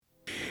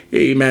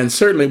Amen.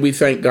 Certainly we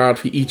thank God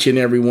for each and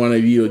every one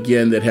of you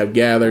again that have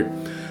gathered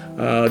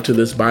to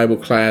this Bible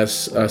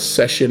class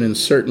session. And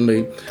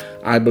certainly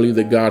I believe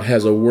that God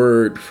has a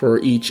word for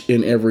each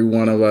and every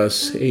one of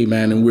us.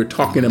 Amen. And we're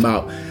talking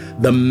about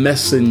the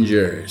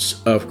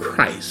messengers of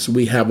Christ.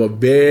 We have a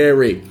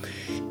very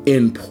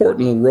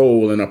important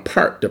role and a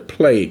part to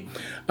play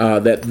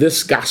that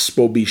this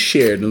gospel be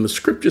shared. And the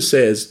scripture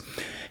says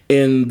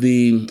in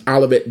the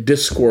Olivet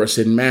Discourse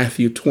in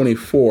Matthew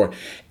 24,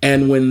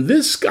 and when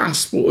this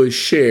gospel is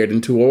shared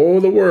into all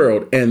the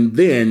world, and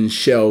then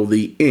shall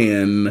the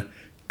end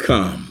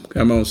come.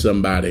 Come on,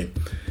 somebody.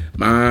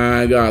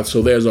 My God.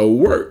 So there's a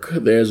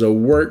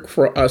work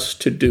for us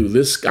to do.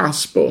 This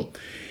gospel,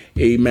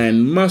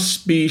 amen,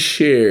 must be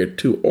shared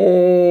to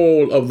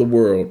all of the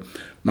world.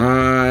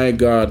 My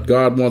God,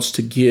 God wants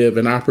to give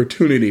an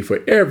opportunity for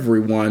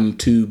everyone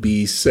to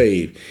be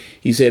saved.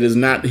 He said it's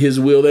not his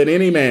will that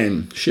any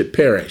man should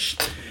perish.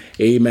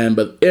 Amen.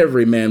 But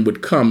every man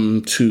would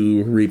come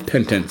to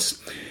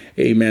repentance.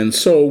 Amen.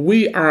 So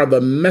we are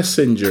the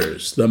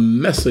messengers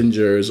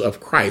of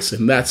Christ.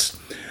 And that's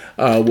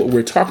what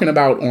we're talking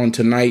about on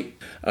tonight.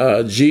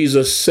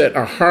 Jesus set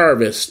a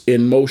harvest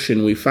in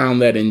motion. We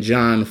found that in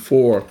John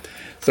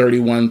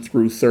 4:31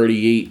 through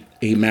 38.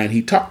 Amen.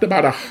 He talked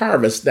about a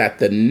harvest that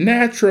the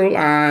natural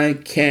eye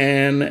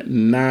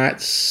cannot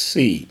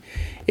see.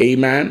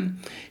 Amen.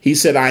 He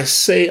said, I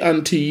say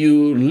unto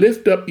you,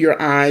 lift up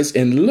your eyes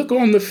and look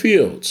on the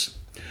fields,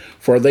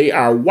 for they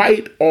are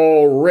white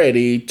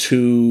already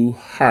to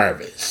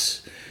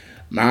harvest.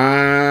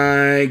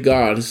 My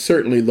God,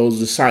 certainly those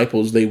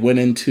disciples, they went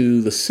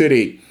into the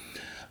city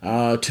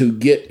to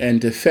get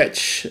and to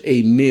fetch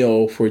a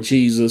meal for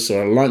Jesus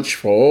or lunch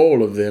for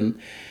all of them.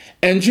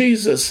 And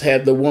Jesus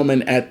had the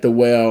woman at the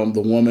well,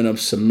 the woman of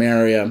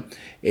Samaria,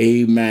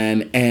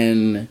 amen,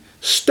 and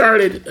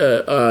started,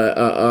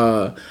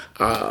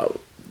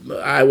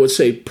 I would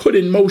say, put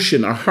in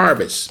motion a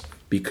harvest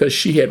because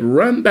she had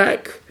run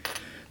back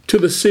to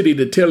the city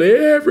to tell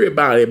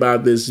everybody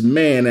about this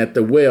man at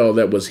the well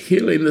that was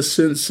healing the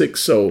sin-sick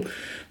soul.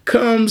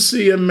 Come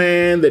see a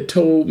man that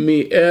told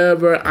me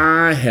ever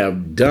I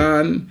have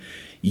done.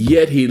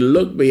 Yet he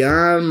looked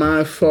beyond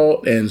my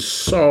fault and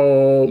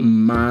saw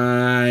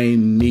my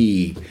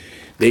need.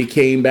 They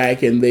came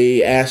back and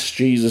they asked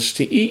Jesus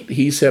to eat.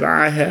 He said,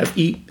 I have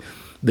eat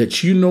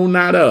that you know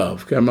not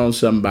of. Come on,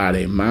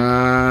 somebody.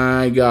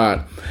 My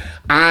God.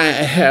 I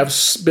have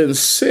been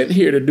sent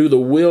here to do the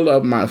will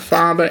of my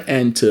Father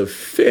and to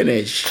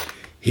finish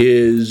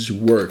his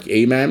work.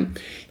 Amen.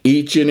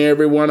 Each and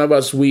every one of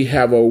us, we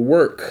have a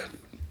work.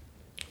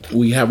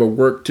 We have a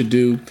work to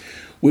do.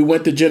 We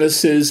went to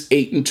Genesis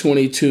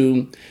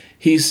 8:22.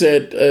 He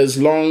said, as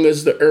long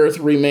as the earth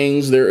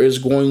remains, there is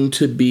going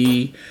to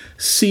be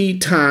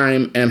seed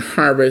time and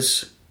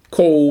harvest,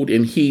 cold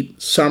and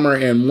heat, summer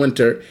and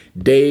winter,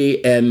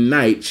 day and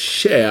night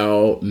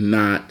shall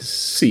not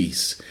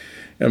cease.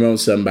 Come on,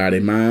 somebody.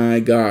 My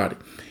God.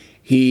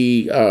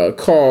 He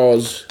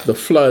caused the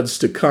floods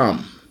to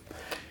come.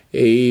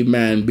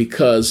 Amen.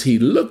 Because he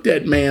looked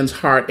at man's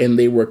heart and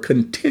they were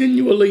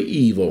continually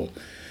evil.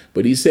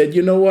 But he said,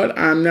 you know what?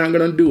 I'm not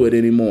going to do it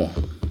anymore.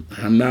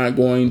 I'm not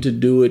going to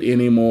do it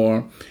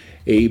anymore.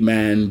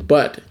 Amen.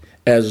 But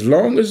as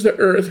long as the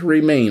earth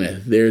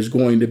remaineth, there's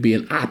going to be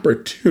an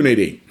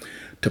opportunity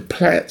to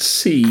plant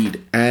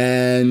seed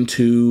and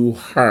to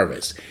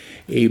harvest.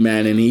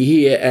 Amen. And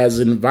he has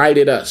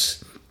invited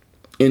us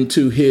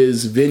into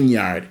his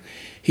vineyard.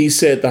 He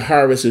said the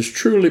harvest is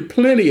truly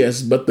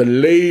plenteous, but the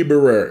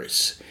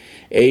laborers,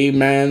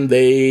 amen,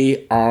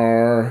 they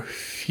are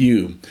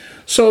few.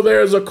 So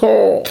there's a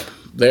call.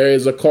 There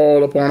is a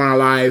call upon our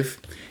life.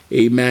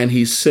 Amen.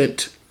 He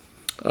sent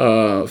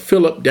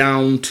Philip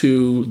down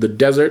to the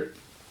desert,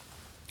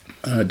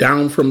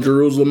 down from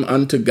Jerusalem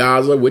unto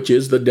Gaza, which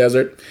is the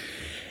desert.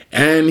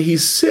 And he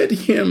sent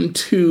him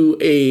to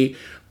a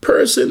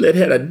person that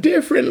had a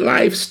different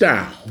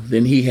lifestyle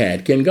than he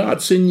had. Can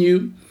God send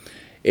you?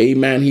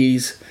 Amen.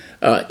 He's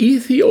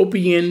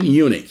Ethiopian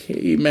eunuch.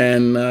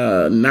 Amen.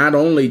 Not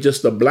only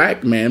just a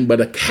black man, but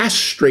a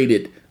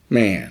castrated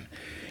man.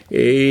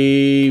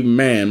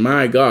 Amen.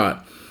 My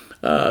God.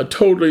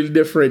 Totally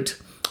different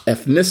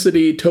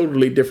ethnicity,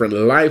 totally different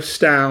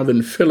lifestyle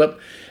than Philip.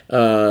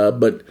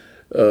 But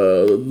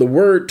the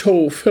word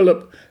told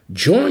Philip,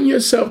 join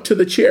yourself to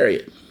the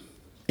chariot.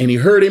 And he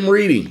heard him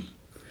reading.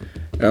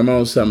 Come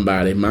on,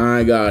 somebody.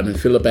 My God. And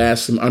Philip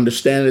asked him,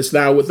 understandest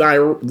thou what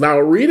thou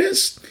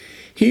readest?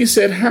 He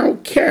said, how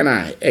can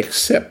I,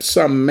 except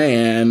some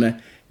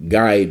man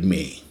guide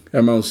me?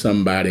 Come on,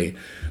 somebody.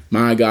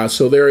 My God.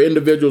 So there are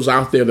individuals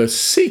out there that are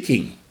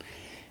seeking.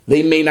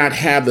 They may not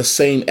have the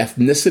same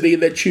ethnicity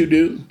that you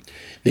do.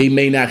 They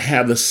may not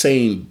have the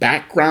same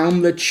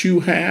background that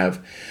you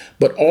have,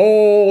 but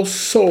all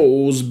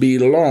souls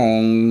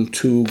belong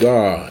to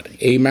God.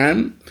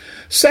 Amen.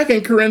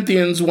 2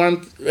 Corinthians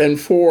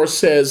 1:4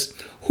 says,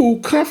 who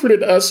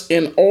comforted us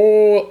in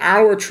all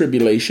our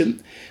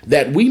tribulation,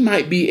 that we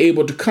might be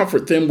able to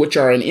comfort them which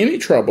are in any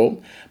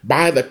trouble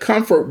by the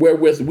comfort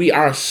wherewith we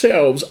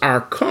ourselves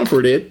are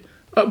comforted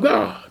of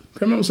God.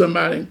 Come on,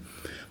 somebody.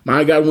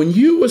 My God, when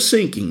you were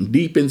sinking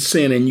deep in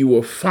sin and you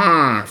were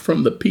far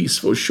from the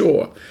peaceful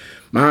shore,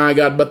 my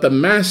God, but the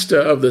master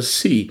of the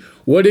sea,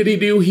 what did he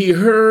do? He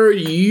heard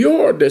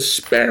your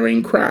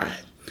despairing cry.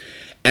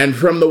 And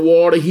from the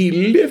water he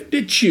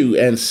lifted you,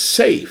 and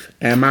safe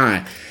am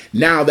I.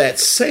 Now that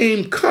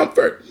same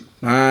comfort,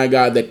 my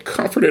God, that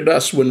comforted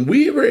us when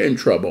we were in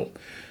trouble,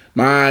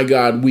 my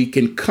God, we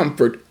can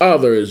comfort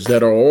others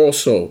that are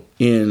also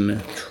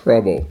in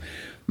trouble.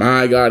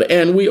 My God,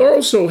 and we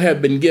also have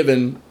been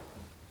given,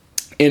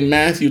 in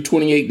Matthew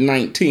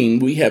 28:19,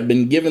 we have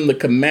been given the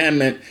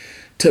commandment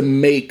to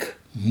make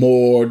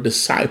more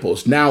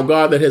disciples. Now,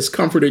 God that has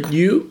comforted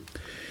you,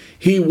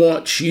 he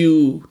wants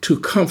you to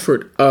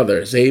comfort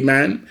others.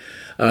 Amen.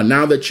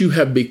 Now that you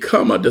have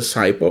become a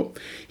disciple,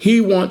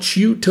 he wants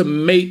you to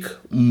make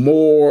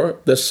more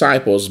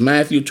disciples.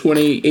 Matthew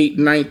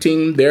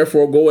 28:19,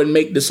 therefore go and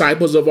make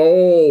disciples of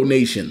all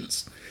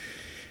nations.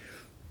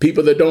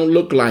 People that don't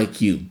look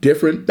like you,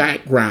 different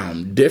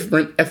background,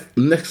 different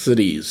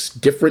ethnicities,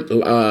 different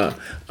levels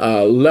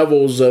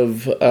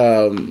of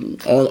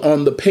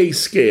on the pay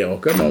scale.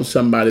 Come on,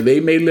 somebody.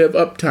 They may live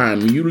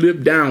uptown, you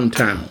live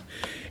downtown.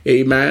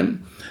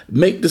 Amen.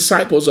 Make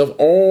disciples of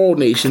all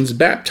nations,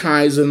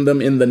 baptizing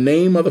them in the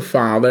name of the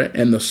Father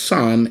and the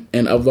Son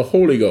and of the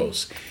Holy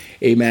Ghost.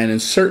 Amen.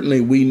 And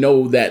certainly we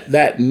know that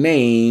that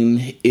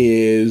name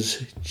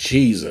is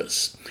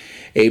Jesus.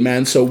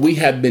 Amen. So we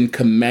have been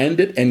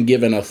commanded and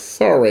given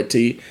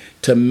authority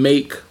to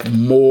make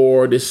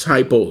more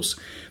disciples.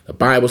 The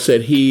Bible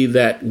said, he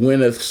that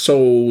winneth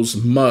souls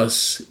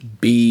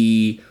must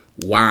be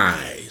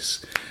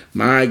wise.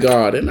 My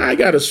God. And I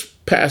got a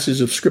passage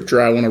of scripture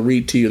I want to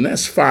read to you, and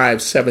that's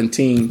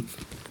 5:17,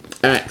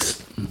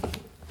 Acts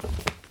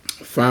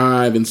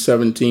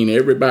 5:17.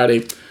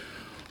 Everybody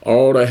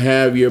ought to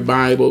have your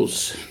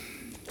Bibles.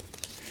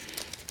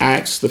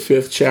 Acts, the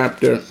 5th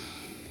chapter.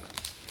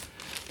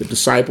 The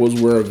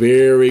disciples were a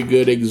very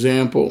good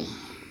example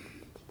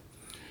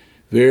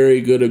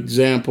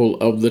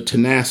of the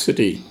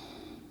tenacity,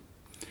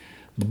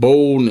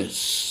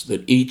 boldness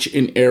that each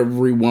and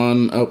every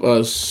one of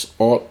us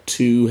ought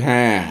to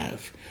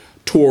have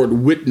toward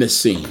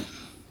witnessing.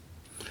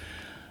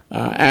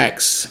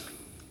 Acts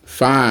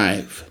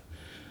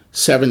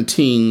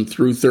 5:17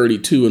 through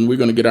 32, and we're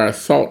going to get our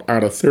thought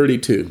out of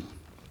 32.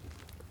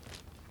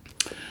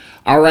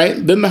 All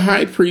right, then the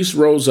high priest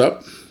rose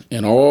up,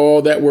 and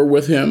all that were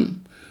with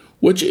him,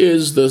 which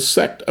is the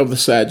sect of the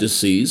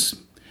Sadducees,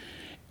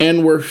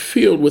 and were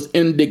filled with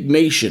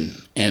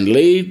indignation, and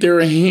laid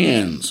their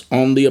hands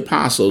on the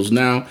apostles.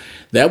 Now,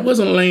 that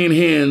wasn't laying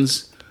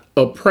hands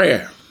of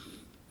prayer.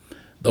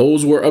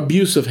 Those were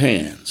abusive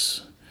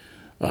hands,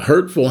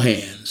 hurtful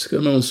hands.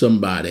 Come on,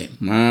 somebody.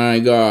 My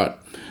God.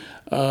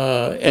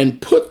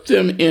 And put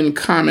them in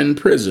common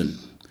prison.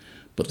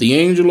 But the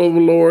angel of the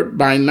Lord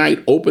by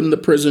night opened the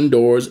prison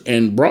doors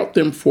and brought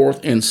them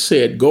forth and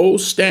said, go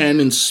stand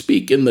and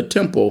speak in the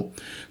temple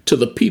to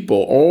the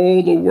people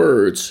all the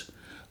words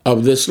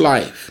of this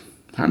life.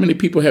 How many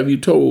people have you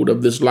told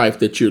of this life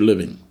that you're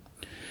living?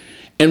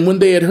 And when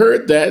they had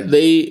heard that,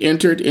 they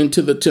entered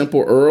into the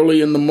temple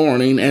early in the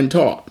morning and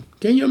taught.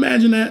 Can you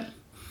imagine that?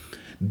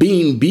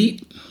 Being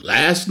beat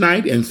last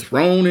night and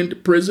thrown into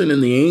prison,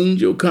 and the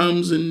angel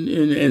comes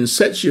and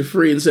sets you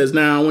free and says,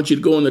 now I want you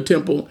to go in the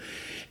temple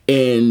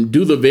and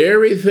do the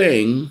very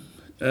thing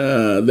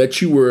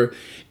that you were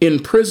in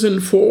prison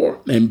for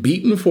and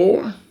beaten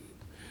for.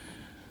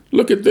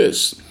 Look at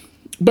this.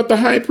 But the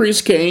high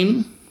priest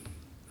came,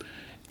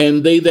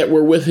 and they that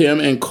were with him,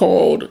 and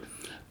called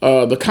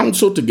the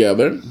council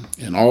together,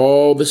 and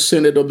all the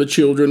senate of the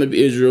children of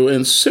Israel,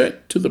 and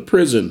sent to the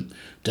prison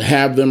to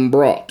have them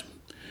brought.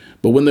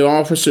 But when the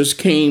officers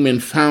came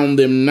and found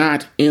them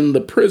not in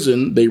the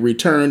prison, they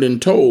returned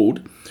and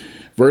told,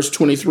 verse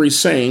 23,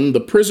 saying, the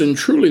prison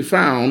truly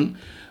found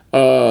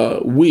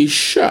we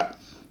shut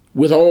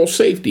with all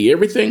safety.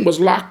 Everything was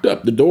locked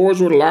up. The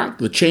doors were locked.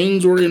 The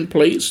chains were in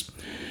place.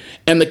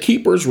 And the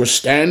keepers were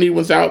standing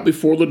without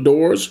before the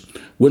doors.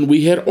 When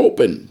we had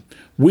opened,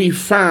 we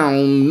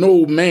found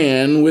no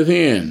man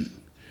within.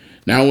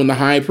 Now when the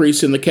high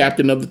priest and the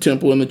captain of the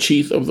temple and the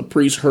chief of the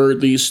priests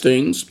heard these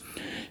things,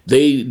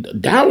 they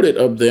doubted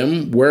of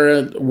them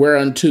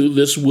whereunto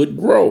this would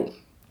grow.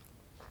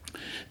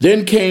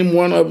 Then came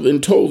one of them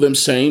and told them,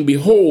 saying,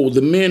 behold,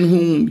 the men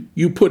whom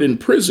you put in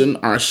prison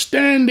are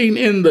standing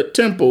in the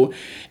temple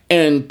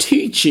and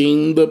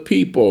teaching the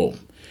people.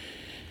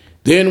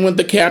 Then went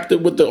the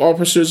captain with the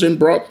officers and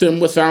brought them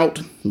without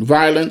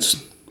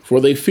violence, for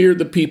they feared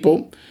the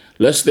people,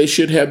 lest they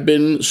should have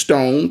been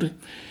stoned.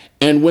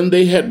 And when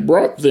they had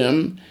brought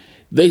them,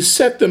 they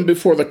set them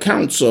before the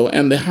council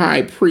and the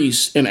high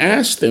priest, and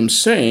asked them,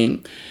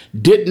 saying,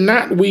 did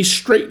not we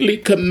straitly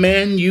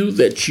command you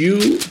that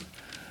you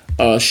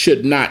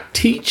should not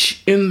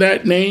teach in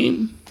that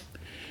name?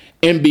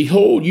 And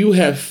behold, you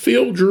have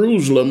filled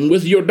Jerusalem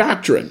with your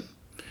doctrine,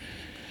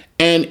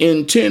 and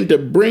intend to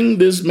bring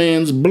this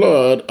man's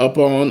blood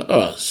upon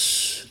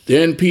us.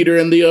 Then Peter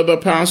and the other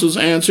apostles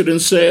answered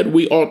and said,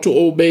 we ought to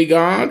obey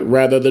God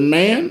rather than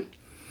man.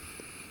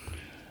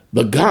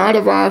 The God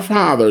of our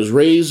fathers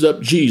raised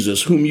up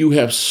Jesus, whom you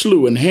have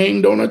slew and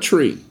hanged on a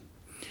tree.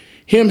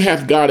 Him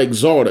hath God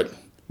exalted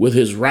with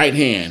his right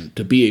hand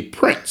to be a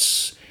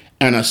prince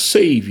and a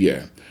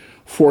savior,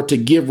 for to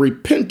give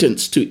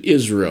repentance to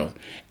Israel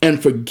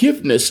and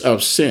forgiveness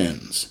of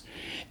sins.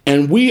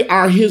 And we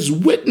are his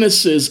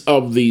witnesses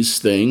of these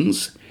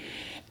things,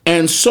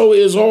 and so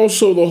is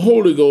also the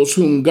Holy Ghost,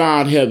 whom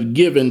God hath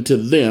given to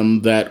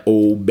them that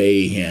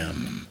obey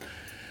him.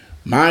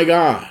 My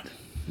God,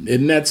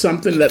 isn't that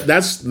something?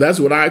 That's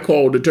what I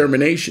call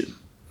determination.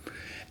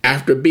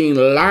 After being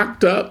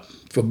locked up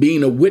for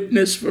being a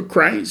witness for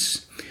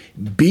Christ,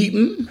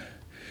 beaten,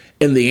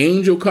 and the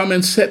angel come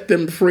and set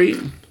them free,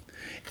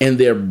 and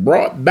they're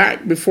brought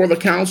back before the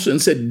council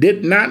and said,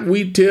 did not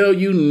we tell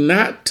you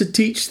not to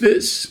teach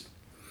this?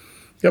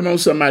 Come on,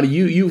 somebody,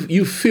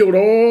 you filled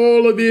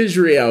all of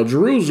Israel,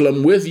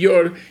 Jerusalem, with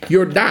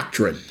your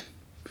doctrine.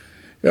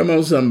 Come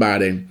on,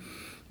 somebody.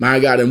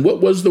 My God, and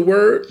what was the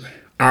word?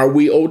 Are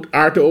we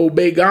to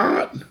obey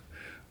God,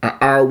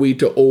 or are we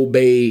to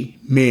obey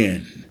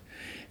men?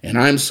 And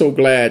I'm so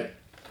glad.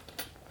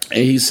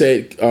 And he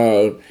said,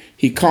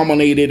 he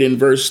culminated in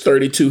verse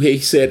 32. He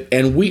said,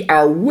 and we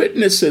are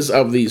witnesses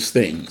of these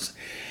things,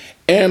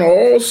 and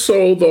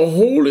also the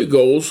Holy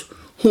Ghost,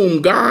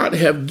 whom God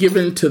have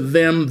given to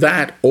them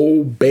that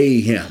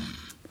obey him.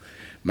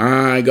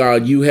 My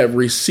God, you have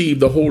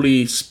received the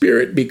Holy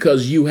Spirit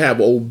because you have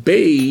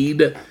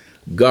obeyed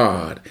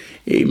God.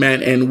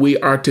 Amen. And we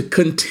are to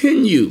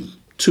continue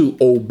to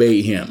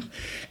obey him.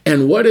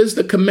 And what is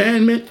the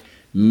commandment?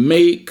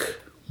 Make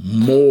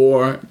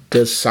more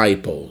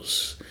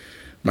disciples.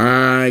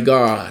 My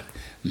God.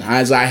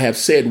 As I have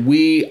said,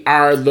 we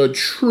are the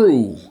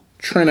true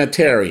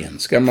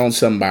Trinitarians. Come on,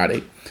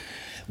 somebody.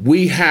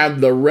 We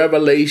have the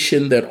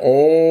revelation that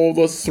all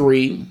the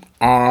three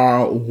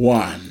are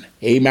one.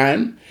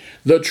 Amen.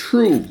 The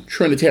true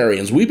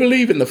Trinitarians. We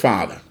believe in the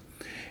Father.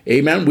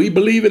 Amen. We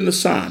believe in the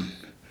Son.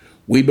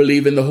 We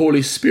believe in the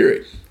Holy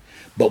Spirit.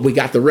 But we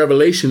got the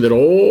revelation that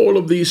all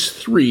of these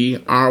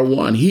three are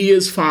one. He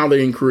is Father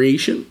in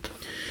creation.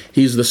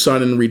 He's the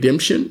Son in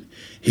redemption.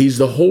 He's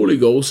the Holy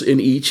Ghost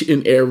in each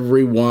and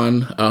every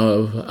one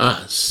of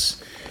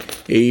us.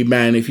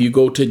 Amen. If you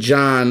go to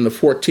John, the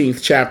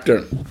 14th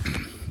chapter,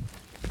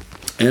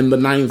 and the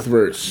 9th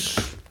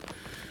verse.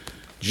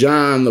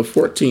 John, the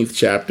 14th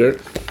chapter.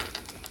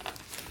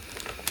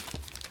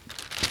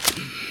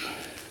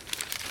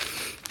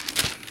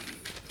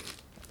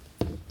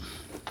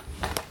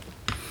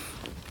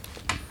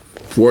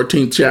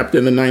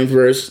 And the 9th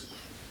verse.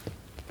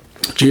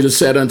 Jesus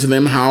said unto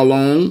them, how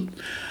long?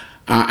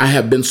 I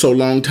have been so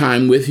long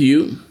time with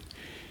you,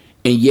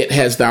 and yet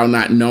hast thou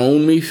not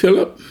known me,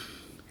 Philip?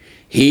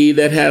 He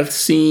that hath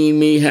seen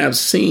me hath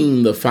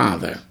seen the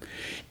Father.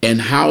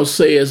 And how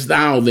sayest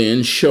thou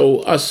then,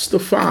 show us the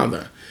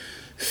Father?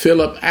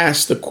 Philip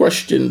asked the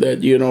question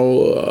that,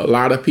 a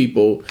lot of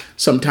people,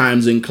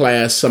 sometimes in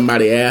class,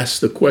 somebody asks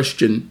the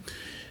question,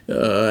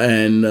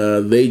 and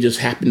they just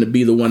happen to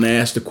be the one to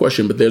ask the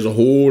question. But there's a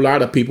whole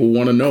lot of people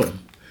want to know.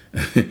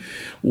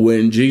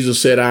 When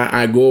Jesus said,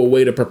 I go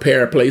away to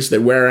prepare a place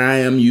that where I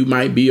am, you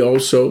might be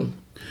also.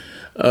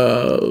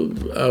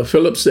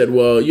 Philip said,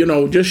 well,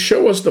 just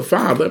show us the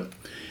Father,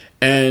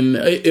 and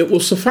it will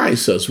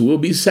suffice us. We'll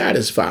be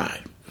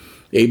satisfied.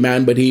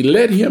 Amen. But he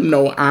let him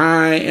know,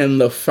 I and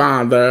the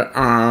Father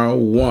are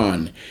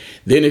one.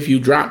 Then if you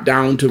drop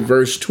down to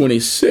verse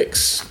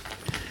 26,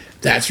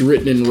 that's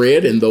written in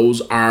red, and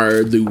those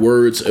are the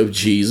words of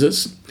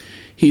Jesus.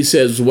 He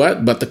says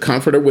what? But the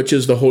Comforter, which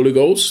is the Holy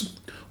Ghost,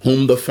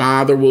 whom the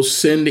Father will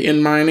send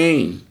in my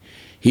name,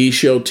 he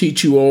shall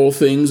teach you all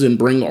things and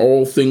bring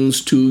all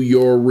things to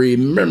your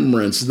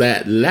remembrance.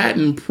 That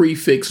Latin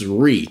prefix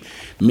re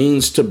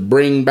means to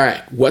bring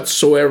back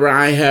whatsoever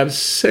I have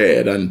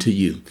said unto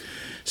you.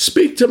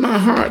 Speak to my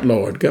heart,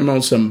 Lord. Come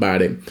on,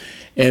 somebody.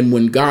 And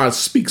when God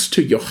speaks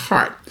to your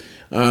heart,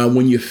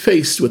 when you're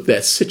faced with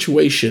that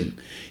situation,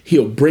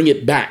 he'll bring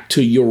it back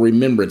to your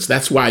remembrance.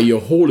 That's why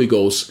your Holy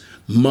Ghost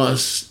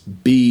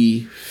must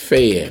be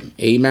fed.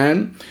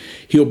 Amen.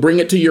 He'll bring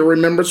it to your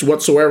remembrance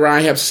whatsoever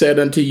I have said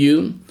unto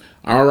you.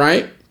 All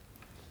right.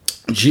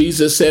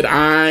 Jesus said,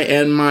 I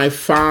and my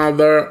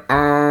Father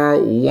are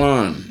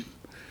one.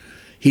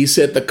 He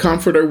said, the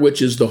Comforter,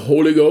 which is the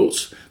Holy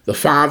Ghost, the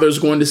Father is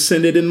going to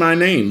send it in my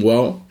name.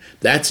 Well,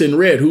 that's in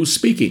red. Who's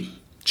speaking?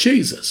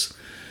 Jesus.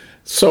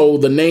 So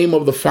the name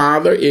of the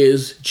Father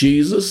is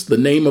Jesus. The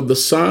name of the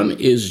Son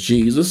is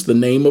Jesus. The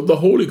name of the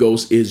Holy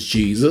Ghost is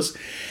Jesus.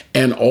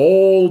 And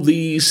all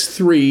these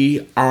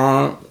three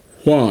are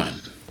one.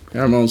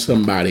 Come on,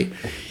 somebody.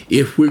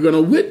 If we're going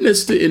to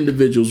witness to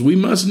individuals, we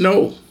must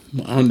know,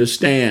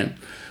 understand,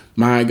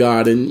 my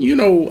God. And,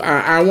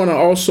 I want to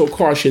also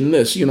caution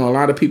this. A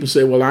lot of people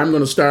say, well, I'm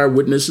going to start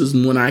witnesses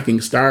when I can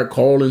start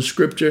calling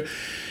scripture.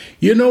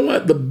 You know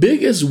what? The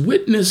biggest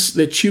witness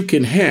that you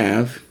can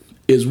have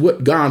is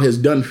what God has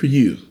done for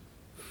you.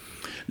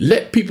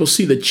 Let people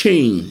see the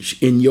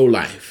change in your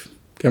life.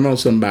 Come on,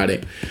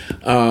 somebody.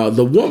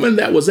 The woman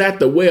that was at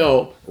the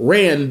well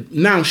ran.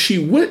 Now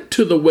she went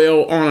to the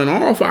well on an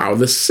off hour,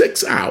 the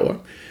 6th hour,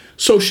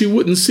 so she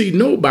wouldn't see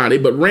nobody,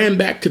 but ran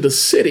back to the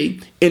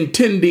city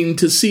intending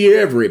to see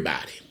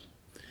everybody.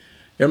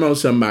 Come on,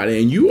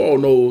 somebody. And you all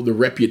know the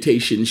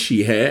reputation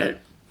she had.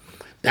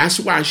 That's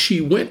why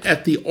she went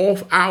at the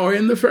off hour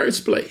in the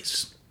first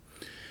place.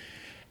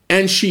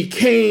 And she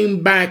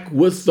came back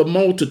with the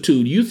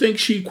multitude. You think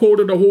she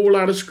quoted a whole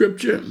lot of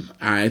scripture?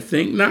 I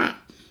think not.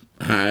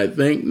 I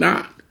think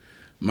not.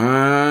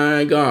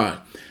 My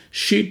God.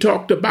 She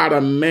talked about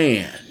a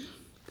man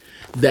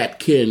that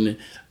can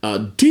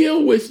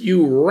deal with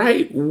you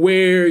right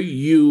where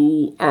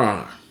you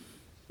are.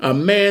 A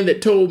man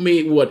that told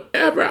me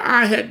whatever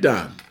I had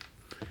done,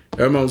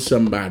 come on,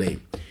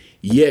 somebody,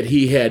 yet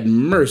he had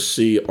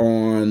mercy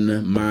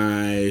on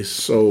my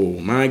soul.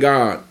 My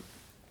God.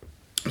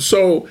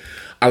 So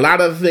a lot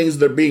of the things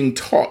that are being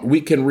taught, we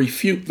can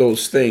refute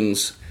those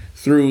things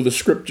through the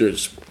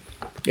scriptures.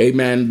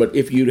 Amen. But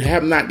if you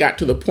have not got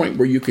to the point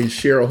where you can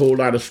share a whole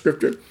lot of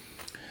scripture,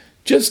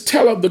 just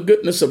tell of the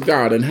goodness of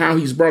God and how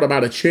he's brought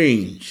about a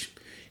change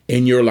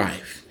in your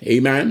life.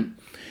 Amen.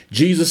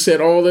 Jesus said,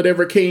 all that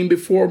ever came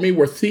before me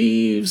were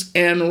thieves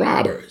and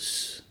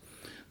robbers.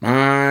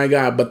 My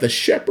God, but the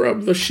shepherd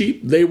of the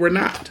sheep, they were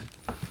not.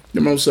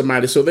 Come on,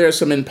 somebody. So there are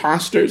some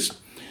imposters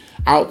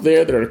out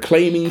there that are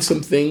claiming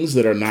some things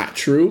that are not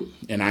true.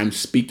 And I'm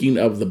speaking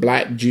of the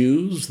black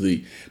Jews,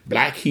 the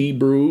black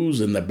Hebrews,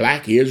 and the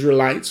black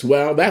Israelites.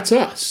 Well, that's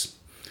us.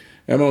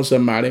 Come on,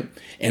 somebody.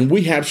 And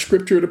we have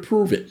scripture to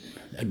prove it.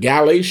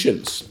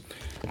 Galatians.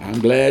 I'm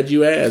glad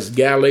you asked.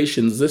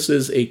 Galatians. This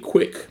is a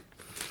quick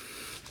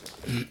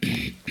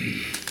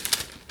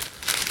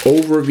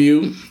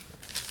overview.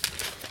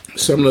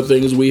 Some of the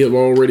things we have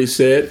already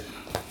said.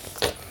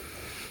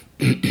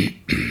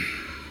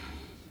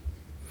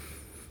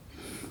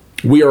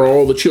 We are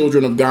all the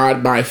children of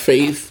God by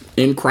faith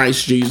in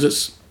Christ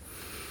Jesus.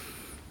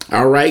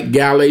 All right,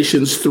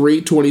 Galatians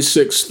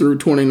 3:26 through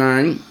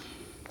 29.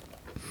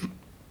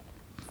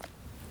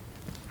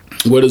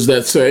 What does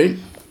that say?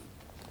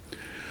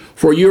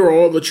 For you are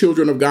all the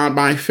children of God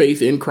by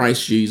faith in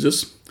Christ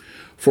Jesus.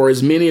 For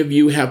as many of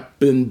you have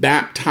been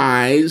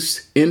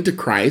baptized into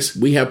Christ,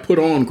 we have put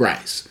on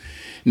Christ.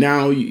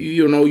 Now,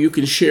 you know, you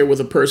can share with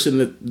a person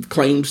that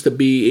claims to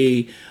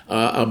be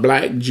a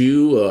black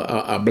Jew,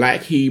 a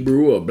black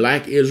Hebrew, a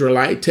black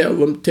Israelite. Tell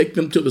them, take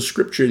them to the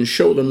scripture and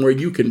show them where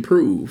you can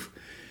prove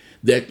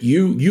that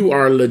you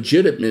are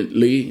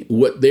legitimately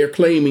what they're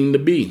claiming to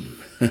be.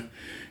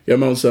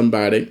 Come on,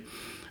 somebody.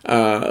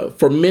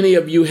 For many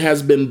of you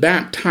has been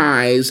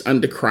baptized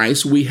unto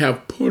Christ. We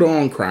have put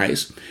on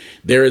Christ.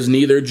 There is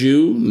neither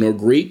Jew nor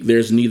Greek.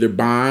 There's neither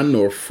bond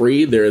nor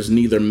free. There is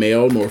neither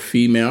male nor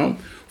female.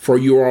 For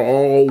you are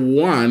all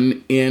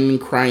one in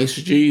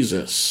Christ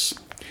Jesus.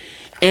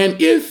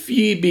 And if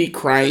ye be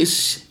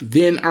Christ,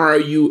 then are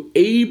you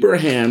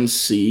Abraham's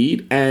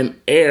seed and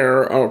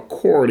heir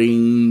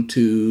according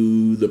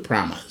to the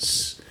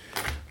promise.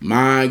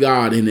 My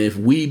God, and if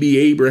we be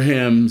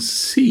Abraham's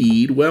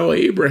seed, well,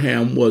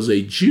 Abraham was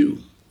a Jew.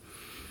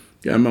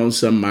 Come on,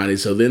 somebody.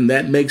 So then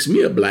that makes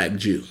me a black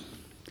Jew.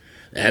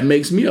 That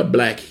makes me a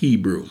black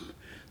Hebrew.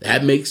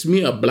 That makes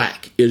me a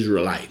black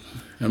Israelite.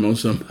 Come on,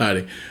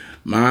 somebody.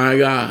 My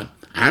God,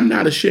 I'm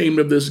not ashamed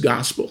of this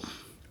gospel,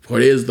 for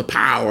it is the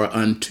power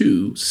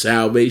unto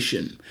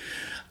salvation.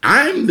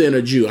 I'm then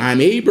a Jew.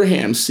 I'm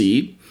Abraham's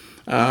seed.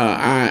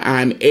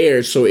 I'm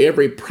heir. So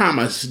every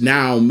promise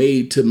now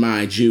made to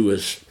my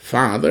Jewish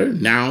father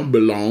now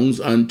belongs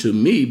unto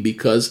me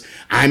because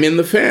I'm in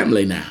the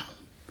family now.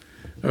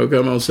 Oh,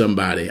 come on,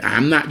 somebody.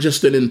 I'm not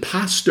just an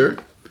imposter.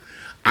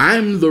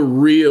 I'm the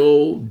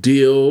real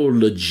deal,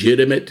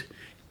 legitimate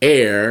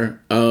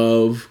heir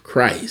of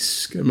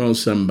Christ. Come on,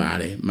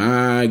 somebody.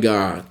 My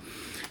God.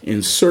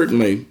 And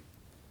certainly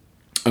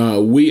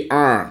we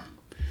are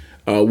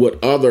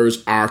what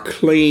others are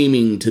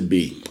claiming to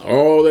be.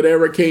 All that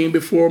ever came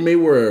before me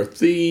were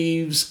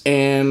thieves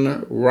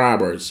and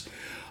robbers.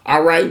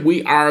 All right,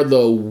 we are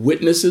the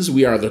witnesses.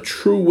 We are the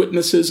true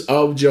witnesses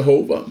of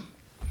Jehovah.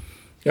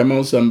 Come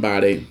on,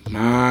 somebody.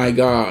 My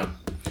God.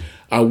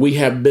 We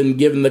have been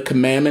given the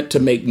commandment to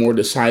make more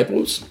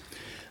disciples.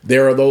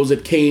 There are those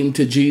that came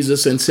to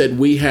Jesus and said,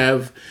 we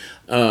have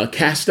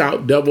cast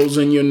out devils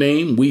in your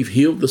name. We've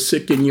healed the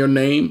sick in your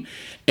name.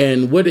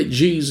 And what did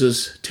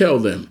Jesus tell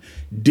them?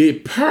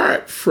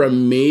 Depart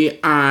from me.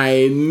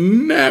 I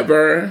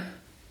never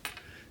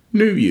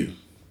knew you.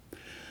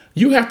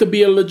 You have to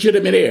be a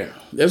legitimate heir.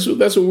 That's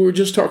what we were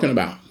just talking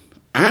about.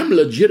 I'm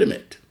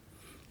legitimate.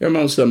 Come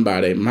on,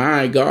 somebody.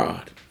 My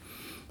God.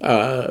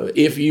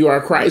 If you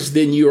are Christ,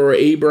 then you are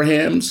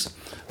Abraham's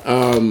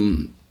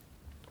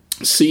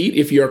seed.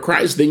 If you are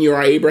Christ, then you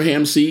are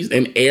Abraham's seed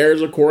and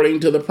heirs according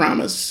to the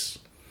promise.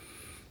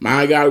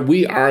 My God,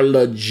 we are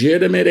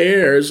legitimate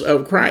heirs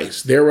of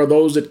Christ. There were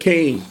those that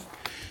came,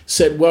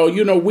 said, well,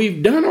 you know,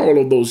 we've done all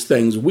of those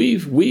things.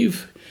 We've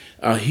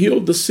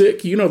healed the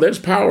sick. You know, there's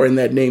power in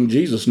that name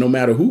Jesus, no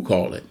matter who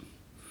called it.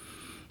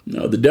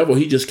 No, the devil,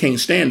 he just can't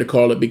stand to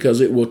call it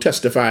because it will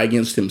testify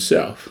against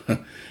himself.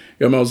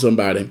 Come on,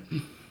 somebody.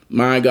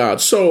 My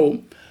God.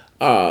 So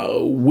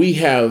we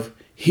have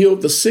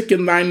healed the sick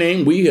in thy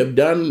name. We have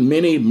done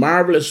many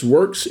marvelous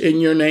works in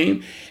your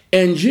name.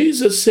 And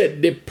Jesus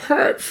said,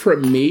 depart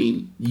from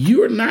me.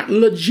 You are not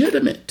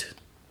legitimate.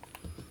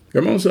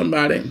 Come on,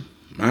 somebody.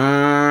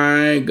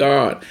 My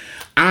God.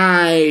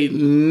 I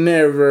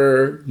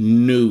never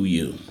knew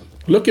you.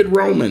 Look at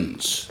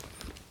Romans.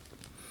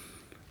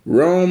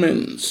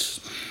 Romans,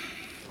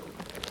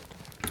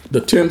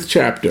 the 10th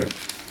chapter.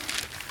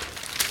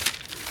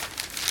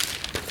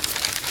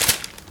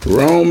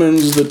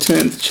 Romans, the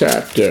 10th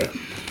chapter.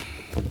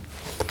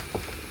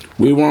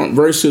 We want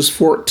verses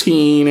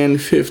 14 and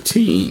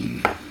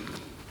 15.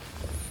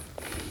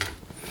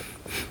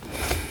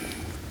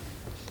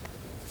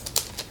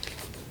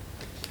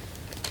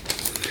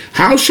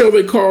 How shall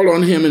they call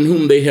on him in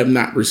whom they have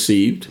not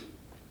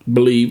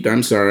believed?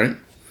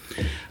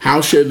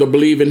 How shall they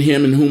believe in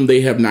him in whom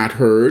they have not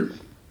heard?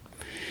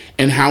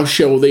 And how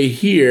shall they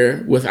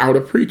hear without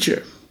a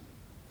preacher?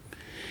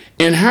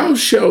 And how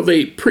shall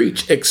they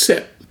preach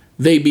except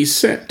they be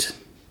sent?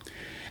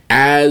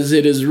 As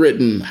it is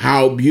written,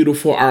 how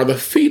beautiful are the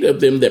feet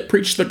of them that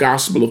preach the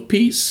gospel of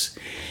peace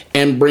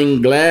and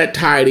bring glad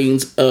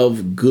tidings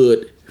of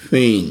good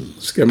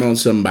things. Come on,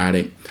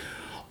 somebody.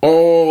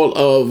 All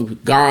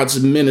of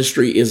God's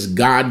ministry is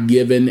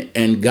God-given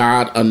and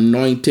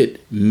God-anointed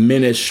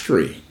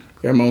ministry.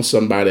 Come on,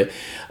 somebody.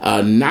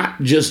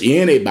 Not just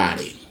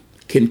anybody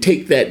can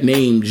take that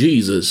name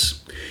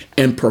Jesus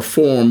and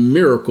perform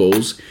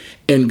miracles,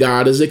 and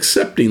God is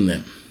accepting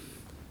them.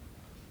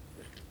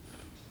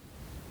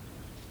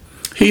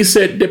 He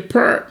said,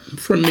 depart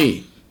from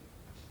me.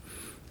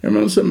 Come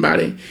on,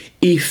 somebody.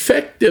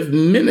 Effective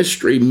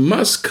ministry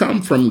must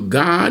come from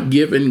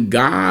God-given,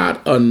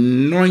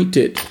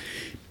 God-anointed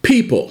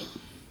people.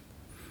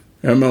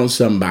 Come on,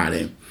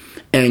 somebody.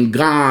 And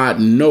God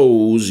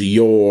knows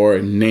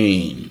your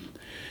name.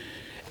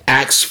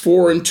 Acts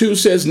 4:2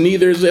 says,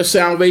 neither is there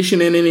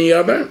salvation in any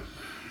other.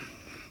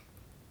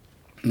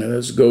 Now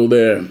let's go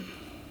there.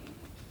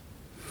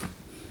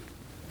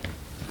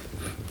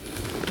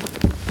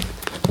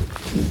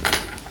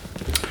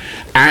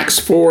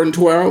 Acts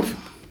 4:12.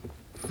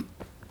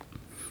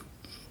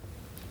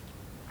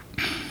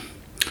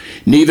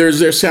 Neither is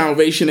there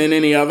salvation in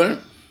any other,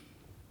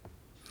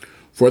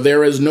 for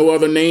there is no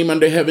other name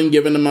under heaven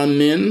given among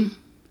men,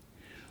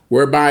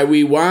 whereby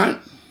we what?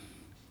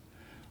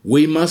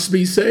 We must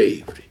be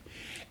saved.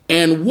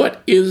 And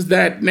what is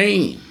that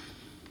name?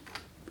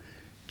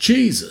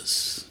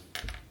 Jesus.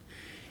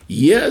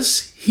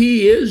 Yes,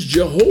 he is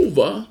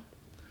Jehovah,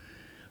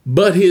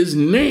 but his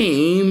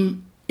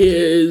name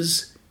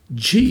is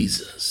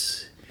Jesus.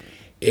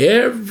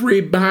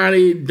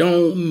 Everybody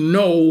don't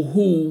know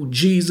who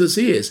Jesus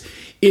is.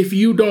 If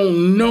you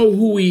don't know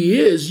who he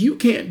is, you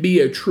can't be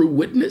a true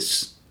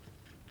witness.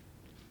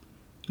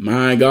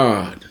 My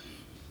God.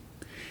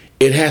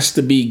 It has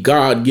to be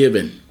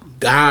God-given,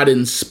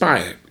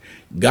 God-inspired,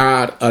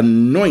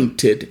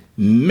 God-anointed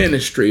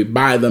ministry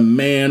by the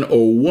man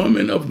or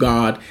woman of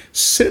God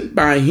sent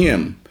by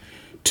him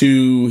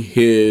to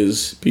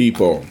his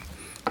people.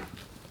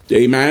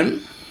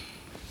 Amen.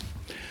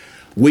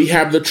 We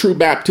have the true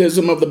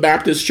baptism of the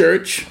Baptist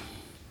Church.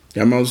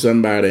 Come on,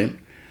 somebody.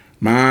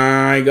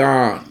 My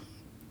God.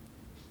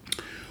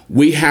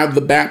 We have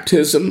the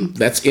baptism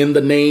that's in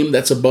the name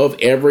that's above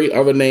every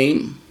other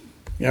name.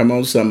 Come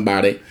on,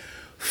 somebody.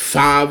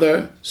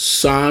 Father,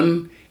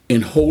 Son,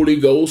 and Holy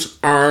Ghost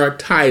are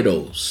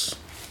titles.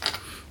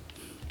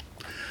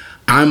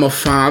 I'm a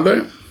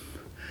father.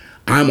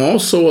 I'm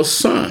also a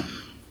son.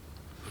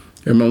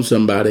 Come on,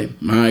 somebody.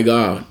 My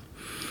God.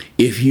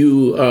 If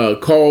you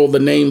call the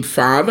name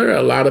Father,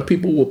 a lot of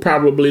people will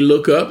probably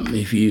look up.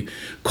 If you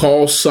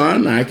call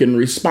Son, I can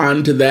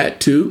respond to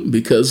that too,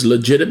 because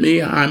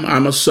legitimately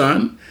I'm a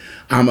son.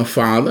 I'm a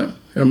father.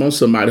 Come on,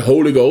 somebody.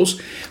 Holy Ghost.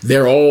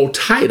 They're all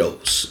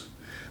titles.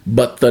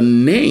 But the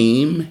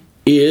name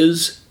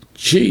is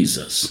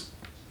Jesus.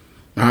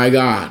 My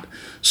God.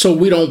 So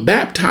we don't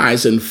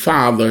baptize in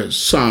Father,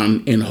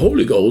 Son, and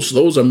Holy Ghost.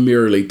 Those are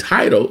merely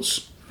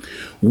titles.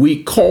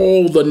 We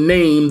call the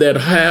name that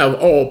have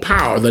all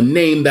power, the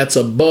name that's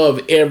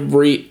above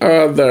every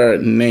other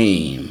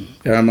name.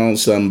 Come on,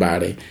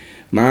 somebody.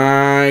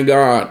 My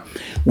God.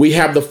 We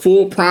have the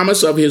full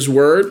promise of his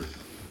word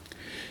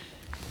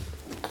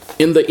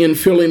in the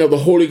infilling of the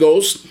Holy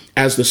Ghost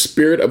as the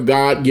Spirit of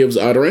God gives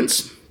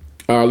utterance.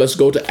 Let's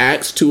go to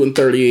Acts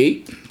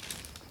 2:38.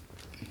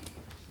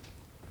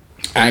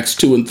 Acts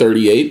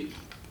 2:38.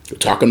 We're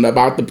talking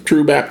about the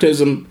true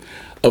baptism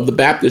of the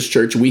Baptist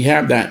Church. We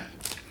have that.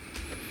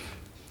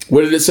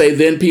 What did it say?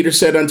 Then Peter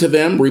said unto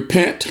them,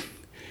 repent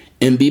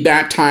and be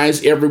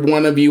baptized every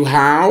one of you.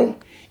 How?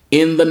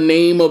 In the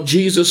name of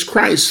Jesus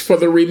Christ for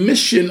the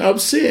remission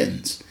of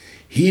sins.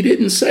 He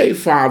didn't say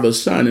Father,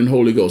 Son, and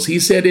Holy Ghost. He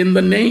said in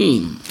the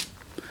name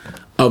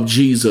of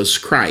Jesus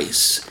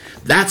Christ.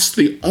 That's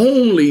the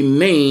only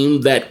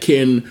name that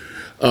can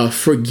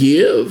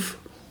forgive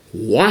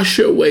wash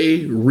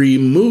away,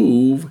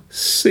 remove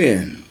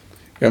sin.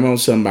 Come on,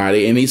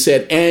 somebody. And he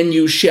said, and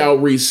you shall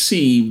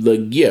receive the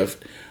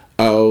gift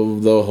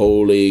of the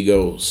Holy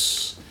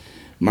Ghost.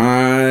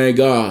 My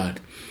God.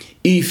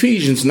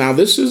 Ephesians. Now,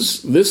 this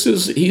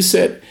is, he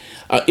said,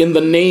 in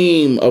the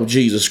name of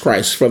Jesus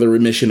Christ for the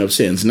remission of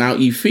sins. Now,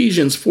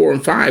 Ephesians 4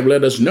 and 5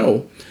 let us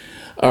know,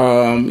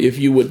 if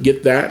you would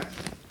get that.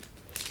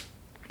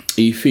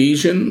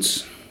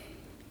 Ephesians.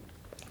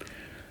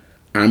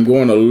 I'm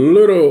going a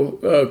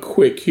little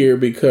quick here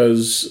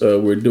because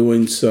we're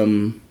doing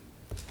some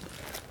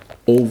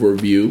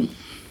overview.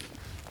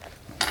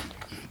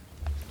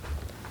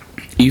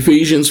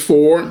 Ephesians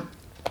 4,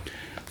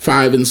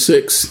 5 and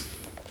 6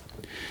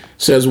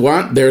 says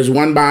what? There's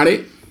one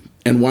body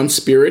and one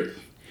spirit,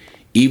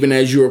 even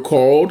as you are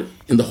called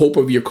in the hope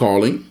of your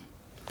calling.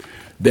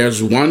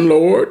 There's one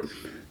Lord.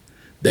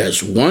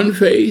 There's one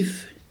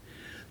faith.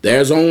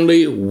 There's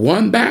only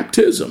one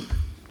baptism.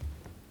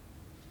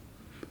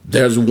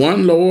 There's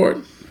one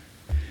Lord.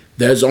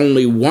 There's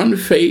only one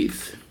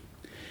faith.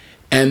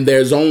 And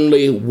there's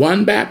only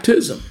one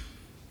baptism.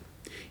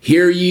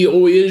 Hear ye,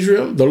 O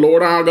Israel, the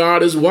Lord our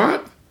God is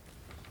what?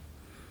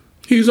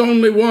 He's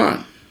only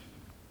one.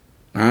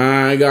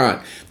 My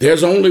God.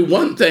 There's only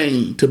one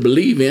thing to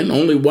believe in,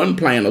 only one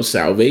plan of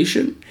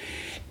salvation.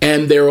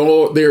 And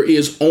there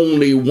is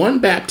only one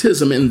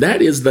baptism, and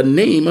that is the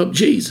name of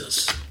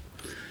Jesus.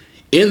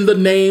 In the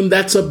name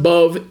that's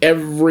above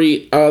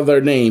every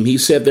other name. He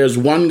said there's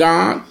one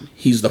God.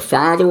 He's the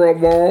Father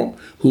of all,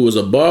 who is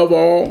above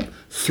all,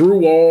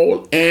 through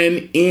all,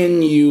 and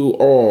in you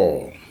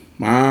all.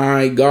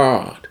 My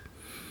God.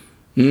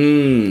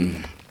 We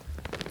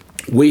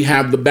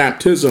have the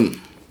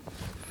baptism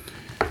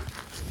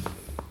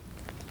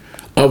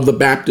of the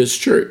Baptist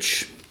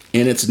Church,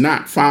 and it's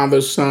not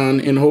Father, Son,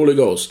 and Holy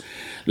Ghost.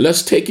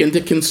 Let's take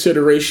into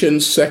consideration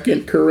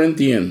 2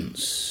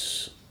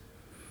 Corinthians.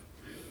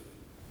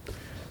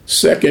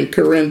 2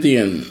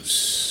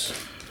 Corinthians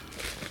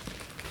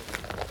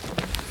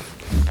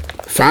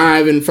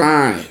 5 and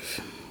 5.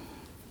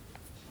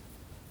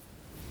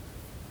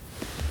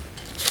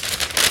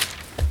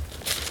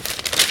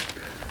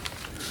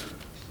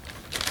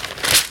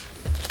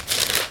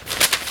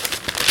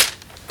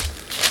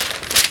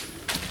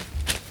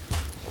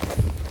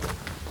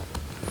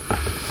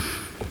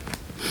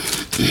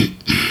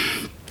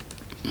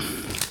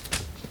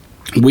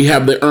 We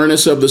have the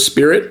earnest of the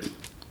Spirit.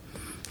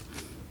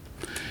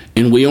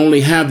 And we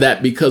only have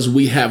that because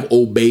we have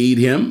obeyed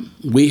him.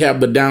 We have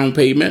the down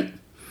payment.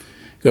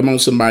 Come on,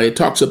 somebody. It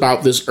talks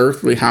about this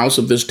earthly house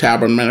of this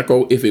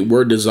tabernacle, if it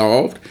were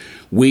dissolved.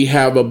 We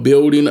have a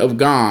building of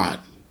God,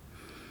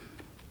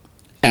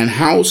 an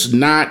house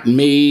not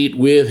made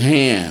with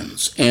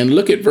hands. And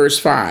look at verse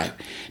 5.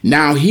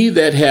 Now he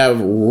that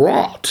have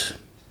wrought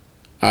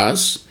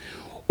us,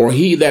 or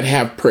he that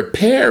have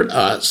prepared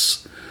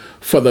us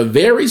for the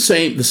very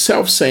same, the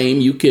self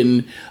same, you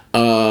can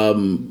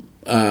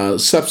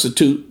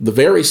substitute the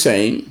very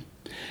same.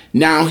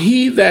 Now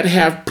he that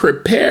have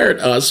prepared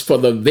us for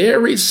the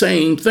very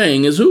same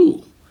thing is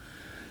who?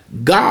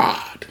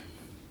 God,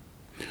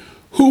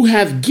 who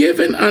hath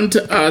given unto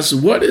us,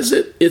 what is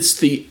it? It's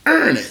the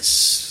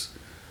earnest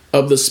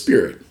of the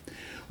Spirit.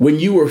 When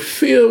you were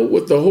filled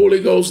with the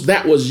Holy Ghost,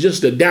 that was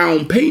just a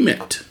down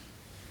payment.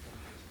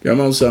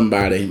 Come on,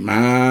 somebody.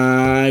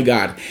 My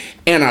God.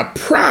 And a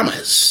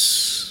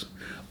promise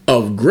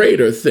of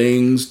greater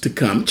things to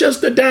come.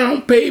 Just a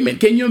down payment.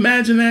 Can you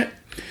imagine that?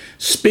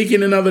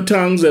 Speaking in other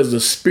tongues as the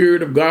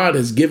Spirit of God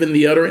has given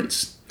the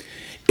utterance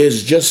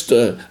is just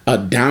a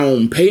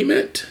down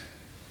payment.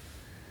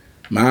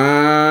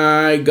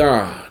 My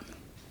God.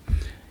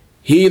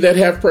 He that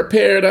hath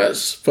prepared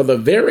us for the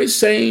very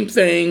same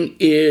thing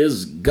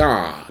is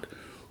God,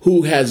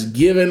 who has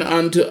given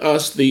unto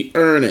us the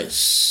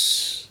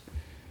earnest.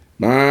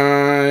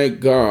 My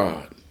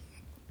God.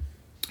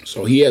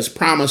 So he has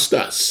promised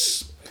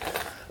us,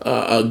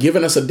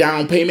 given us a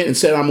down payment and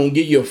said, I'm going to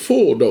give you a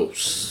full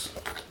dose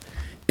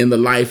in the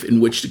life in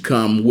which to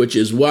come, which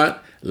is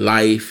what?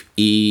 Life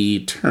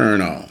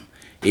eternal.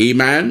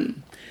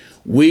 Amen.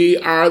 We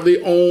are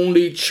the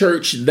only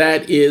church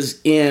that is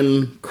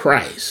in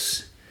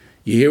Christ.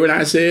 You hear what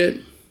I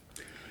said?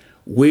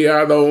 We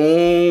are the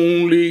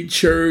only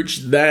church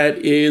that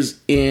is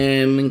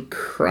in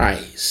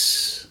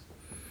Christ.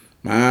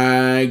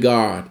 My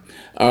God.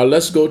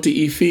 Let's go to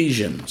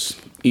Ephesians.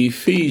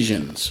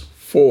 Ephesians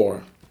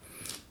 4.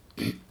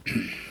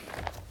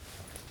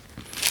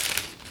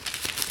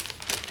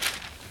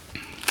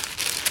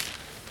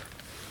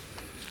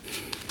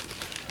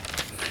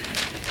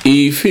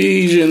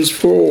 Ephesians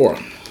 4,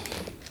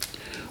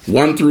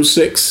 1 through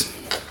 6.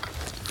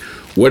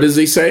 What does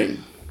he say?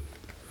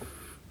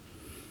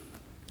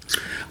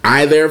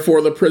 I,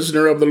 therefore, the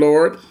prisoner of the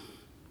Lord,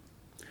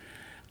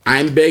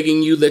 I'm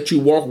begging you that you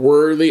walk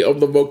worthy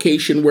of the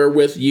vocation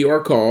wherewith ye are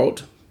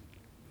called.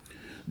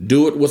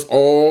 Do it with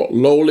all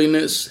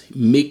lowliness,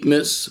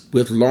 meekness,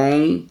 with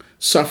long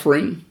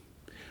suffering,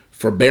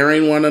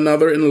 forbearing one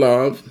another in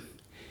love,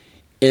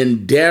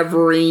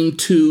 endeavoring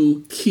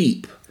to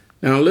keep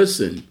Now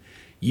listen,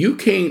 you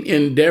can't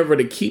endeavor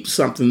to keep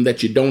something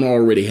that you don't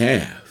already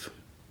have.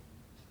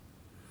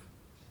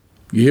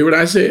 You hear what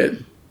I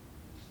said?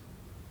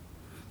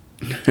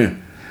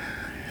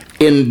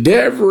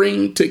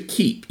 Endeavoring to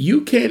keep.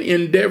 You can't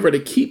endeavor to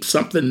keep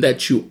something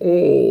that you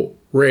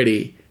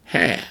already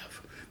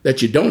have,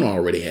 that you don't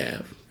already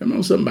have. Come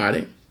on,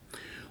 somebody.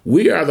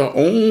 We are the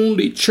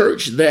only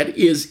church that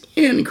is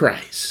in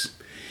Christ.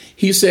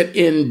 He said,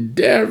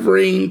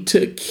 endeavoring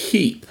to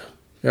keep,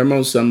 come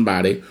on,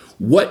 somebody,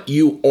 what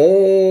you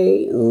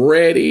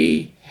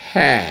already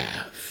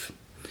have.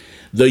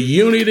 The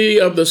unity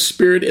of the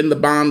Spirit in the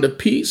bond of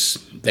peace.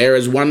 There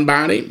is one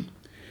body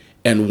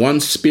and one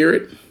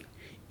Spirit,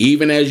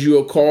 even as you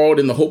are called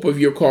in the hope of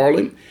your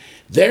calling.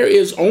 There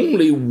is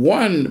only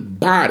one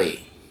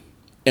body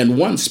and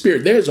one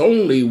Spirit. There's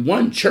only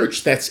one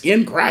church that's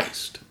in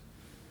Christ.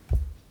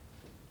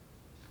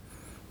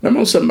 Come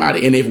on,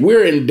 somebody. And if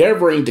we're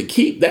endeavoring to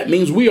keep, that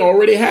means we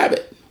already have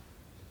it.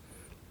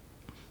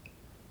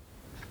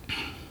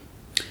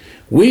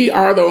 We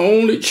are the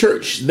only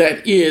church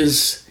that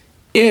is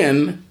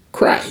in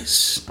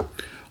Christ.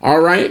 All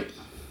right.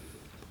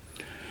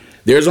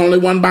 There's only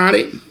one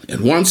body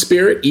and one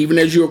Spirit, even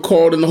as you are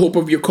called in the hope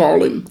of your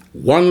calling.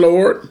 One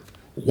Lord,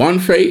 one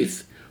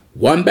faith,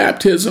 one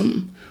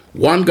baptism,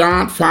 one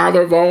God,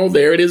 Father of all.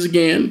 There it is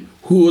again.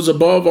 Who is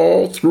above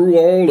all, through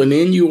all, and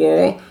in you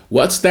all.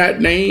 What's that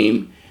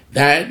name?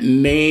 That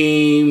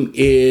name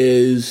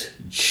is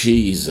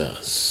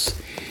Jesus.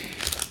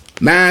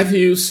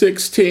 Matthew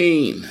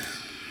 16.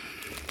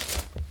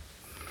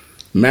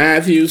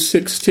 Matthew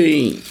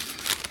 16.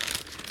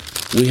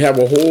 We have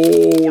a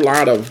whole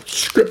lot of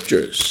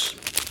scriptures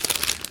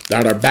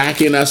that are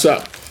backing us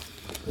up.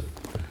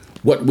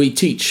 What we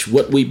teach,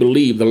 what we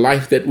believe, the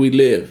life that we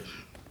live.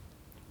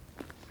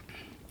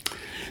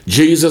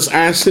 Jesus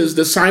asked his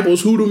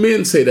disciples, who do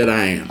men say that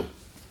I am?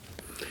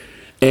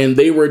 And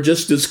they were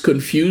just as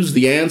confused.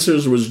 The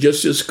answers was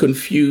just as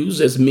confused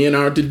as men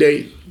are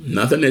today.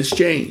 Nothing has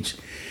changed.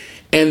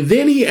 And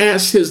then he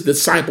asked his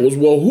disciples,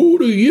 well, who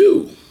do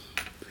you?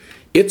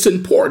 It's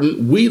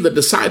important we, the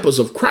disciples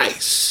of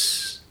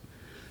Christ,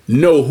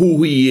 know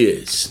who he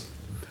is.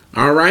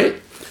 All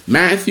right.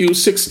 Matthew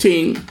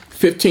 16,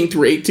 15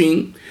 through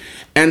 18.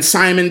 And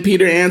Simon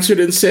Peter answered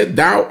and said,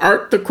 thou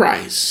art the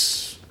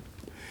Christ,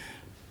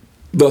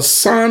 the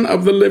Son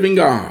of the living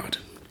God.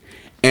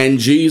 And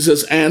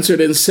Jesus answered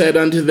and said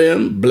unto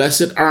them,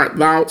 blessed art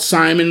thou,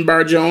 Simon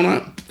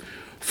Bar-Jonah,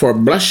 for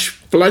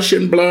flesh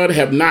and blood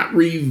have not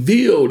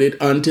revealed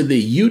it unto thee.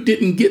 You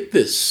didn't get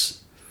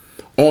this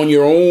on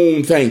your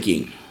own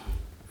thinking.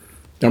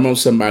 Come on,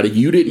 somebody.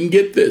 You didn't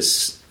get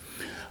this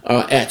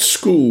at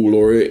school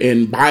or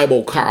in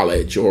Bible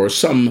college or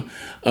some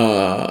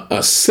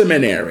a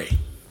seminary.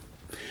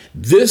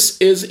 This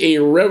is a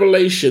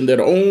revelation that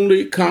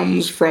only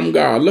comes from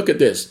God. Look at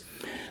this.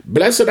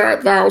 Blessed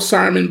art thou,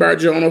 Simon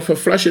Bar-Jonah, for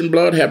flesh and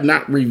blood have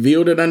not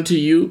revealed it unto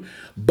you,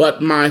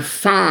 but my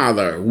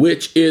Father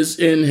which is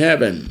in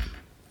heaven.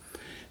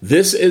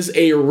 This is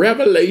a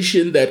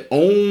revelation that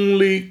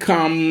only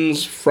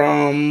comes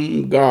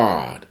from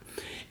God.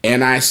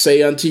 And I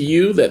say unto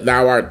you that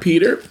thou art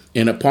Peter,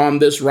 and upon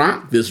this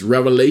rock, this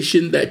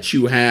revelation that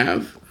you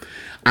have,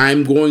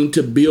 I'm going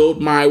to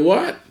build my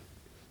what?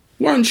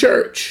 One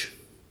church.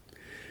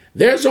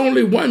 There's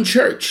only one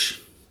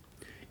church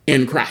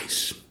in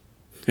Christ.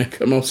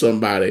 Come on,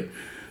 somebody.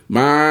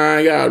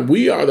 My God,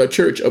 we are the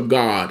church of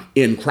God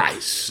in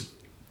Christ.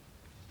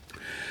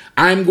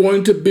 I'm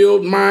going to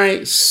build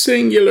my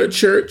singular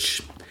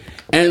church,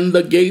 and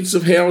the gates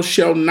of hell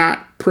shall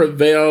not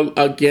prevail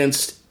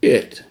against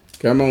it.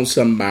 Come on,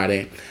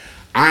 somebody.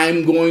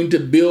 I'm going to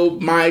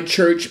build my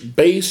church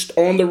based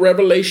on the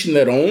revelation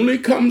that only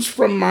comes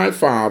from my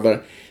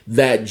Father,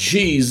 that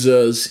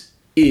Jesus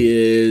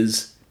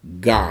is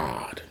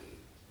God.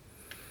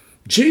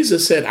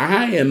 Jesus said,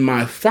 I and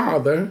my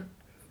Father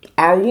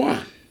are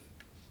one.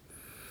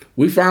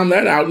 We found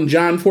that out in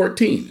John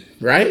 14,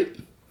 right?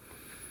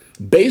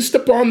 Based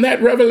upon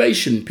that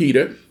revelation,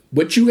 Peter,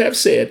 what you have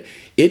said,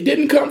 it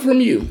didn't come from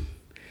you.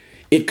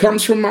 It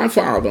comes from my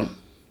Father,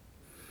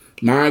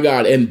 my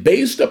God. And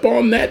based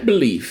upon that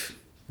belief,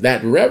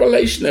 that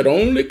revelation that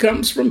only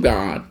comes from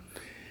God,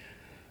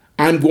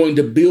 I'm going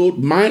to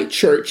build my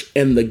church,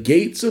 and the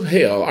gates of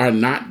hell are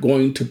not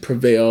going to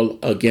prevail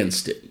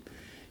against it.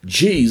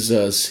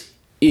 Jesus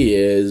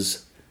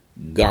is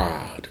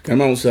God. Come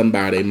on,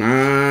 somebody.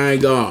 My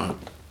God.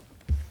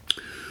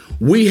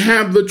 We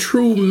have the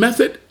true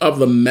method of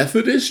the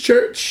Methodist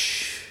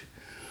Church.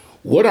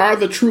 What are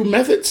the true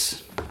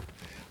methods?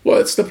 Well,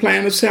 it's the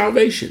plan of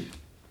salvation.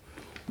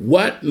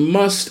 What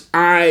must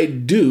I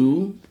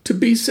do to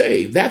be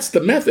saved? That's the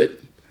method.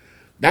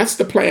 That's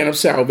the plan of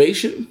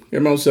salvation.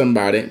 Come on,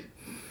 somebody.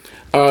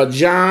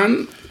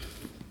 John,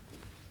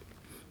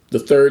 the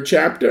 3rd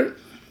chapter.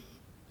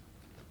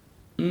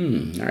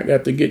 I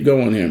got to get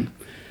going here.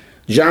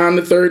 John,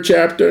 the 3rd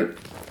chapter.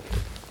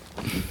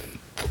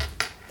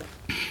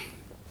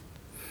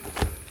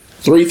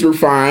 3 through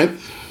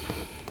 5.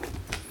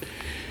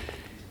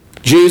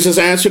 Jesus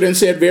answered and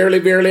said, Verily,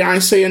 verily, I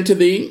say unto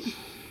thee,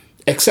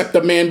 except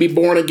a man be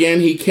born again,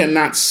 he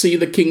cannot see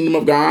the kingdom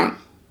of God.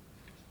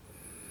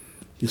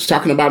 He's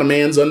talking about a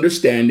man's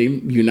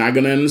understanding. You're not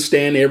going to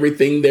understand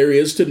everything there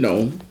is to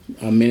know.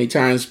 Many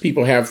times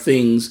people have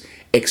things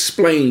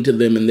explained to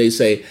them and they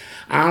say,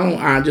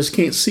 I just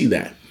can't see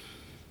that.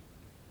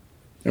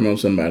 Come on,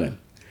 somebody.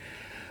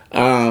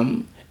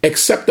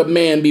 Except a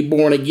man be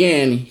born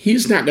again,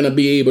 he's not going to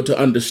be able to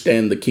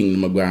understand the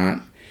kingdom of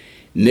God.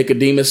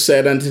 Nicodemus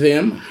said unto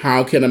them,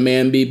 How can a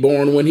man be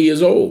born when he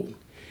is old?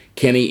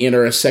 Can he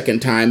enter a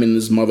second time in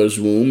his mother's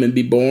womb and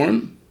be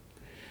born?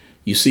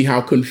 You see how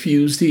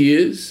confused he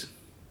is?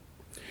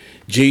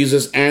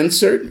 Jesus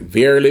answered,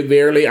 Verily,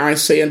 verily, I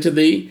say unto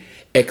thee,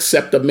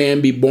 except a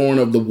man be born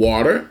of the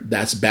water,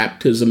 that's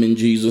baptism in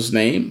Jesus'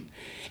 name,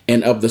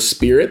 and of the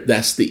Spirit,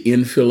 that's the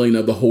infilling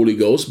of the Holy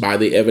Ghost by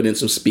the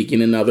evidence of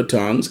speaking in other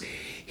tongues,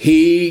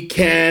 he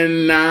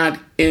cannot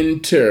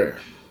enter,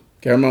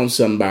 come on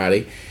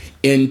somebody,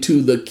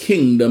 into the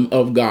kingdom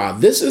of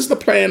God. This is the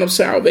plan of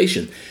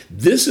salvation.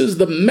 This is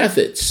the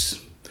methods,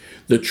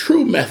 the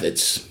true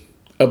methods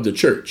of the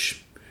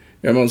church.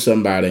 Come on,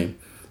 somebody.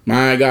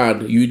 My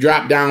God, you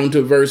drop down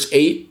to verse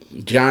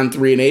 8, John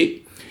 3 and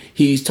 8.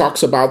 He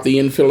talks about the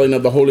infilling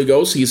of the Holy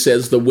Ghost. He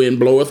says, The wind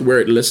bloweth where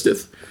it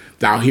listeth.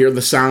 Thou hear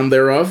the sound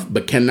thereof,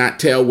 but cannot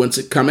tell whence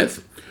it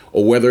cometh,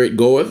 or whither it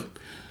goeth.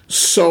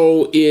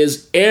 So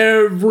is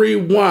every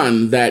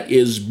one that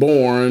is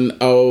born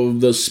of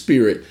the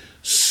Spirit.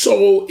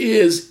 So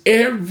is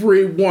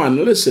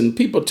everyone. Listen,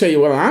 people tell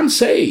you, well, I'm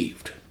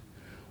saved.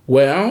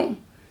 Well,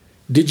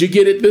 did you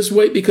get it this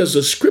way? Because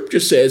the scripture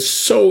says,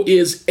 so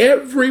is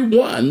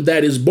everyone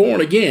that is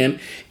born again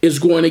is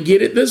going to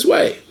get it this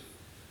way.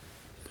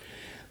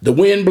 The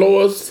wind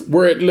bloweth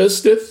where it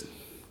listeth.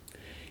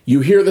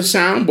 You hear the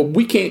sound, but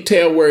we can't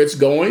tell where it's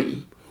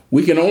going.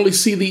 We can only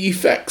see the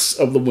effects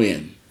of the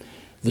wind.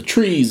 The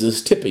trees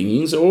is tipping.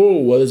 You say, oh,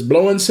 well, it's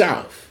blowing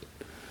south.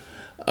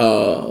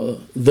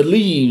 The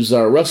leaves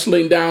are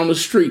rustling down the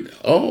street.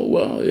 Oh,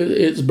 well,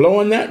 it's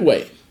blowing that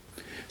way.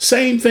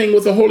 Same thing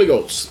with the Holy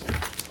Ghost.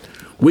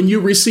 When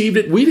you received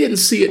it, we didn't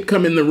see it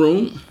come in the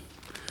room.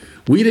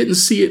 We didn't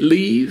see it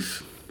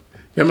leave.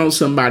 Come on,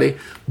 somebody.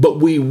 But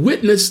we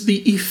witnessed the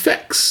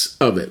effects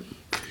of it.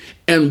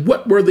 And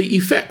what were the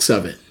effects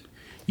of it?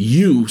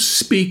 You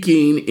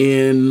speaking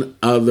in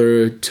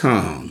other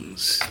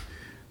tongues.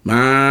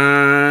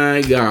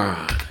 My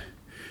God.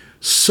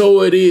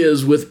 So it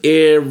is with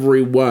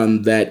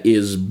everyone that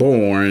is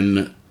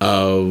born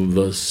of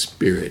the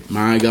Spirit.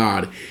 My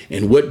God.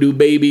 And what do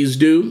babies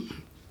do?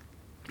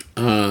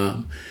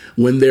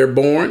 When they're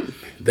born,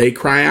 they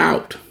cry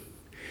out.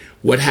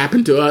 What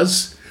happened to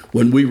us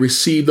when we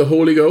received the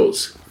Holy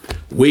Ghost?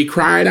 We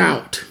cried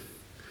out.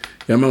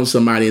 Come on,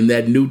 somebody, in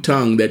that new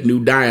tongue, that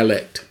new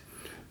dialect.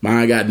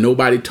 My God,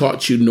 nobody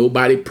taught you.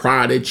 Nobody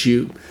prodded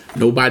you.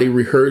 Nobody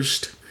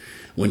rehearsed.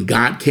 When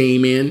God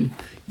came in,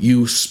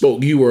 you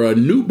spoke. You were a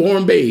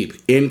newborn babe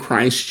in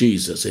Christ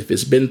Jesus. If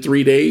it's been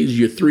 3 days,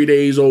 you're 3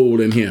 days old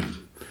in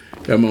him.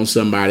 Come on,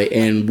 somebody.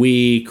 And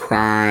we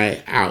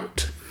cry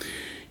out.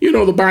 You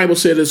know, the Bible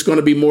said it's going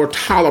to be more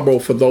tolerable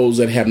for those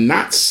that have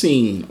not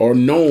seen or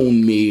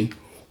known me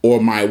or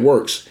my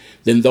works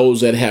than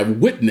those that have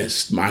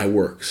witnessed my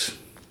works.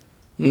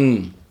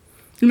 Isn't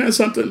that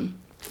something?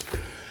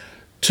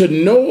 To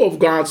know of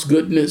God's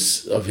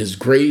goodness, of his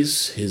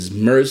grace, his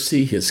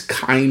mercy, his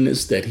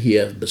kindness that he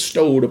has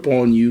bestowed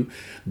upon you,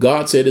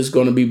 God said it's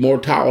going to be more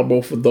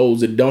tolerable for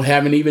those that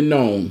haven't even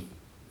known,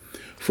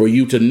 for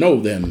you to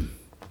know them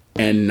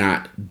and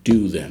not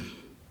do them.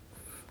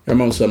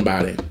 Come on,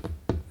 somebody.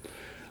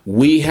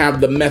 We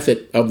have the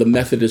method of the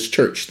Methodist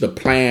Church, the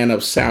plan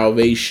of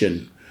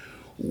salvation.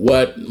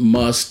 What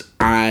must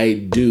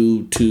I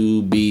do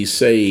to be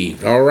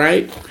saved? All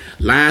right.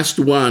 Last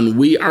one.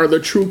 We are the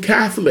true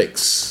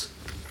Catholics.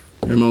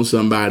 Come on,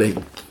 somebody.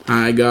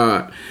 My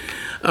God.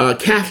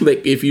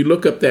 Catholic, if you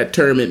look up that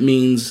term, it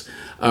means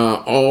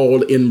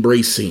all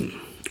embracing.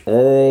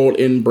 All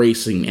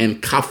embracing.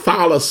 And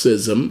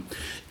Catholicism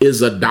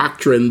is a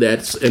doctrine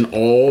that's an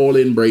all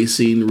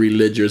embracing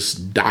religious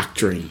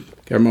doctrine.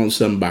 Come on,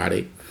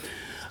 somebody.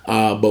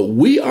 But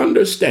we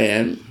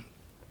understand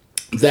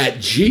that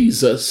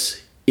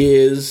Jesus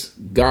is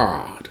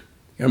God.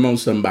 Come on,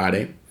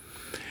 somebody.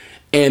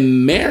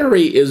 And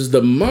Mary is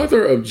the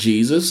mother of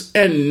Jesus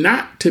and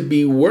not to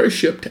be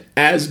worshiped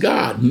as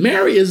God.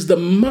 Mary is the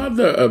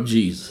mother of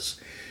Jesus.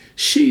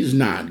 She's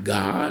not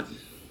God.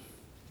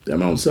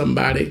 Come on,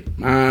 somebody.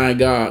 My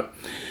God.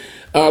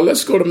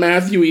 Let's go to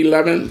Matthew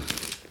 11.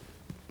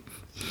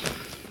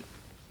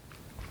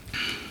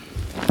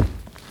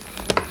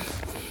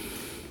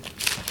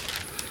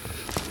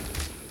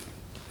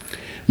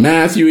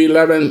 Matthew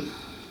 11,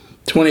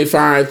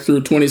 25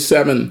 through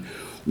 27.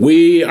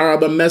 We are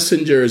the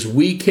messengers.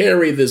 We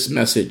carry this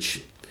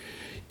message.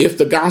 If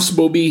the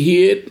gospel be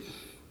hid,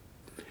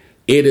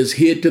 it is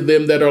hid to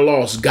them that are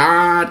lost.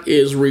 God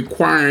is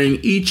requiring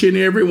each and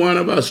every one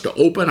of us to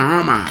open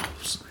our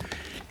mouths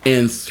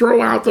and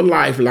throw out the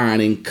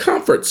lifeline and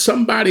comfort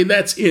somebody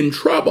that's in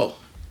trouble.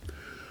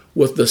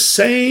 with the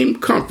same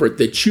comfort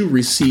that you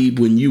received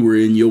when you were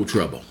in your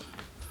trouble.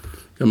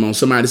 Come on,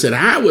 somebody said,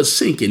 I was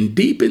sinking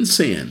deep in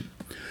sin.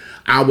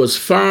 I was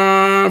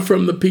far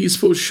from the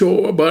peaceful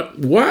shore, but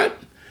what?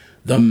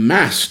 The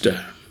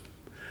master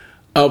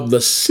of the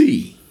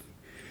sea,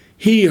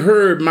 he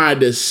heard my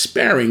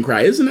despairing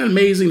cry. Isn't it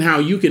amazing how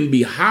you can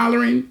be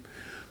hollering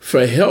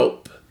for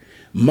help?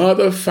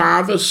 Mother,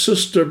 father,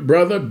 sister,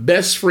 brother,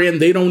 best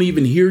friend, they don't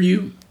even hear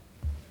you.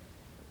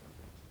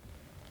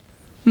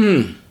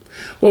 Well,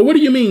 what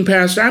do you mean,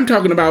 Pastor? I'm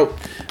talking about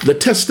the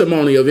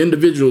testimony of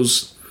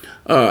individuals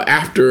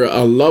after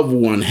a loved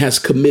one has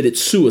committed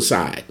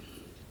suicide.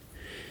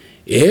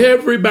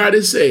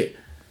 Everybody say,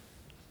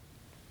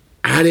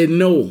 I didn't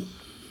know.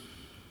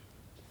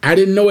 I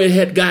didn't know it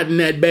had gotten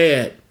that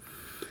bad.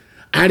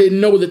 I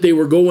didn't know that they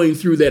were going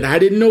through that. I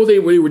didn't know they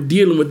were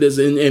dealing with this.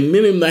 And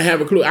many of them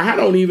have a clue. I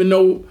don't even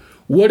know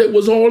what it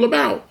was all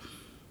about.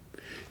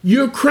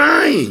 You're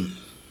crying.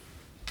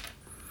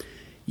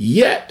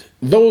 Yet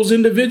those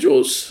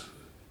individuals,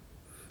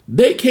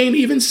 they can't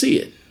even see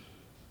it.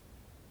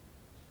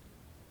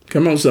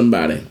 Come on,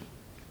 somebody.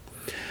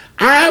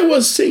 I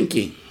was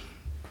sinking.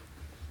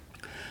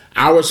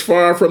 I was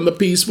far from the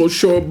peaceful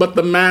shore, but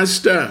the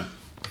master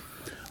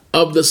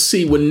of the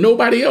sea, when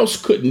nobody else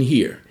couldn't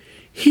hear,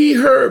 he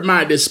heard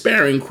my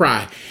despairing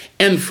cry,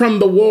 and from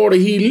the water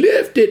he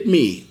lifted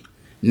me.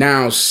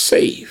 Now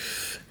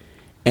safe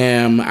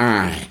am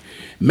I.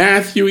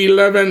 Matthew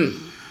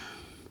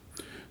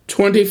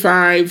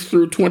 11:25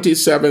 through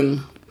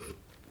 27.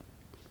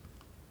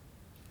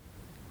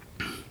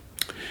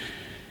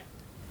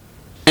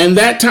 And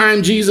that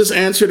time Jesus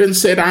answered and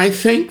said, I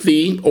thank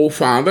thee, O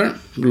Father,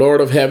 Lord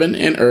of heaven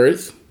and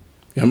earth.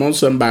 Come on,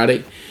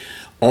 somebody.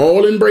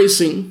 All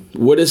embracing.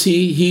 What is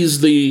he? He's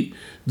the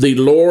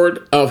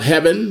Lord of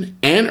heaven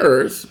and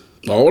earth.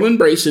 All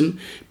embracing,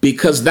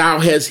 because thou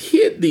hast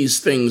hid these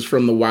things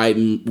from the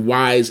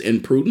wise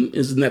and prudent.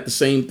 Isn't that the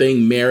same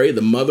thing Mary,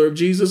 the mother of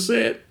Jesus,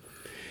 said?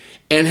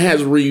 And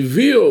has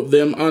revealed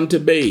them unto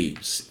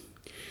babes.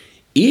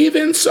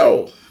 Even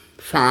so,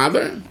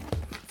 Father,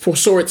 for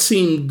so it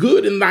seemed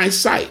good in thy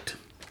sight.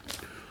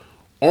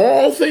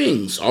 All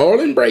things,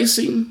 all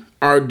embracing,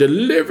 are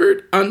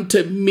delivered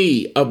unto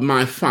me of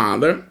my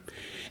Father,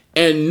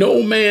 and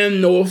no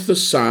man knoweth the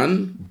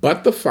Son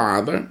but the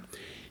Father,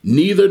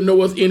 neither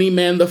knoweth any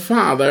man the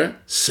Father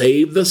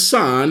save the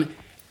Son,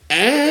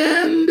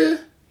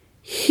 and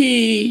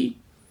he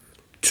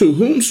to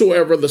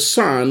whomsoever the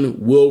Son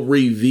will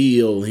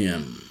reveal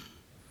him.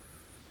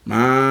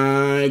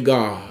 My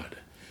God.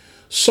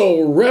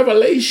 So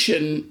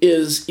revelation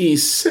is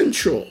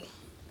essential.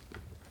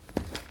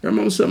 Come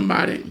on,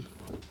 somebody.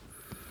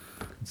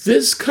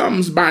 This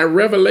comes by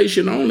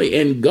revelation only.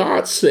 And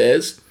God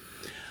says,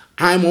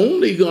 I'm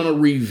only going to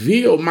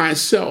reveal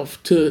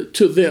myself to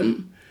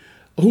them.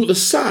 Who the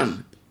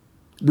Son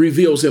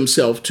reveals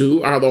himself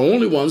to are the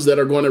only ones that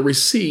are going to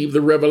receive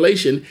the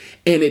revelation.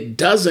 And it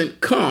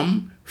doesn't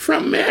come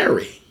from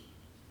Mary.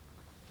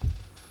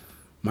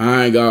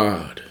 My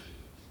God.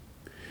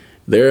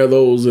 There are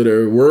those that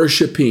are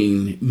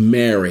worshiping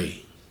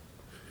Mary,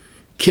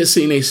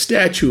 kissing a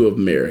statue of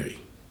Mary,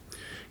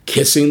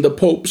 kissing the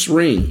Pope's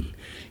ring.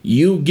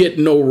 You get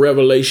no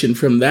revelation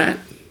from that.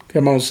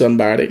 Come on,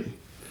 somebody.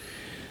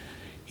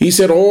 He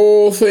said,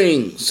 all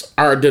things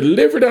are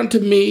delivered unto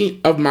me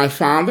of my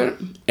Father,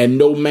 and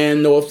no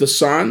man knoweth the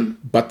Son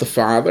but the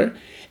Father,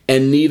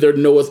 and neither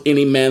knoweth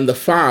any man the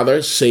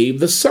Father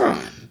save the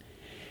Son.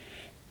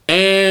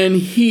 And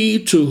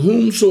he to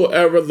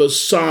whomsoever the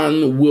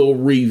Son will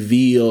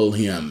reveal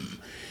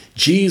him.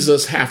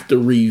 Jesus have to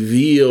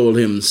reveal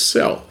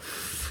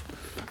himself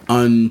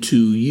unto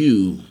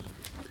you.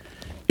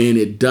 And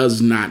it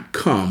does not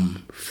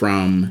come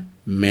from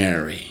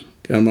Mary.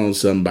 Come on,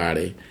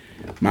 somebody.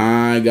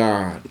 My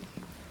God.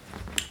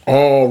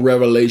 All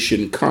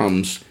revelation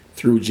comes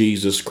through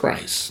Jesus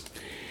Christ.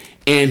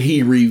 And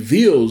he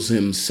reveals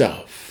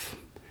himself.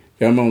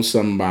 Come on,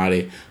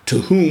 somebody,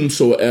 to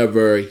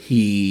whomsoever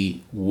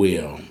he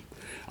will.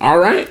 All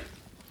right.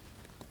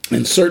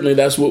 And certainly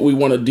that's what we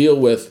want to deal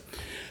with.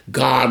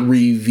 God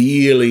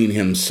revealing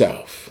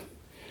himself.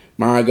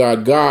 My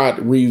God, God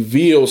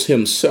reveals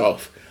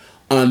himself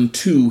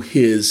unto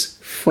his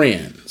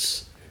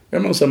friends.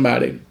 Come on,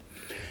 somebody.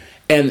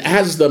 And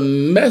as the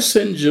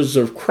messengers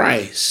of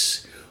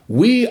Christ,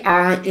 we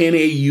are in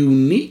a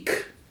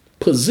unique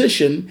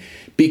position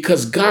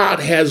because God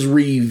has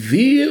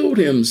revealed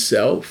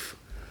himself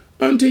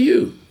unto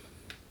you.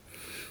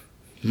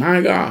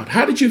 My God,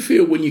 how did you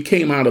feel when you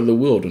came out of the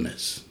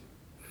wilderness?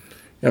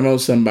 Come on,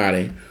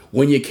 somebody.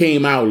 When you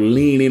came out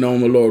leaning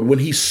on the Lord, when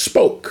he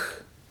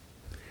spoke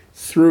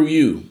through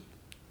you,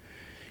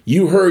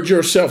 you heard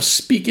yourself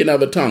speak in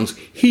other tongues.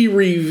 He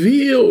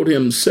revealed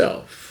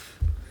himself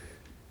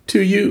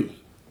to you.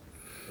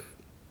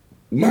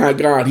 My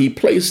God, he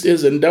placed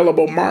his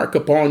indelible mark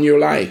upon your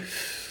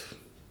life.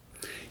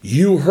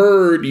 You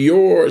heard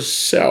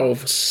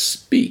yourself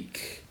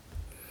speak.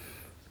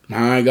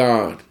 My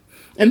God.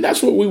 And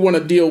that's what we want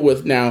to deal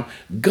with now.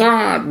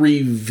 God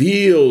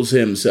reveals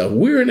himself.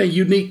 We're in a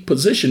unique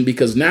position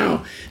because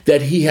now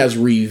that he has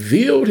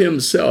revealed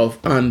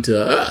himself unto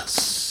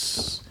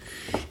us,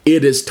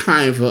 it is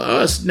time for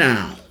us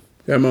now,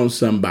 come on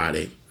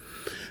somebody,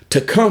 to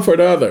comfort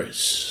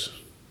others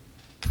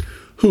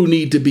who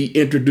need to be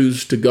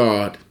introduced to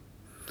God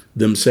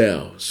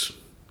themselves.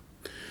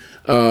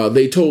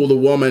 They told the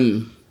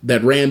woman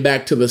that ran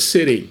back to the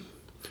city,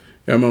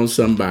 come on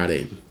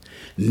somebody,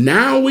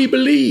 now we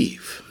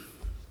believe.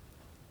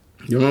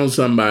 Come on,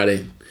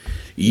 somebody.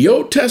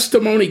 Your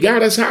testimony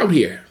got us out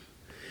here.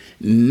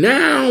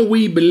 Now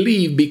we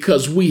believe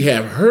because we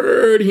have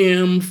heard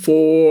him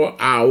for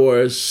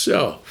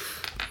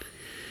ourselves.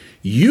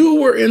 You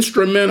were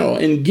instrumental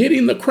in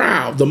getting the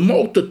crowd, the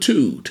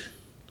multitude,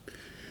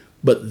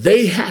 but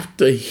they have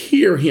to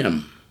hear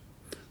him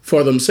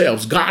for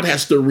themselves. God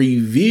has to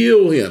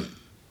reveal him.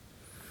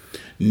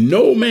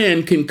 No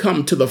man can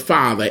come to the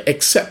Father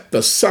except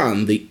the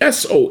Son, the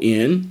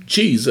S-O-N,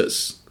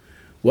 Jesus.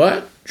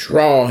 What?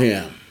 Draw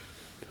him.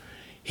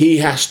 He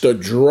has to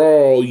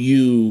draw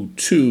you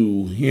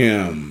to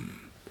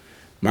him.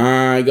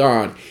 My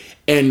God.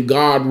 And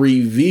God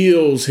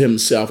reveals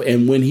himself.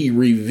 And when he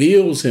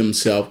reveals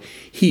himself,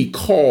 he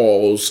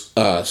calls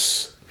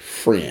us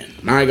friend.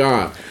 My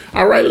God.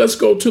 All right, let's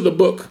go to the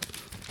book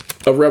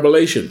of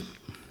Revelation.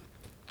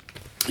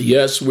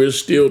 Yes, we're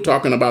still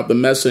talking about the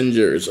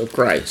messengers of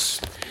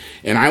Christ.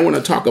 And I want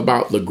to talk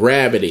about the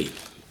gravity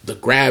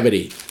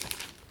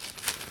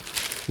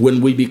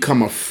when we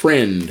become a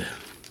friend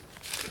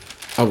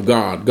of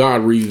God.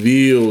 God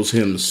reveals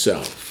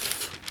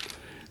himself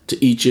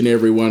to each and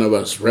every one of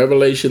us.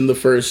 Revelation, the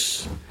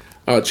first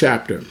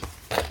chapter.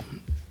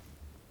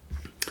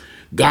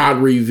 God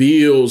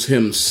reveals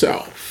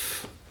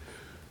himself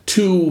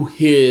to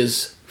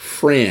his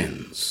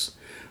friends.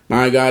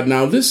 My God,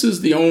 now this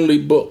is the only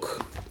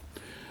book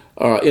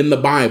in the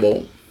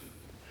Bible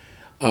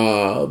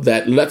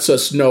that lets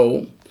us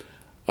know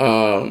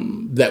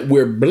that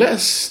we're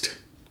blessed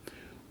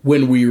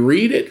when we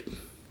read it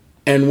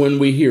and when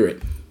we hear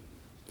it.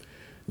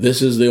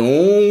 This is the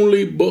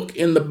only book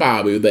in the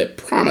Bible that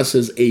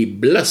promises a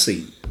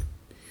blessing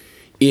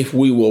if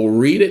we will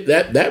read it.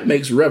 That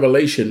makes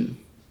Revelation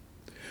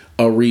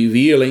a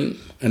revealing,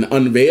 an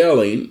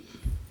unveiling,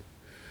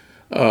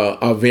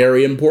 a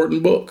very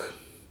important book.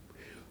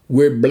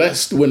 We're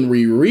blessed when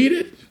we read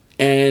it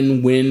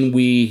and when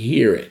we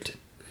hear it.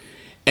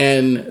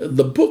 And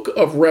the book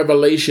of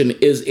Revelation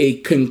is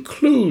a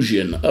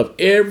conclusion of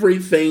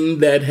everything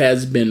that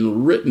has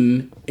been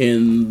written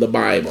in the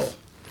Bible.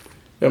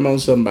 Come on,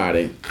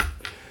 somebody.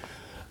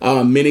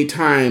 Many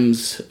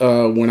times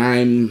when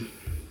I'm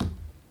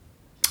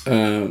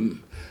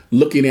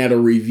looking at a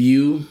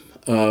review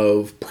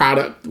of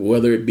product,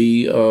 whether it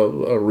be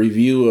a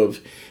review of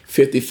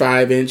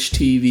 55-inch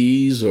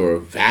TVs or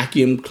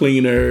vacuum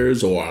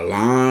cleaners or a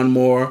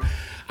lawnmower,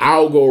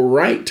 I'll go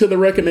right to the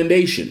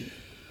recommendation.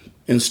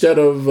 Instead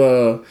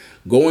of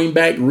going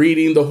back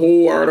reading the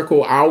whole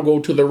article, I'll go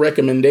to the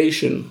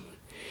recommendation.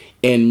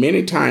 And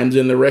many times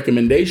in the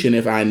recommendation,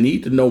 if I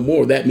need to know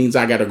more, that means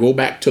I got to go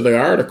back to the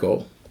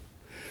article.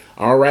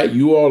 All right,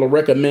 you all are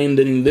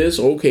recommending this.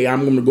 Okay,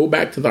 I'm going to go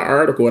back to the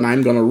article and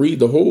I'm going to read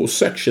the whole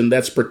section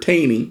that's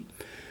pertaining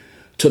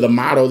to the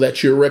motto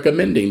that you're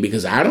recommending,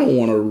 because I don't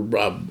want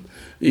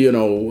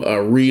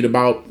to, read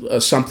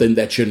about something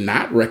that you're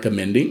not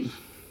recommending.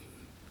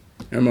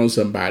 Come on,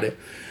 somebody.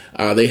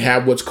 They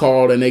have what's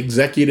called an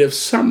executive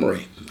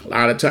summary. A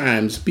lot of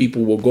times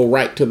people will go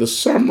right to the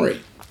summary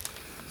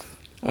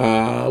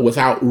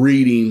without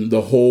reading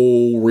the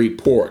whole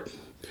report.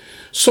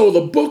 So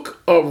the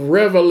book of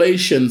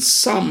Revelation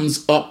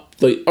sums up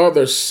the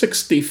other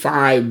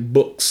 65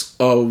 books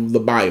of the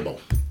Bible.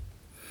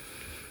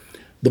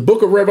 The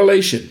book of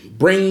Revelation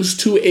brings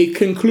to a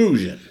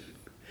conclusion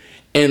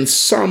and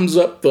sums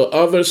up the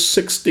other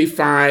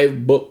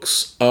 65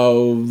 books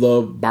of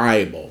the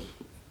Bible.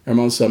 Come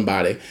on,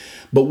 somebody.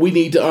 But we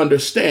need to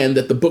understand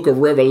that the book of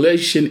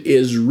Revelation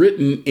is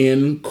written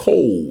in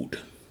code.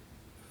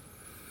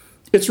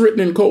 It's written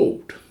in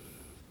code.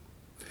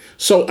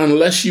 So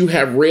unless you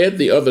have read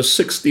the other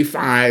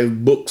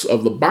 65 books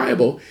of the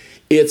Bible,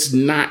 it's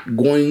not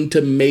going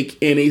to make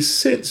any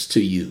sense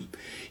to you.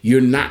 You're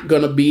not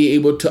going to be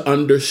able to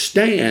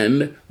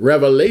understand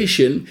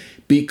Revelation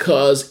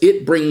because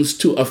it brings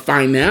to a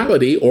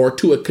finality or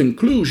to a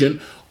conclusion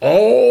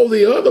all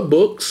the other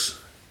books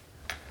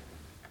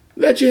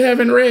that you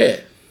haven't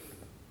read.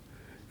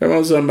 Come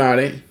on,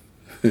 somebody.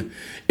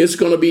 It's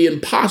going to be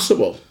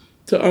impossible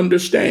to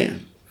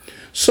understand.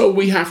 So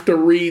we have to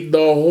read the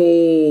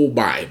whole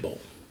Bible.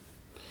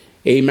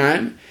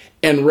 Amen.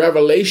 And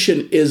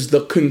Revelation is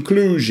the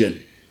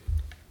conclusion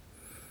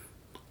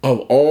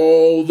of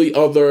all the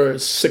other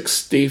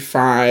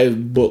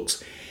 65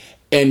 books.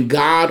 And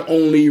God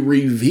only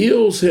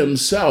reveals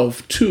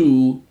himself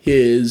to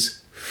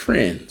his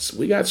friends.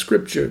 We got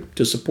scripture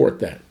to support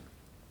that.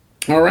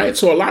 All right.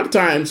 So a lot of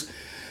times,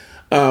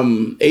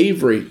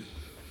 Avery,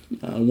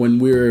 when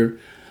we're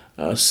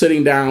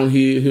sitting down,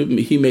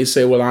 he may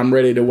say, well, I'm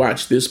ready to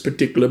watch this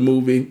particular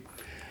movie.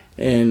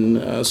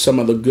 And some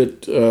of the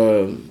good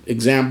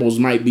examples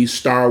might be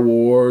Star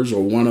Wars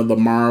or one of the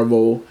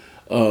Marvel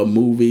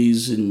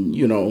movies.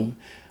 And,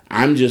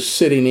 I'm just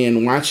sitting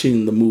in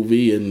watching the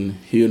movie and,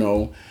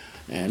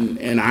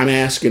 and I'm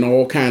asking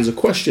all kinds of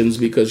questions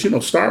because,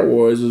 Star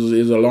Wars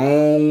is a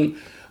long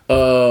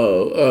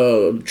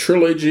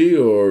trilogy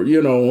or,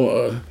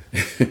 I'm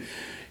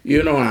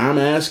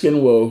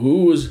asking, well,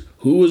 who is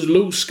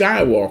Luke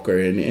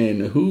Skywalker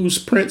and who's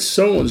Prince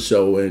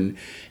so-and-so and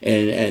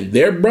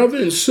their brother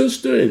and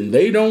sister and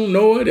they don't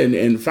know it.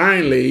 And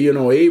finally,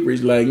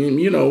 Avery's like,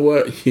 you know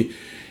what,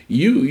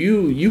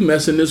 you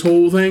messing this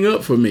whole thing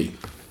up for me.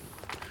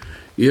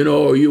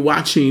 Or you're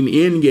watching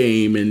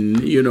Endgame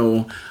and,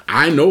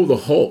 I know the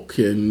Hulk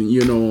and,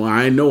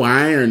 I know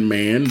Iron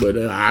Man, but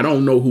I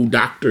don't know who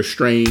Doctor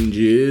Strange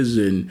is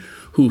and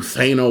who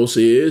Thanos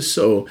is.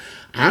 So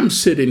I'm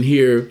sitting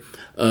here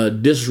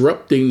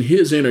disrupting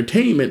his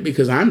entertainment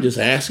because I'm just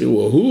asking,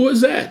 well, who is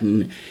that?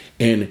 And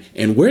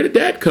where did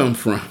that come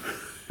from?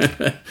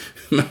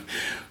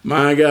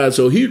 My God.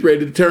 So he's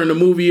ready to turn the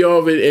movie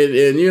off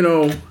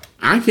and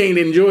I can't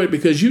enjoy it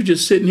because you're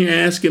just sitting here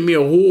asking me a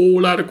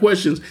whole lot of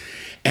questions.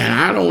 And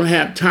I don't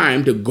have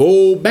time to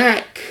go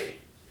back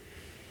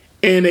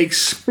and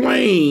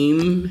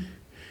explain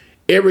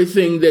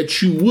everything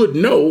that you would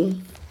know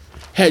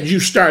had you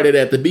started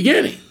at the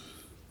beginning.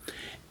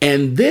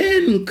 And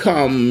then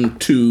come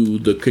to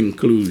the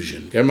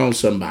conclusion. Come on,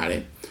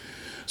 somebody.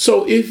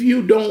 So if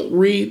you don't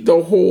read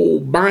the whole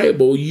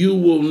Bible, you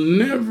will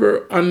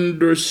never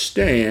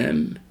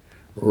understand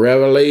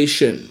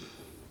Revelation.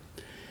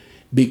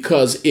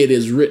 Because it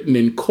is written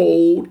in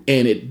code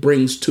and it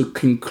brings to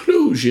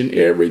conclusion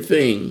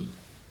everything.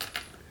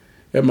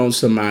 Come on,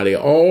 somebody.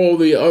 All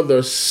the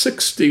other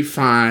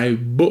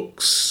 65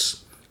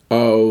 books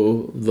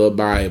of the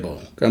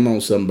Bible. Come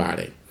on,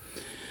 somebody.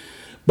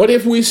 But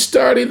if we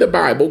study the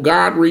Bible,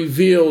 God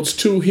reveals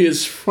to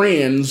his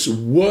friends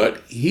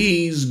what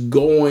he's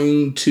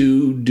going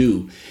to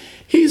do.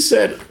 He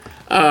said,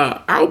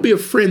 I'll be a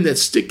friend that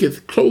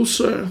sticketh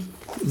closer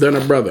than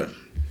a brother.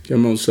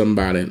 Come on,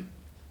 somebody.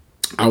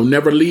 I'll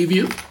never leave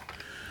you.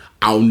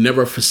 I'll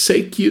never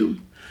forsake you.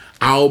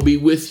 I'll be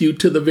with you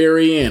to the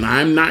very end.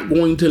 I'm not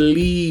going to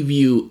leave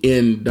you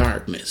in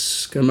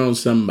darkness. Come on,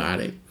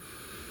 somebody.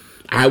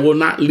 I will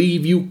not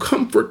leave you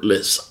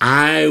comfortless.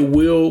 I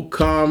will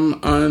come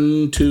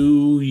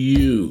unto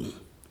you.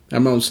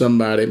 Come on,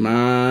 somebody.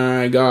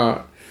 My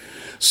God.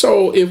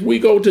 So if we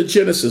go to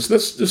Genesis,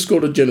 let's go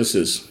to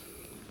Genesis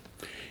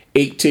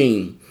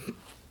 18.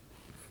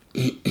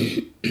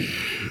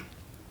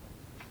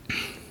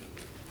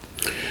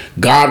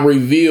 God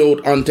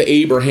revealed unto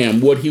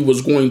Abraham what he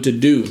was going to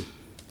do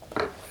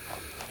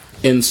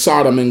in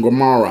Sodom and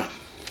Gomorrah.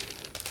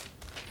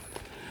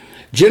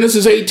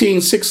 Genesis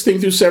 18, 16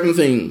 through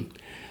 17.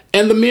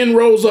 And the men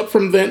rose up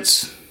from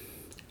thence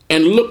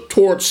and looked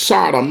toward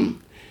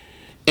Sodom,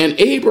 and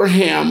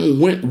Abraham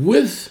went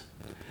with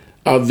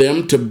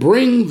them to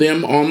bring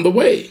them on the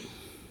way.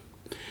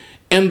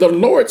 And the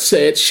Lord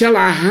said, shall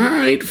I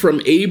hide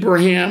from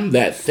Abraham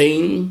that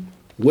thing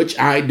which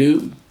I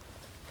do?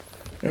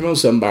 Come on,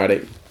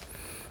 somebody.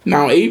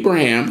 Now,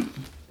 Abraham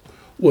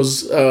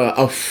was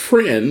a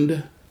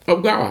friend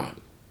of God.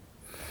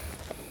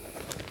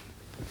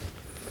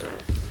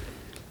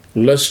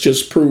 Let's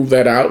just prove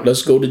that out.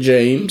 Let's go to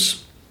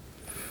James,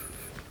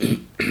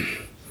 the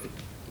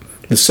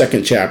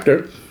 2nd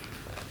chapter.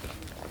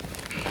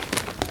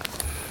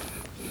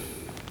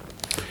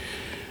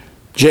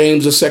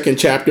 James, the 2nd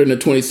chapter, and the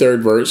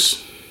 23rd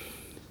verse.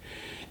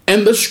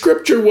 And the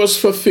scripture was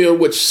fulfilled,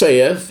 which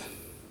saith,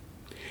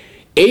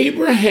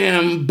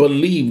 Abraham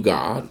believed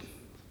God,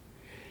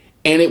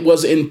 and it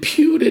was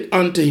imputed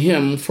unto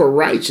him for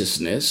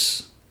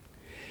righteousness,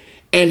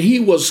 and he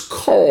was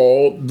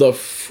called the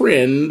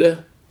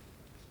friend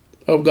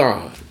of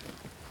God.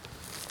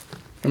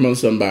 Come on,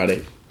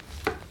 somebody.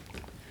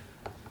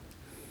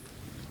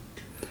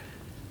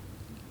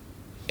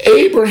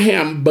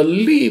 Abraham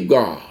believed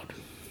God,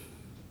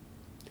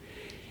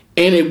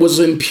 and it was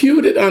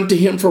imputed unto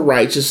him for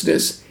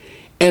righteousness.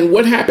 And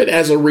what happened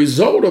as a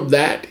result of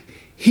that?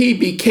 He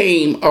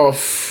became a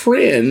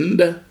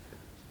friend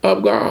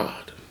of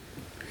God.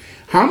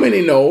 How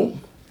many know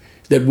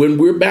that when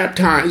we're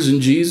baptized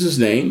in Jesus'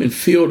 name and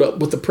filled up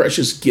with the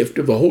precious gift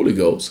of the Holy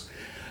Ghost,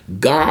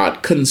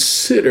 God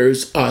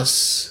considers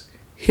us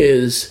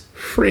his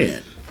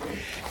friend?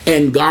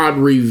 And God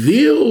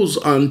reveals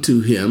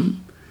unto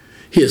him,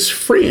 his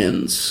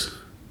friends,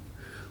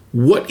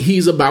 what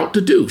he's about to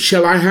do.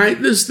 Shall I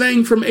hide this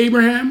thing from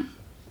Abraham?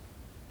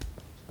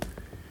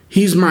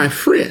 He's my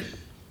friend.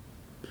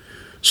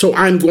 So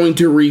I'm going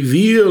to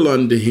reveal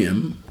unto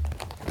him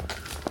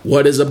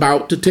what is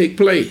about to take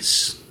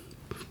place.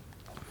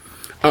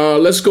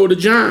 Let's go to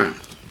John.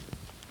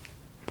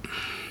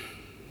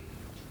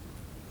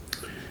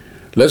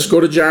 Let's go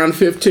to John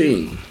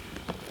 15.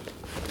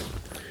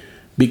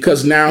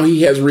 Because now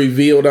he has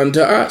revealed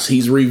unto us.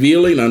 He's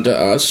revealing unto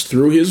us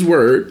through his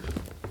word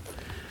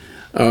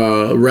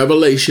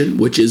revelation,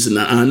 which is an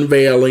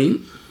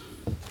unveiling.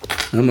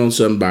 Come on,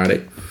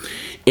 somebody.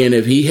 And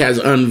if he has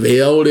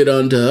unveiled it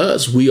unto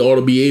us, we ought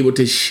to be able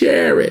to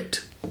share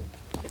it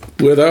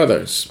with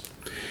others.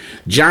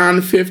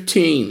 John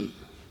 15,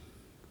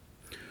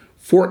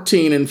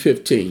 14 and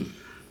 15.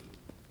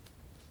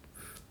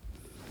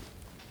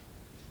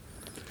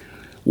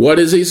 What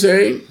does he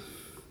say?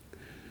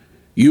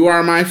 You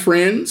are my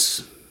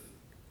friends,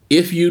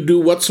 if you do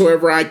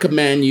whatsoever I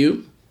command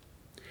you.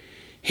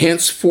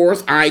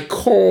 Henceforth I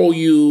call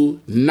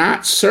you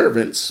not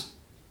servants,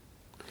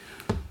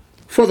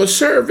 for the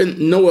servant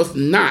knoweth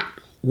not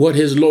what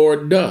his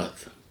Lord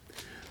doth.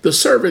 The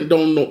servant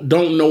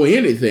don't know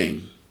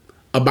anything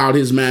about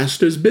his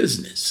master's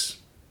business.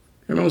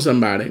 Come on,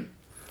 somebody.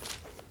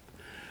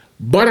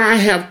 But I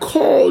have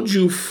called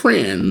you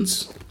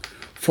friends,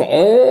 for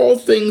all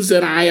things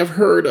that I have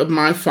heard of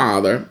my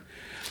Father,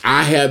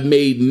 I have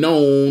made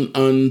known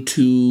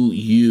unto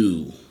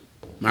you.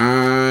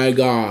 My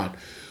God.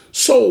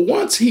 So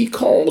once he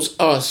calls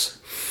us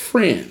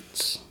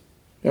friends,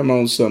 come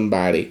on,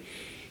 somebody,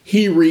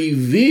 he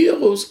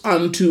reveals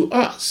unto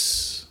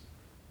us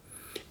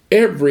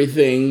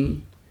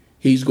everything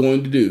he's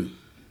going to do.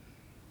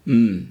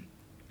 And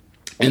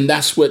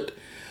that's what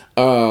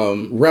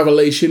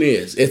revelation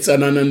is. It's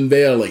an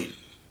unveiling.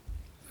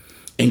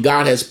 And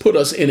God has put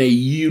us in a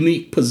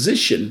unique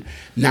position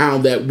now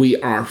that we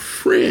are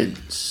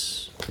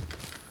friends.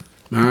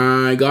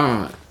 My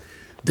God,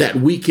 that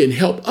we can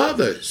help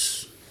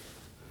others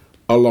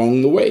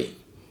along the way.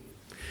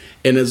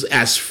 And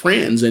as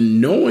friends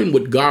and knowing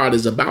what God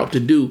is about to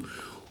do,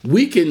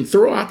 we can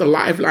throw out the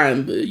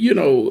lifeline.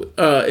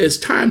 It's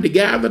time to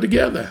gather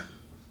together.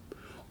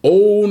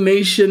 O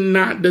nation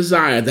not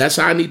desired. That's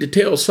how I need to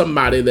tell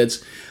somebody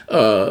that's,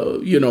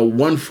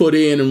 1 foot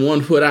in and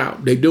 1 foot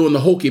out. They're doing the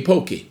hokey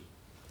pokey.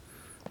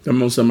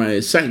 Come on,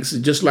 somebody. Saints,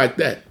 just like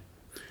that.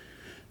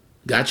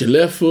 Got your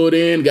left foot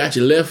in, got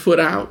your left foot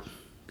out.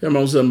 Come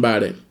on,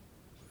 somebody.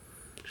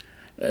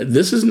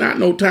 This is not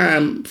no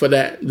time for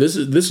that. This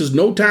is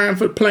no time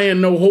for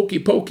playing no hokey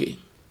pokey.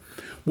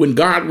 When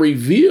God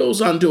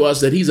reveals unto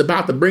us that he's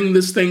about to bring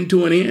this thing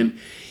to an end,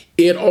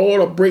 it ought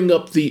to bring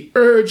up the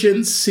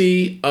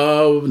urgency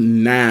of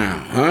now.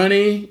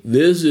 Honey,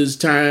 this is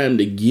time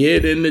to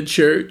get in the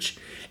church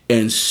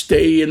and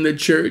stay in the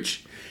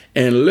church.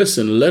 And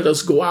listen, let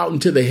us go out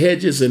into the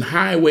hedges and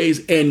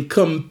highways and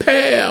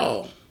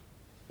compel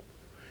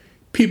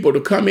people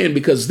to come in,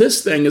 because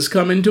this thing is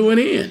coming to an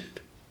end.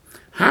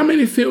 How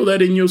many feel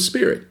that in your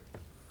spirit?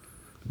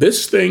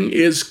 This thing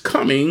is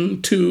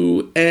coming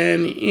to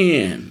an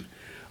end.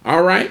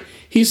 All right.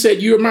 He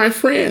said, you're my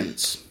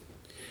friends,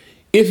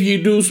 if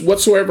you do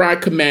whatsoever I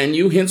command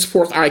you.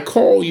 Henceforth I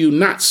call you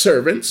not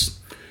servants,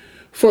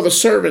 for the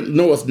servant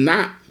knoweth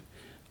not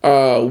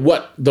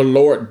what the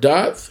Lord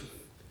doth.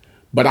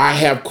 But I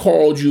have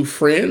called you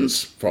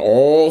friends, for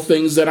all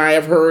things that I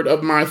have heard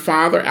of my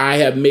Father, I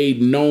have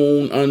made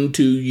known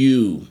unto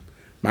you.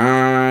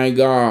 My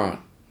God.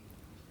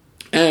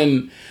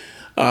 And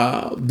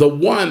the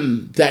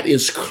one that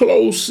is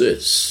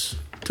closest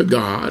to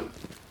God,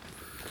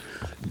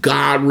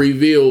 God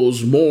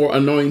reveals more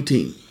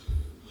anointing,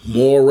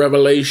 more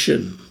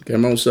revelation.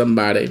 Come on,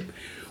 somebody.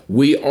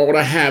 We ought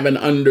to have an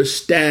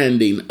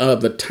understanding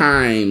of the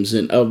times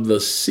and of the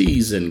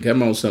season.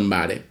 Come on,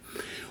 somebody.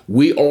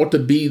 We ought to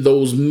be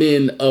those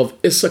men of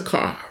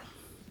Issachar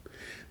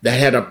that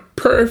had a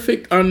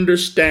perfect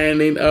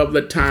understanding of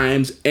the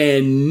times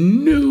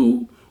and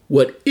knew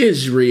what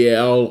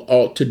Israel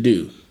ought to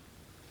do.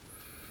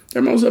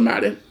 Come on,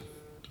 somebody.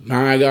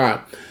 My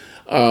God.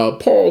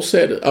 Paul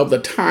said of the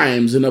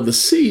times and of the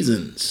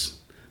seasons,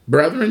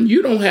 brethren,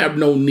 you don't have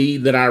no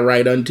need that I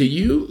write unto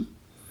you.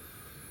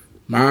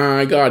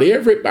 My God,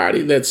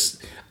 everybody that's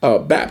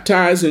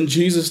baptized in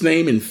Jesus'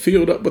 name and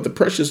filled up with the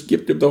precious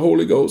gift of the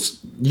Holy Ghost,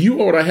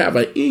 you ought to have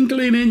an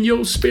inkling in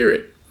your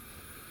spirit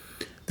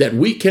that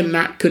we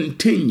cannot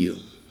continue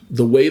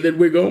the way that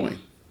we're going.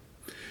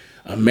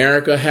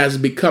 America has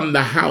become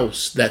the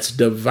house that's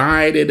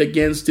divided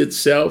against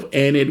itself,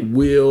 and it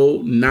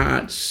will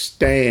not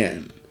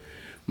stand.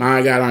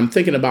 My God, I'm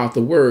thinking about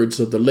the words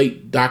of the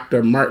late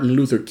Dr. Martin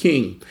Luther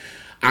King.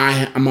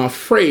 I am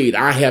afraid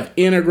I have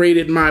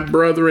integrated my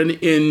brethren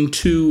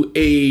into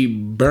a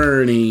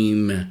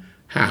burning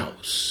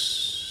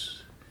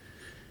house.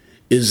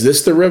 Is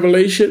this the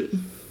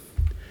revelation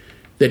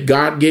that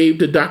God gave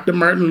to Dr.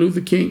 Martin Luther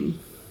King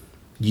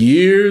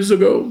years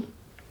ago?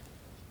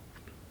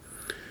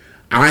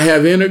 I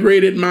have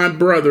integrated my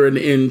brethren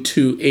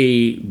into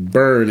a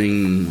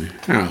burning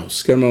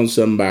house. Come on,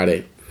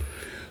 somebody.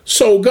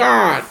 So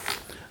God,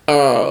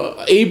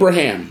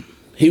 Abraham,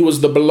 he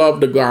was the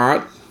beloved of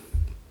God.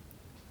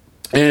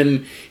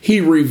 And he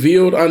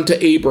revealed unto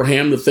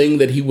Abraham the thing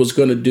that he was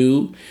going to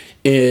do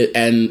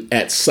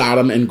at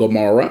Sodom and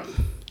Gomorrah.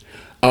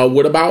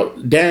 What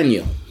about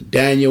Daniel?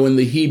 Daniel in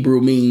the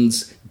Hebrew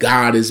means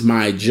God is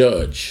my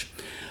judge.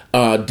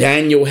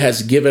 Daniel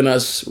has given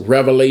us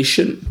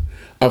revelation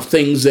of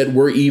things that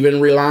we're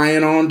even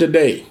relying on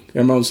today.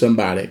 Come on,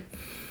 somebody.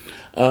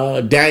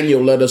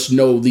 Daniel let us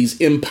know these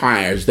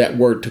empires that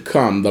were to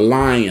come, the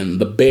lion,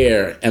 the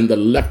bear, and the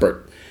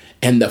leopard,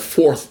 and the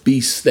fourth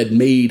beast that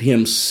made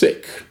him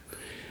sick.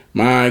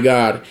 My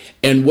God.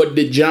 And what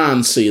did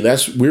John see?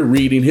 We're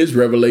reading his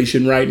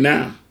revelation right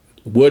now.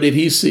 What did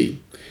he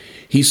see?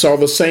 He saw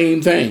the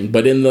same thing,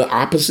 but in the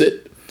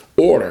opposite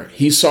order.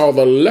 He saw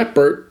the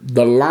leopard,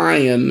 the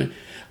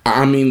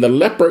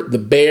leopard, the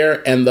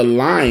bear, and the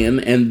lion.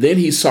 And then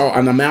he saw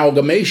an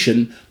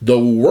amalgamation, the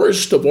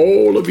worst of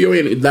all of your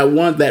enemies.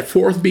 That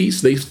fourth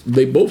beast,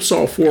 they both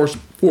saw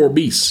four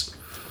beasts.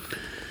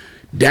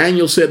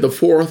 Daniel said the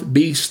fourth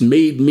beast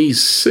made me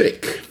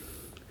sick.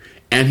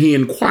 And he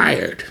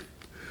inquired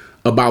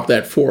about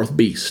that fourth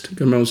beast.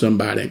 Come on,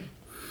 somebody.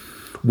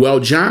 Well,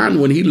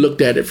 John, when he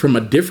looked at it from a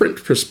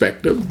different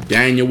perspective,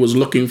 Daniel was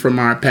looking from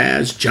our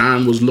past.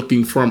 John was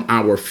looking from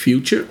our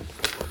future.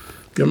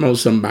 Come on,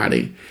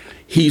 somebody.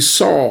 He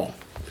saw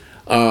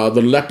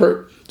the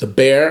leopard, the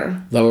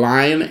bear, the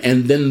lion,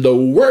 and then the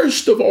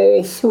worst of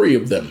all three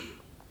of them.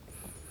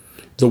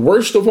 The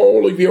worst of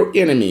all of your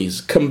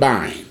enemies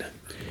combined.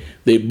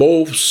 They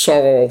both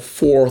saw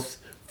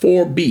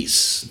four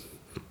beasts.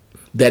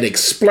 That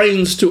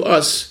explains to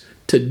us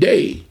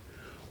today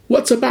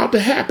what's about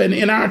to happen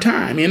in our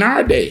time, in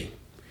our day,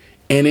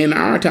 and in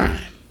our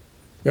time.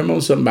 Come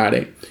on,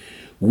 somebody.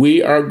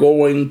 We are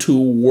going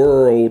to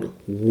World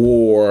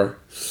War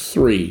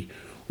III,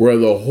 where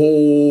the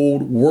whole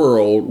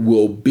world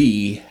will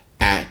be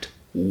at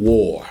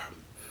war.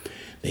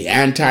 The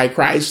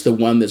Antichrist, the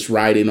one that's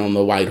riding on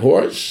the white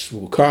horse,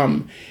 will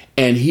come,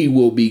 and he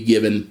will be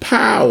given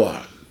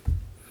power.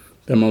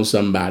 Come on,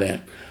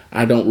 somebody.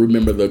 I don't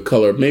remember the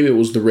color. Maybe it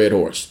was the red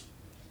horse.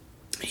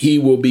 He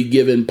will be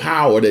given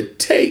power to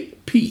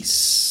take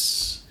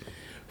peace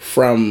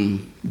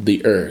from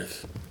the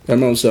earth.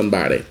 Come on,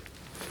 somebody.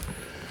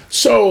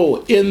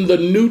 So in the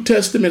New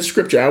Testament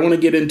scripture, I want to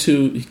get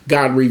into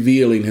God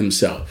revealing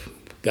himself.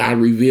 God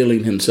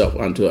revealing himself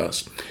unto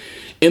us.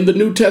 In the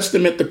New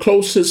Testament, the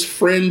closest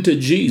friend to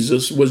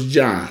Jesus was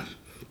John.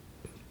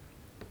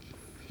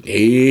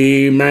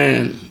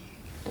 Amen.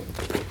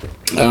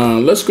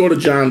 Let's go to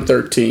John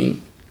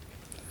 13.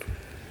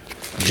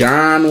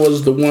 John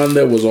was the one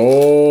that was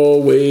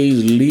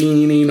always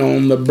leaning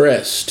on the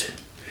breast.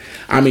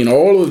 I mean,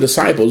 all of the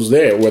disciples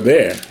were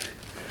there,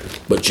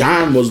 but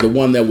John was the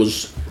one that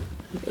was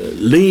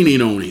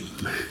leaning on him,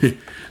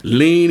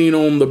 leaning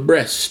on the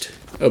breast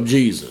of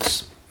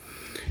Jesus.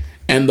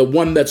 And the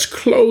one that's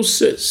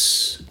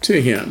closest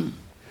to him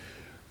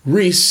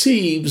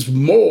receives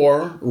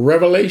more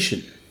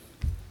revelation.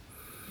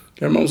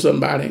 Come on,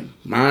 somebody.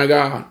 My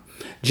God.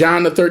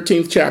 John, the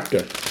 13th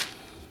chapter.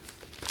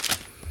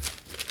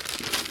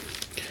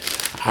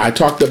 I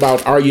talked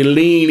about, are you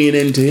leaning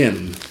into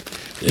him?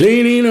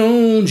 Leaning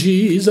on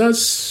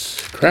Jesus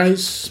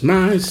Christ,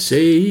 my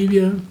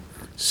Savior,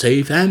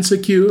 safe and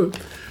secure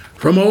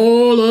from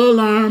all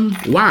alarm.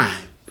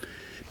 Why?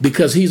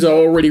 Because he's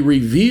already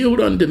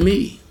revealed unto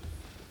me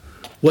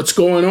what's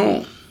going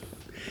on.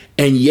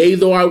 And yea,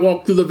 though I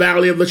walk through the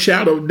valley of the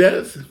shadow of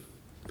death,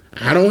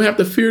 I don't have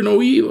to fear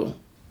no evil.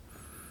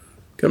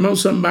 Come on,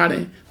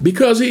 somebody.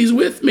 Because he's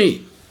with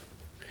me.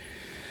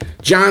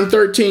 John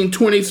 13,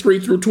 23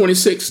 through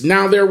 26.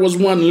 Now there was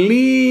one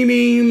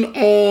leaning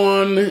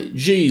on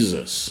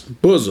Jesus'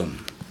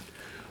 bosom,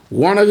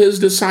 one of his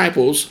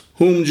disciples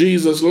whom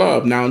Jesus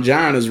loved. Now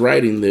John is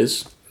writing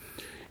this,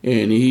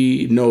 and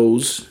he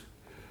knows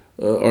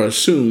or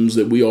assumes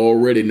that we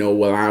already know,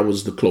 well, I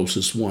was the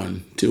closest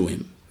one to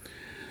him.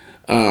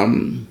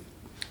 Whom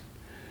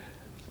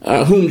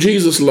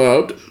Jesus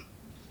loved.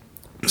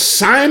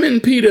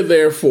 Simon Peter,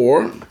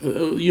 therefore,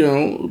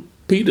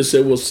 Peter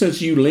said, well,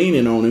 since you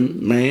leaning on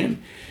him,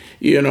 man,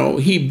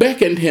 he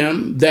beckoned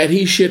him that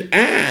he should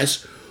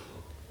ask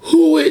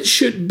who it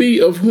should be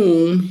of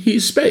whom he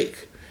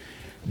spake.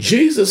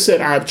 Jesus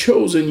said, I've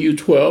chosen you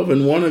 12,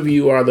 and one of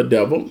you are the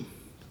devil.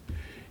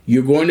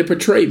 You're going to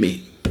betray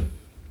me.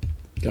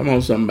 Come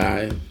on,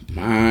 somebody.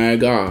 My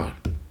God.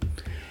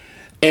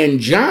 And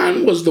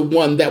John was the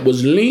one that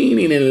was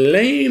leaning and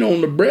laying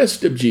on the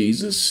breast of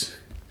Jesus.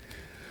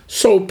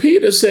 So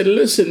Peter said,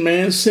 listen,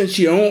 man, since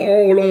you're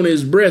all on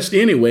his breast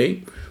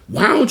anyway,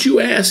 why don't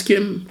you ask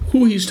him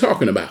who he's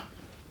talking about?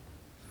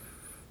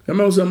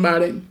 Come on,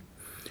 somebody.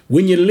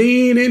 When you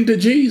lean into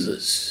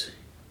Jesus,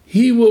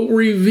 he will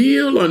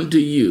reveal unto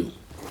you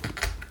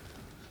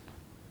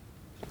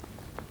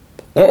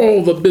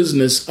all the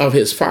business of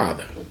his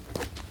Father.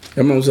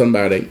 Come on,